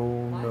 no,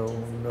 Why no,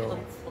 doesn't it no.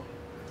 look full?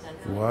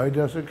 Why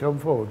does it come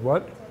forward?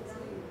 What?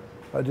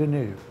 I didn't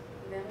hear you.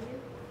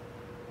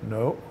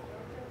 No.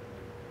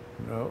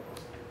 No.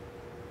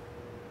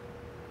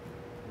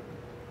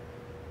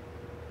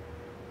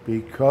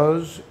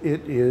 Because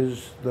it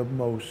is the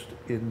most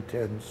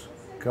intense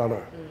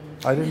color.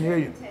 I didn't hear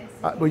you.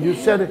 Well, you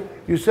said it.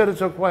 You said it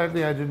so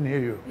quietly. I didn't hear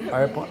you.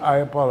 I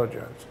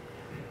apologize.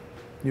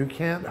 You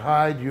can't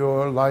hide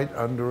your light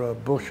under a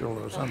bushel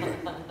or something.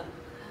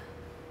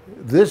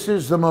 This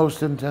is the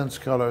most intense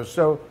color.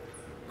 So,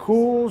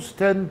 cools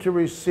tend to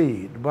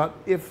recede, but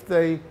if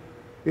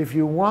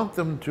you want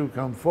them to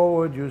come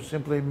forward, you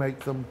simply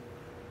make them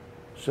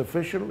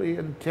sufficiently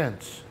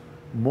intense,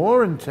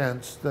 more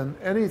intense than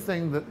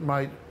anything that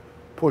might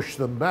push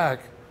them back,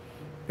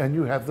 and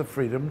you have the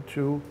freedom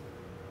to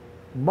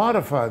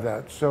modify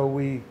that. So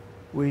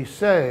we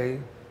say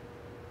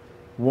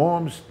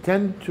warms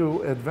tend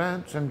to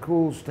advance and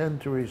cools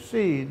tend to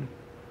recede,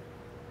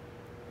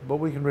 but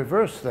we can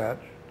reverse that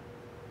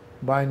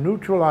by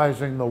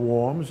neutralizing the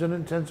warms and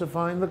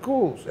intensifying the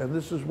cools. And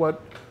this is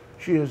what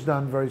she has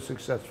done very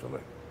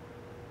successfully.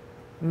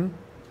 And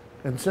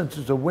since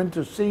it's a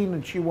winter scene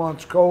and she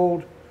wants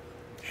cold,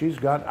 she's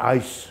got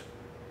ice.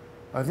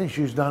 I think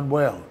she's done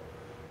well.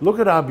 Look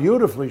at how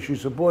beautifully she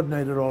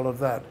subordinated all of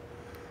that.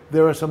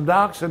 There are some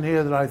darks in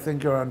here that I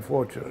think are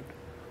unfortunate.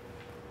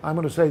 I'm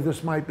going to say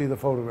this might be the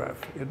photograph.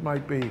 It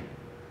might be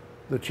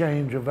the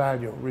change of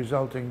value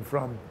resulting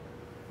from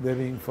their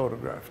being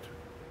photographed.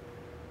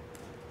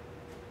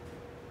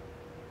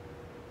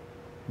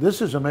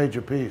 This is a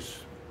major piece.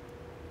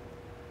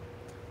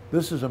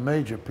 This is a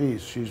major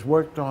piece. She's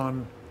worked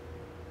on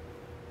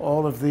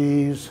all of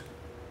these.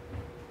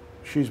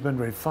 She's been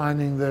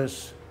refining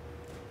this.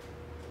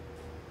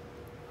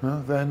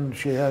 Then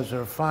she has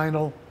her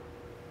final.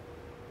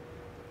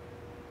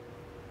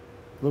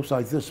 Looks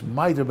like this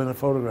might have been a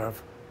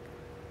photograph.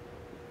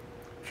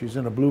 She's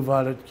in a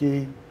blue-violet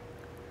key.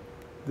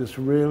 This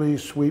really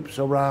sweeps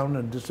around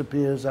and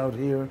disappears out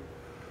here.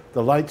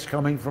 The light's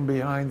coming from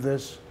behind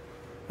this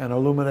and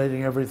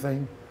illuminating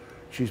everything.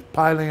 She's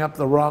piling up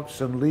the rocks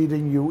and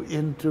leading you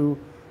into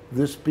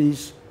this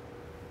piece.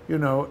 You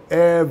know,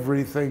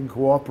 everything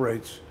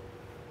cooperates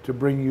to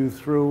bring you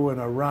through and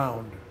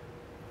around.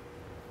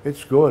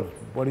 It's good.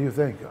 What do you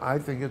think? I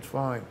think it's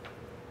fine.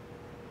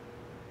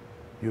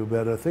 You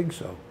better think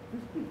so.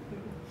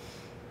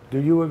 Do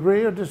you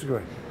agree or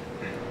disagree?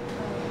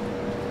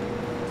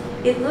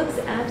 It looks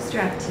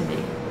abstract to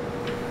me.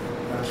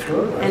 That's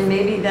good. And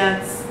maybe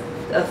that's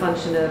a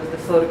function of the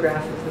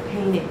photograph of the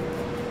painting.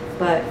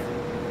 But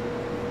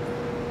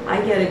I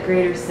get a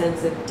greater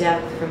sense of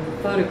depth from the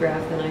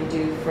photograph than I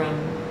do from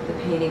the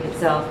painting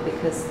itself,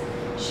 because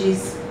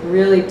she's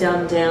really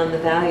dumbed down the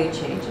value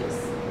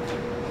changes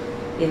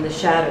in the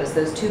shadows,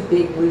 those two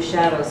big blue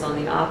shadows on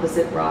the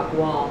opposite rock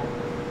wall,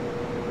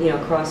 you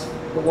know, across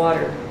the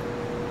water.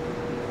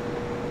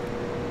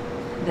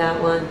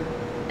 That one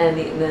and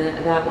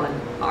that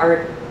one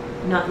are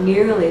not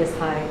nearly as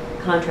high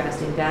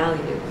contrasting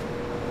value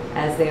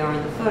as they are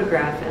in the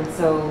photograph, and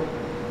so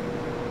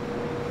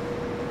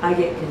I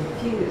get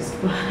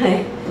confused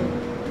by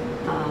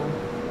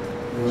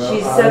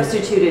she's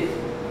substituted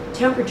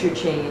temperature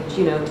change,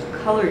 you know,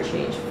 color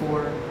change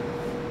for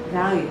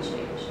value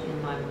change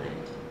in my mind.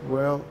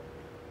 Well,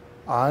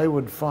 I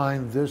would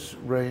find this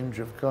range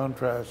of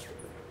contrast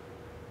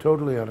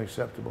totally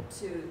unacceptable.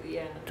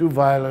 Too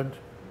violent.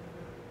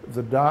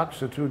 The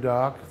darks are too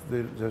dark.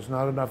 There's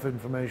not enough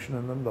information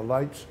in them. The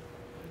lights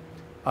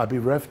are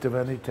bereft of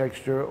any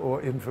texture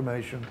or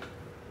information,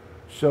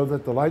 so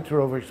that the lights are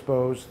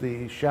overexposed,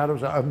 the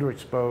shadows are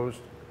underexposed.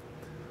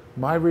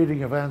 My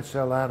reading of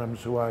Ansel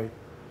Adams, who I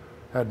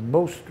had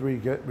most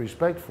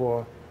respect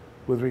for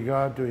with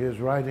regard to his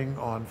writing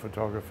on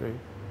photography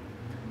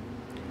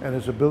and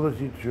his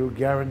ability to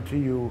guarantee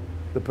you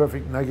the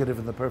perfect negative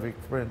and the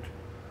perfect print,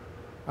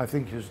 I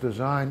think his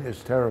design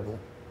is terrible.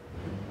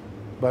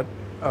 But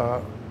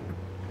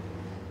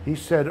he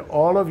said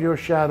all of your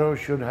shadows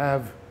should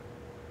have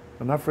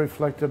enough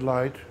reflected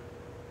light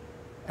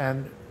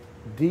and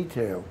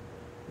detail.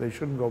 They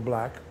shouldn't go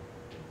black.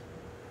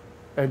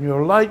 And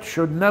your light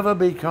should never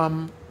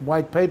become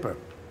white paper.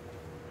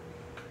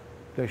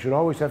 They should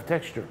always have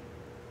texture.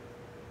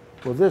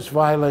 Well, this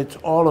violates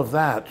all of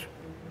that,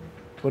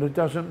 but it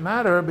doesn't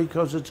matter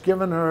because it's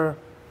given her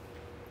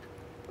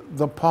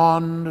the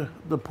pond,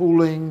 the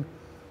pooling,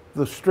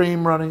 the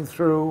stream running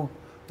through,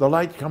 the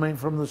light coming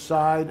from the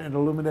side and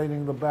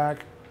illuminating the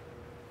back.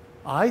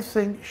 I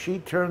think she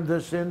turned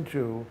this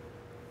into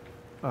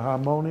a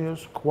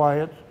harmonious,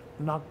 quiet,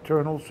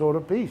 nocturnal sort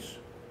of piece.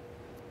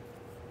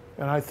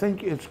 And I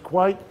think it's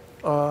quite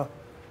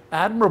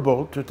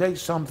admirable to take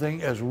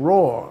something as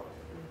raw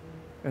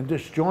and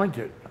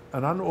disjointed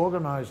and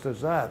unorganized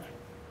as that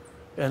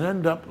and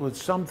end up with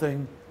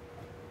something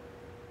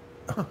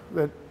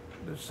that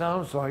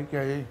sounds like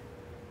a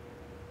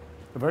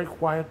very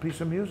quiet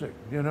piece of music,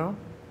 you know?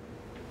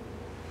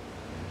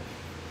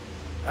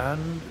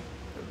 And,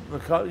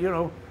 you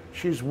know,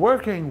 she's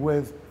working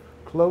with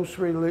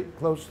closely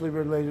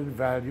related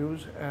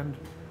values and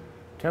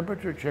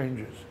temperature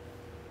changes.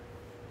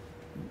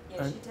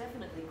 Yeah, she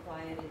definitely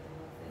quieted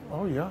the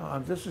whole Oh thing.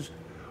 yeah, this is,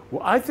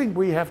 well, I think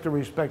we have to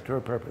respect her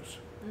purpose.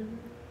 Mm-hmm.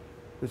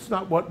 It's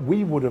not what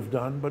we would have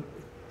done, but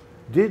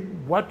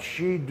did what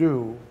she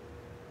do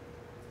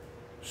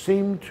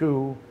seem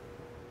to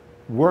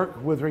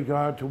work with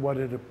regard to what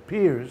it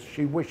appears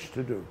she wished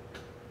to do?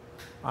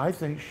 I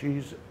think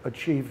she's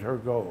achieved her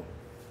goal.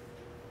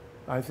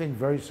 I think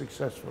very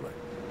successfully.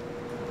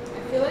 I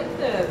feel like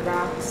the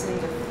rocks in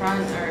the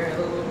front are a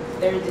little,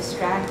 they're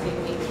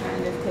distracting me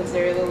kind of because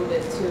they're a little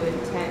bit too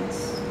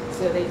intense.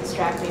 So they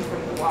distract me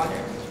from the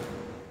water.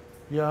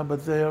 Yeah,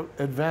 but they're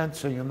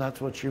advancing and that's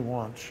what she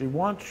wants. She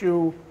wants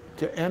you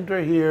to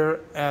enter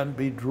here and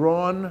be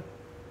drawn,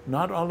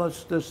 not on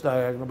this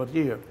diagonal, but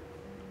here,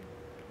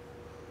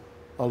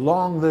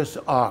 along this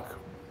arc.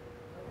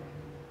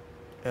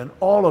 And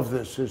all of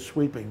this is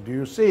sweeping. Do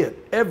you see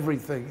it?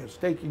 Everything is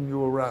taking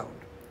you around.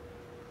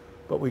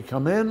 But we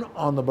come in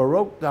on the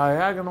Baroque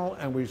diagonal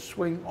and we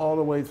swing all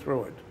the way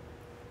through it.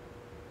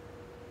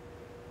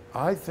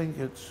 I think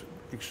it's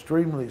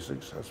extremely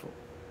successful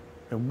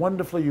and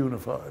wonderfully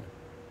unified.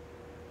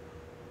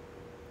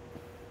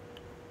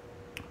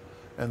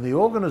 And the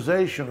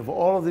organization of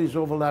all of these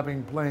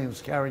overlapping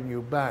planes carrying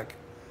you back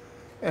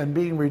and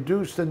being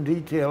reduced in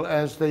detail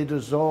as they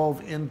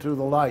dissolve into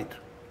the light.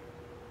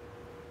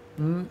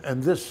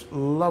 And this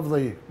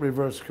lovely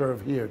reverse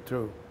curve here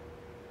too.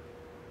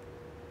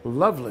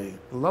 Lovely,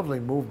 lovely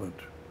movement.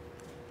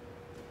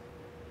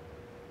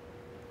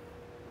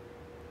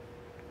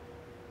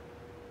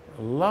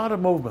 A lot of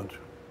movement.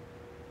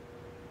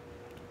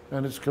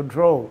 And it's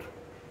controlled.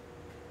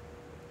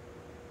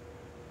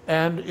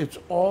 And it's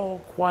all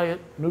quiet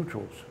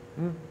neutrals.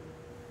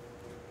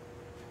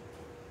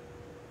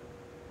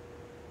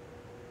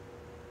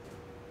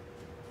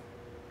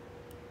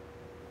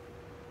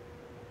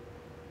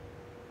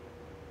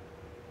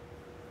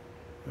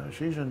 Now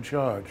she's in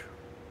charge.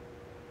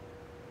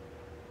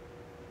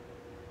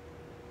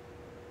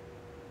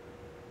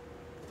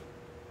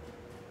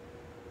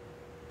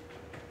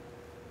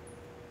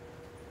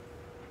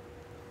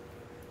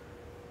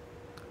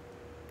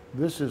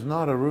 This is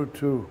not a root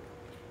 2.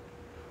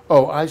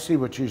 Oh, I see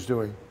what she's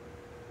doing.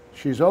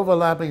 She's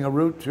overlapping a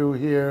root 2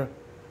 here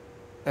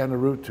and a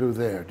root 2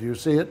 there. Do you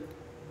see it?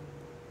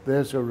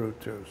 There's her root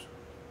 2s.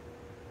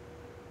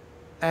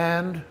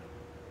 And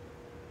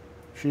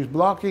she's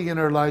blocking in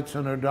her lights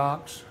and her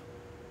darks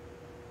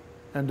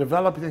and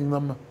developing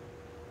them.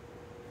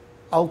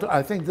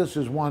 I think this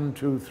is 1,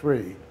 2,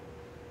 3.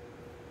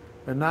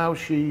 And now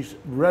she's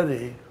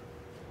ready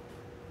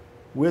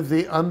with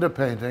the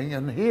underpainting.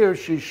 And here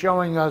she's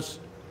showing us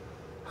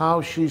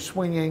how she's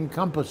swinging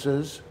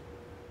compasses.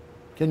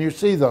 Can you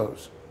see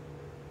those?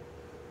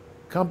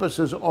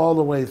 Compasses all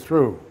the way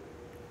through.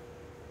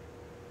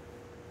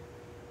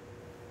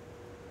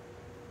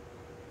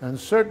 And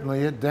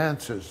certainly it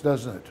dances,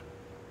 doesn't it?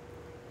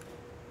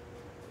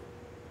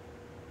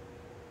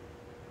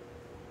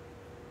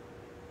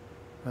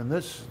 And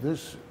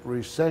this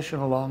recession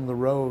along the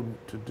road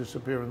to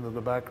disappear into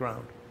the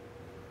background,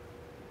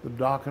 the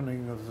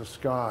darkening of the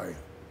sky,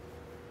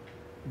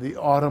 the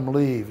autumn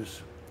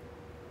leaves,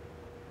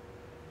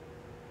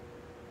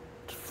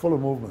 it's full of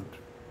movement.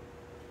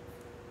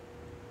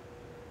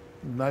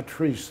 And that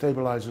tree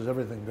stabilizes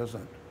everything,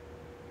 doesn't it?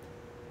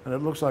 And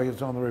it looks like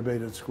it's on the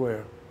rebated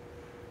square.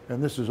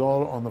 And this is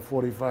all on the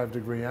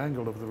 45-degree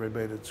angle of the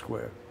rebated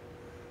square,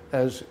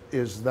 as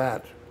is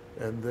that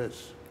and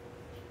this.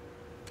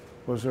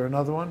 Was there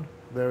another one?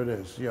 There it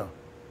is, yeah.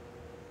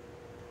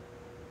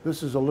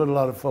 This is a little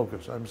out of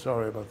focus. I'm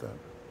sorry about that.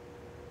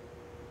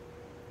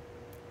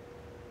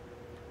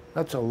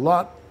 That's a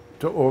lot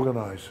to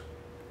organize.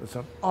 It's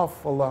an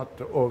awful lot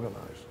to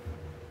organize.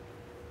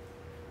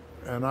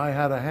 And I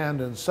had a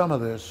hand in some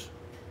of this,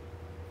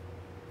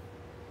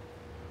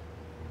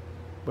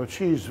 but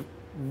she's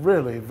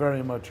really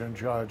very much in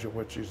charge of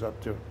what she's up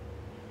to.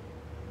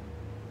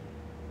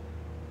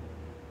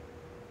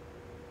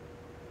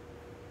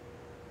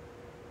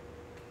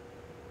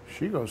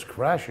 She goes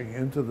crashing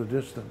into the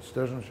distance,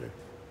 doesn't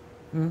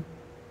she?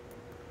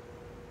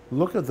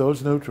 Look at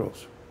those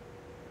neutrals.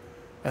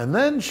 And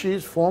then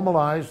she's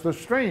formalized the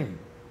stream.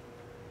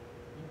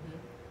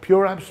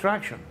 Pure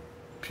abstraction,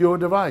 pure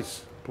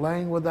device,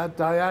 playing with that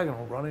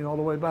diagonal, running all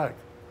the way back,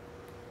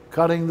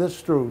 cutting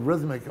this through,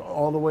 rhythmic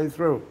all the way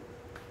through,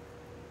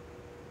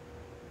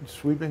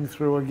 sweeping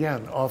through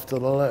again, off to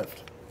the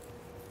left.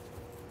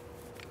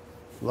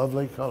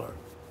 Lovely color.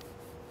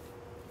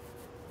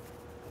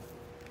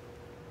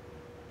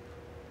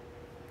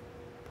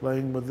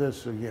 Playing with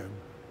this again.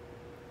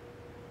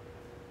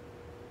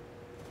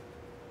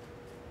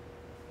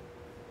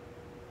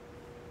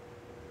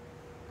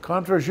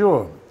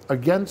 Contre-jour,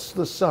 against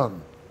the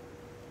sun,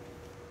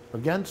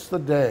 against the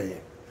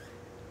day,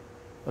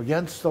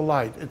 against the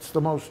light. It's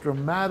the most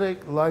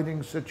dramatic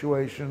lighting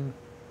situation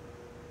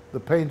the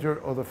painter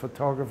or the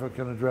photographer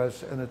can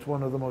address, and it's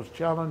one of the most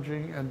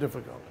challenging and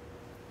difficult.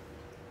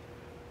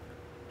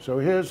 So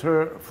here's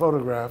her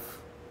photograph.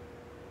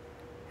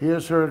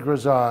 Here's her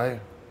grisaille.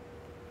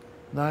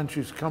 Now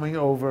she's coming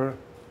over,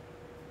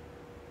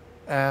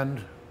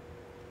 and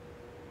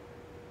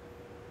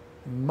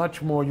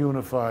much more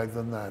unified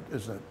than that,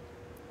 isn't it?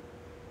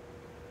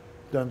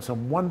 Done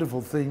some wonderful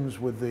things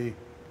with the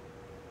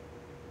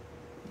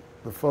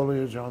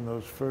foliage on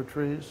those fir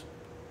trees.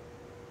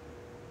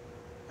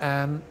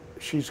 And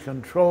she's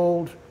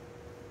controlled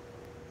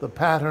the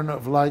pattern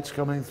of lights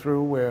coming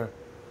through where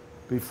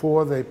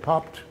before they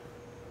popped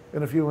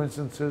in a few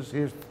instances.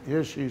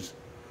 Here she's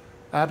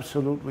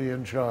absolutely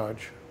in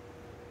charge.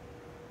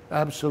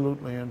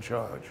 Absolutely in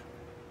charge.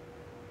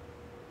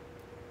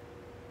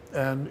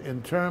 And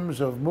in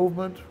terms of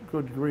movement,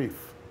 good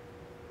grief.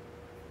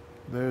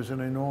 There's an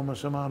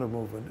enormous amount of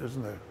movement,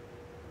 isn't there?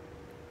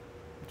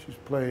 She's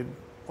played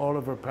all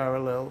of her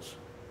parallels,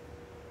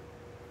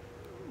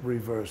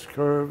 reverse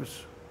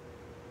curves.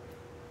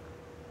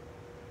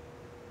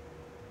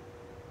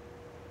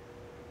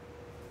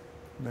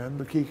 And then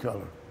the key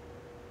color.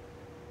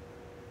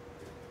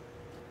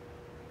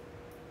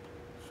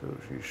 So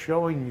she's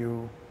showing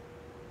you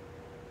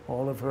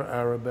all of her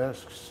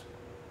arabesques,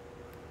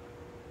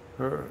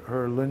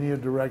 her linear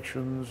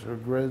directions, her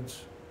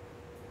grids,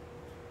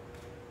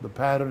 the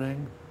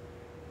patterning,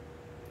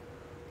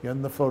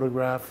 again the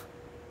photograph,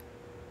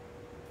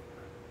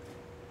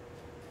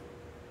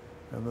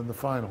 and then the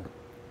final.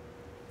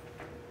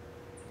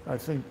 I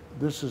think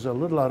this is a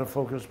little out of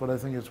focus, but I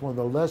think it's one of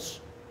the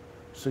less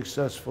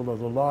successful of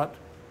the lot.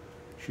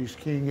 She's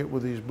keying it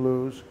with these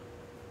blues.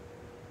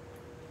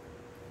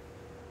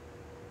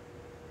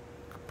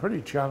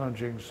 Pretty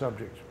challenging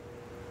subject.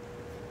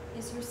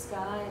 Is her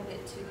sky a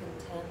bit too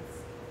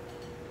intense?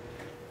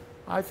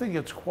 I think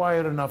it's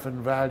quiet enough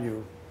in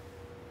value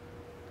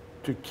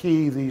to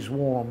key these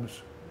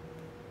warms.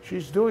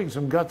 She's doing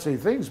some gutsy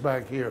things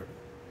back here.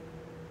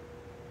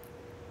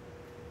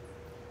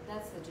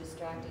 That's the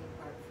distracting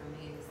part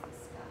for me, is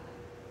the sky.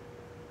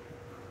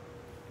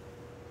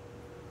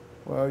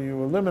 Well,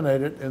 you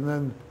eliminate it, and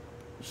then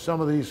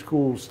some of these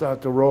schools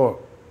start to roar.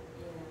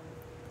 Yeah.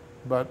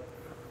 But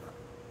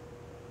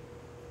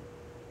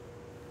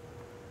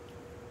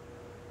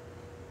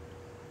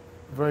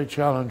very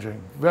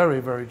challenging, very,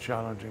 very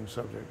challenging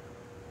subject.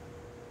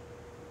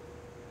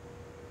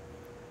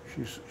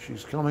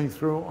 She's coming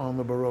through on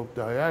the Baroque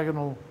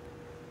diagonal.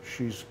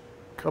 She's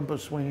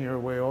compass swinging her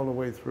way all the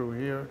way through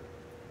here.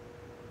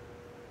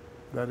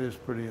 That is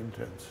pretty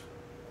intense.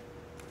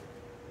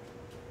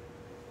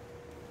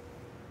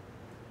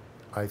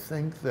 I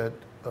think that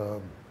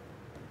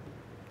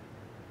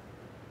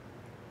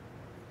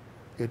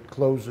it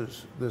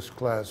closes this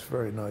class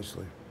very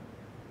nicely.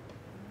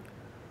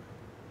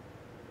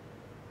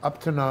 Up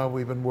to now,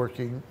 we've been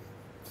working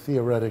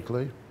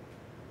theoretically.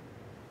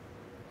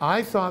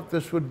 I thought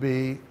this would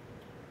be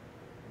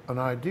an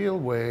ideal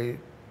way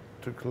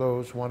to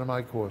close one of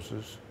my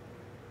courses,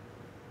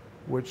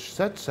 which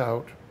sets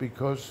out,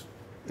 because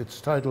its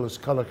title is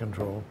Color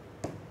Control,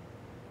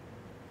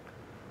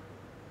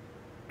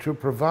 to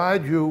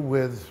provide you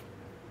with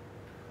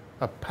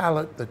a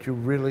palette that you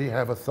really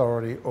have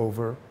authority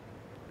over,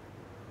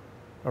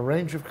 a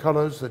range of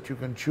colors that you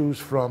can choose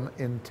from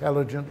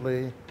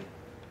intelligently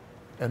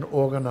and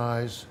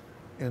organize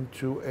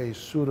into a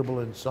suitable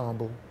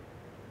ensemble.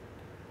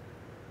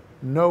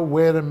 Know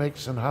where to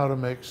mix and how to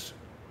mix,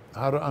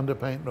 how to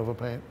underpaint and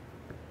overpaint.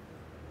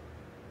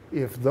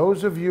 If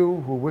those of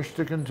you who wish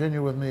to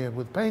continue with me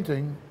with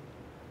painting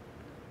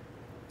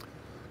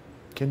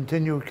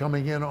continue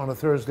coming in on a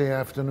Thursday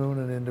afternoon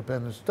in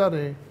independent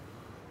study,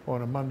 or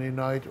on a Monday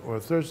night or a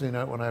Thursday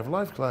night when I have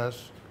life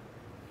class,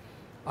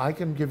 I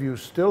can give you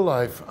still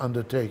life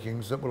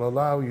undertakings that will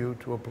allow you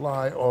to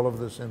apply all of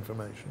this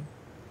information.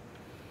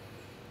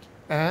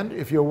 And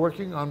if you're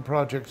working on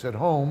projects at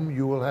home,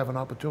 you will have an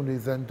opportunity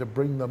then to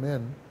bring them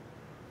in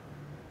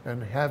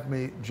and have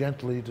me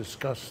gently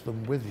discuss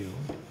them with you.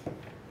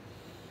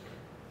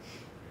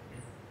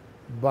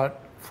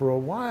 But for a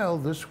while,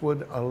 this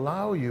would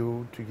allow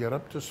you to get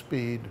up to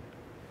speed,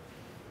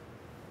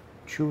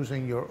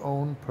 choosing your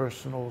own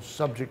personal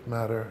subject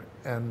matter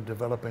and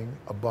developing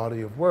a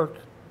body of work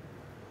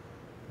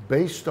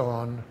based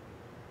on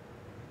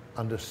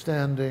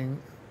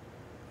understanding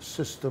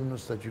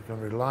systems that you can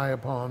rely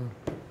upon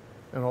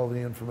and all the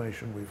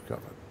information we've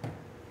covered.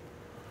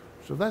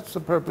 So that's the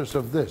purpose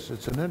of this.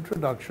 It's an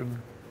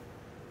introduction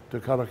to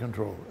color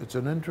control. It's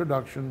an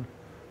introduction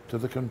to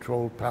the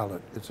control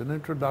palette. It's an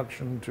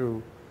introduction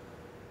to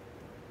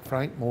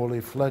Frank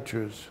Morley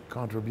Fletcher's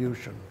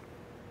contribution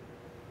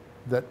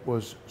that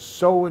was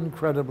so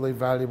incredibly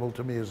valuable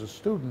to me as a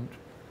student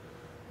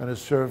and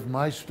has served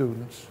my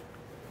students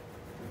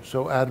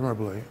so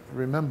admirably.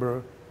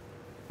 Remember,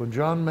 when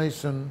John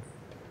Mason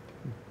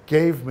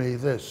gave me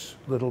this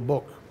little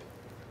book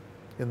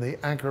in the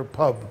Anchor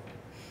Pub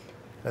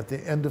at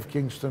the end of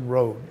Kingston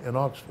Road in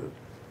Oxford,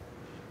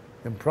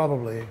 in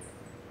probably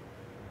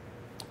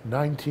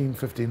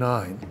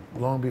 1959,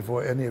 long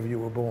before any of you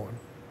were born.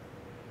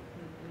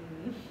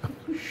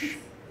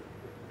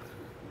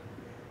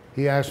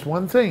 He asked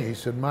one thing. He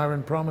said,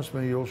 Myron, promise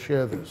me you'll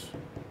share this.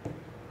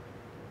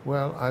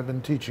 Well, I've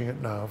been teaching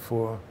it now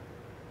for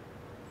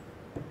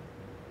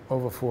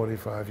over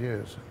 45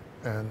 years.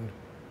 And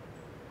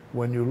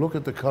when you look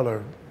at the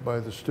color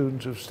by the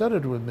students who've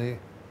studied with me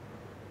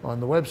on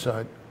the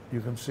website, you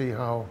can see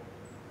how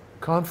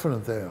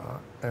confident they are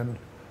and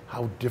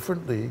how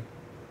differently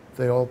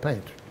they all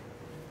paint,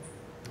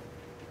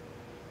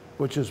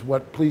 which is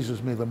what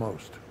pleases me the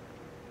most,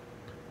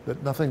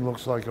 that nothing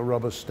looks like a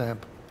rubber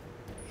stamp.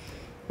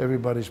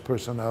 Everybody's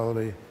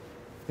personality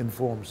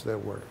informs their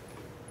work.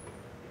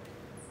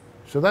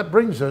 So that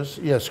brings us,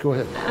 yes, go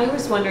ahead. I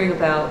was wondering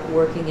about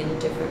working in a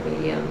different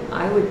medium.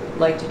 I would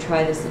like to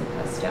try this in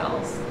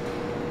pastels.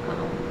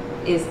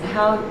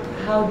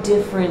 How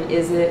different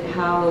is it?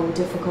 How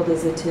difficult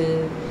is it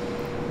to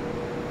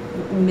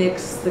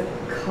mix the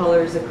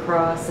colors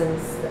across? And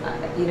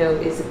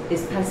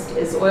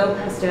is oil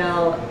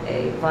pastel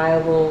a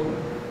viable?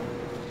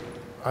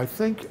 I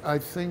think Or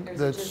that is it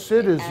just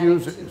Sid is adding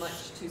using. too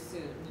much too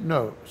soon?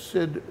 No,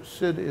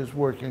 Sid is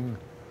working,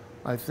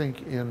 I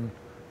think, in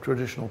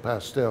traditional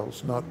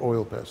pastels, not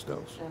oil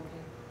pastels.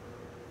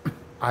 Okay.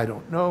 I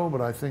don't know, but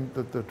I think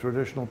that the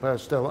traditional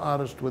pastel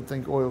artist would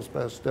think oils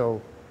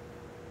pastel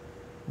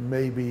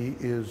maybe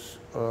is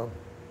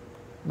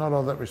not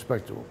all that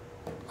respectable.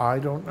 I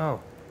don't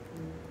know.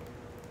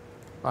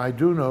 I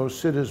do know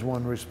Sid is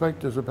one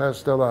respect as a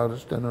pastel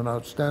artist and an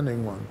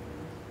outstanding one.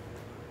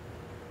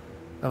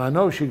 And I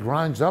know she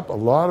grinds up a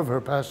lot of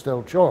her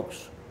pastel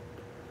chalks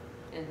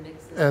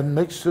and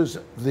mixes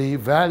the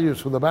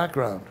values for the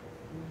background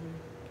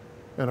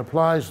and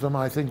applies them,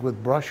 I think,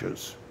 with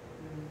brushes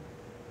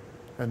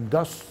and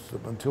dusts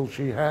them until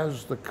she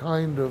has the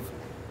kind of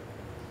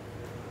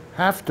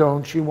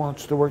halftone she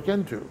wants to work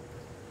into.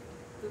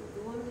 The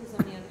woman who's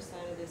on the other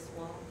side of this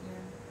wall here,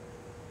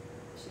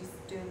 she's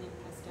doing the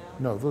pastel?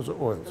 No, those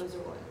are oils. Those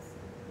are oils.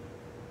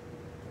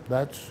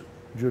 That's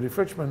Judy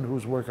Fritchman,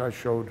 whose work I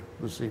showed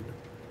this evening.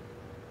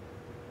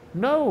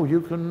 No,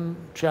 you can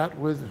chat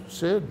with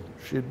Sid.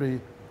 She'd be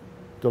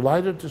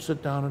delighted to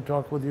sit down and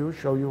talk with you,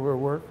 show you her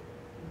work,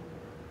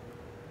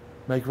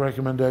 make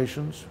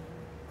recommendations.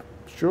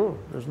 Sure,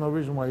 there's no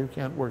reason why you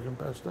can't work in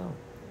pastel.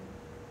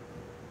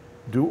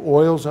 Do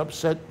oils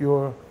upset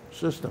your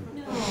system?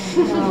 No.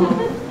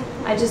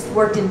 I just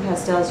worked in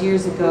pastels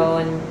years ago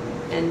and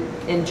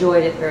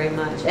enjoyed it very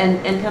much.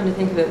 And come to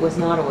think of it, was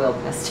not oil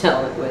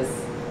pastel, it was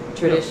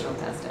traditional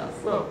pastels.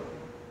 Well,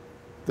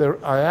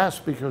 I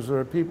ask because there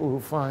are people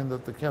who find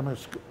that the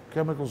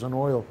chemicals in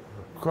oil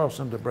cause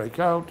them to break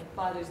out. It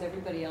bothers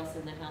everybody else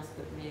in the house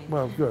but me.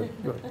 Well, good.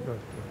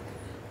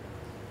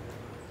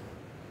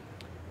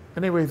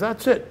 Anyway,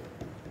 that's it.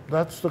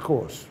 That's the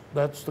course.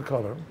 That's the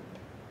color.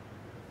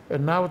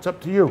 And now it's up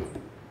to you.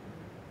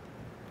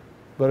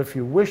 But if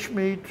you wish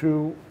me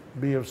to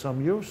be of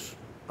some use,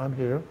 I'm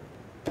here.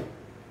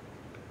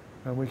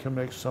 And we can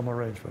make some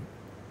arrangement.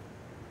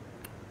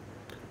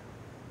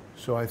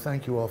 So I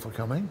thank you all for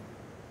coming.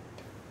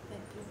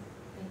 Thank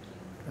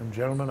you. And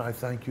gentlemen, I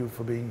thank you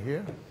for being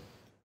here.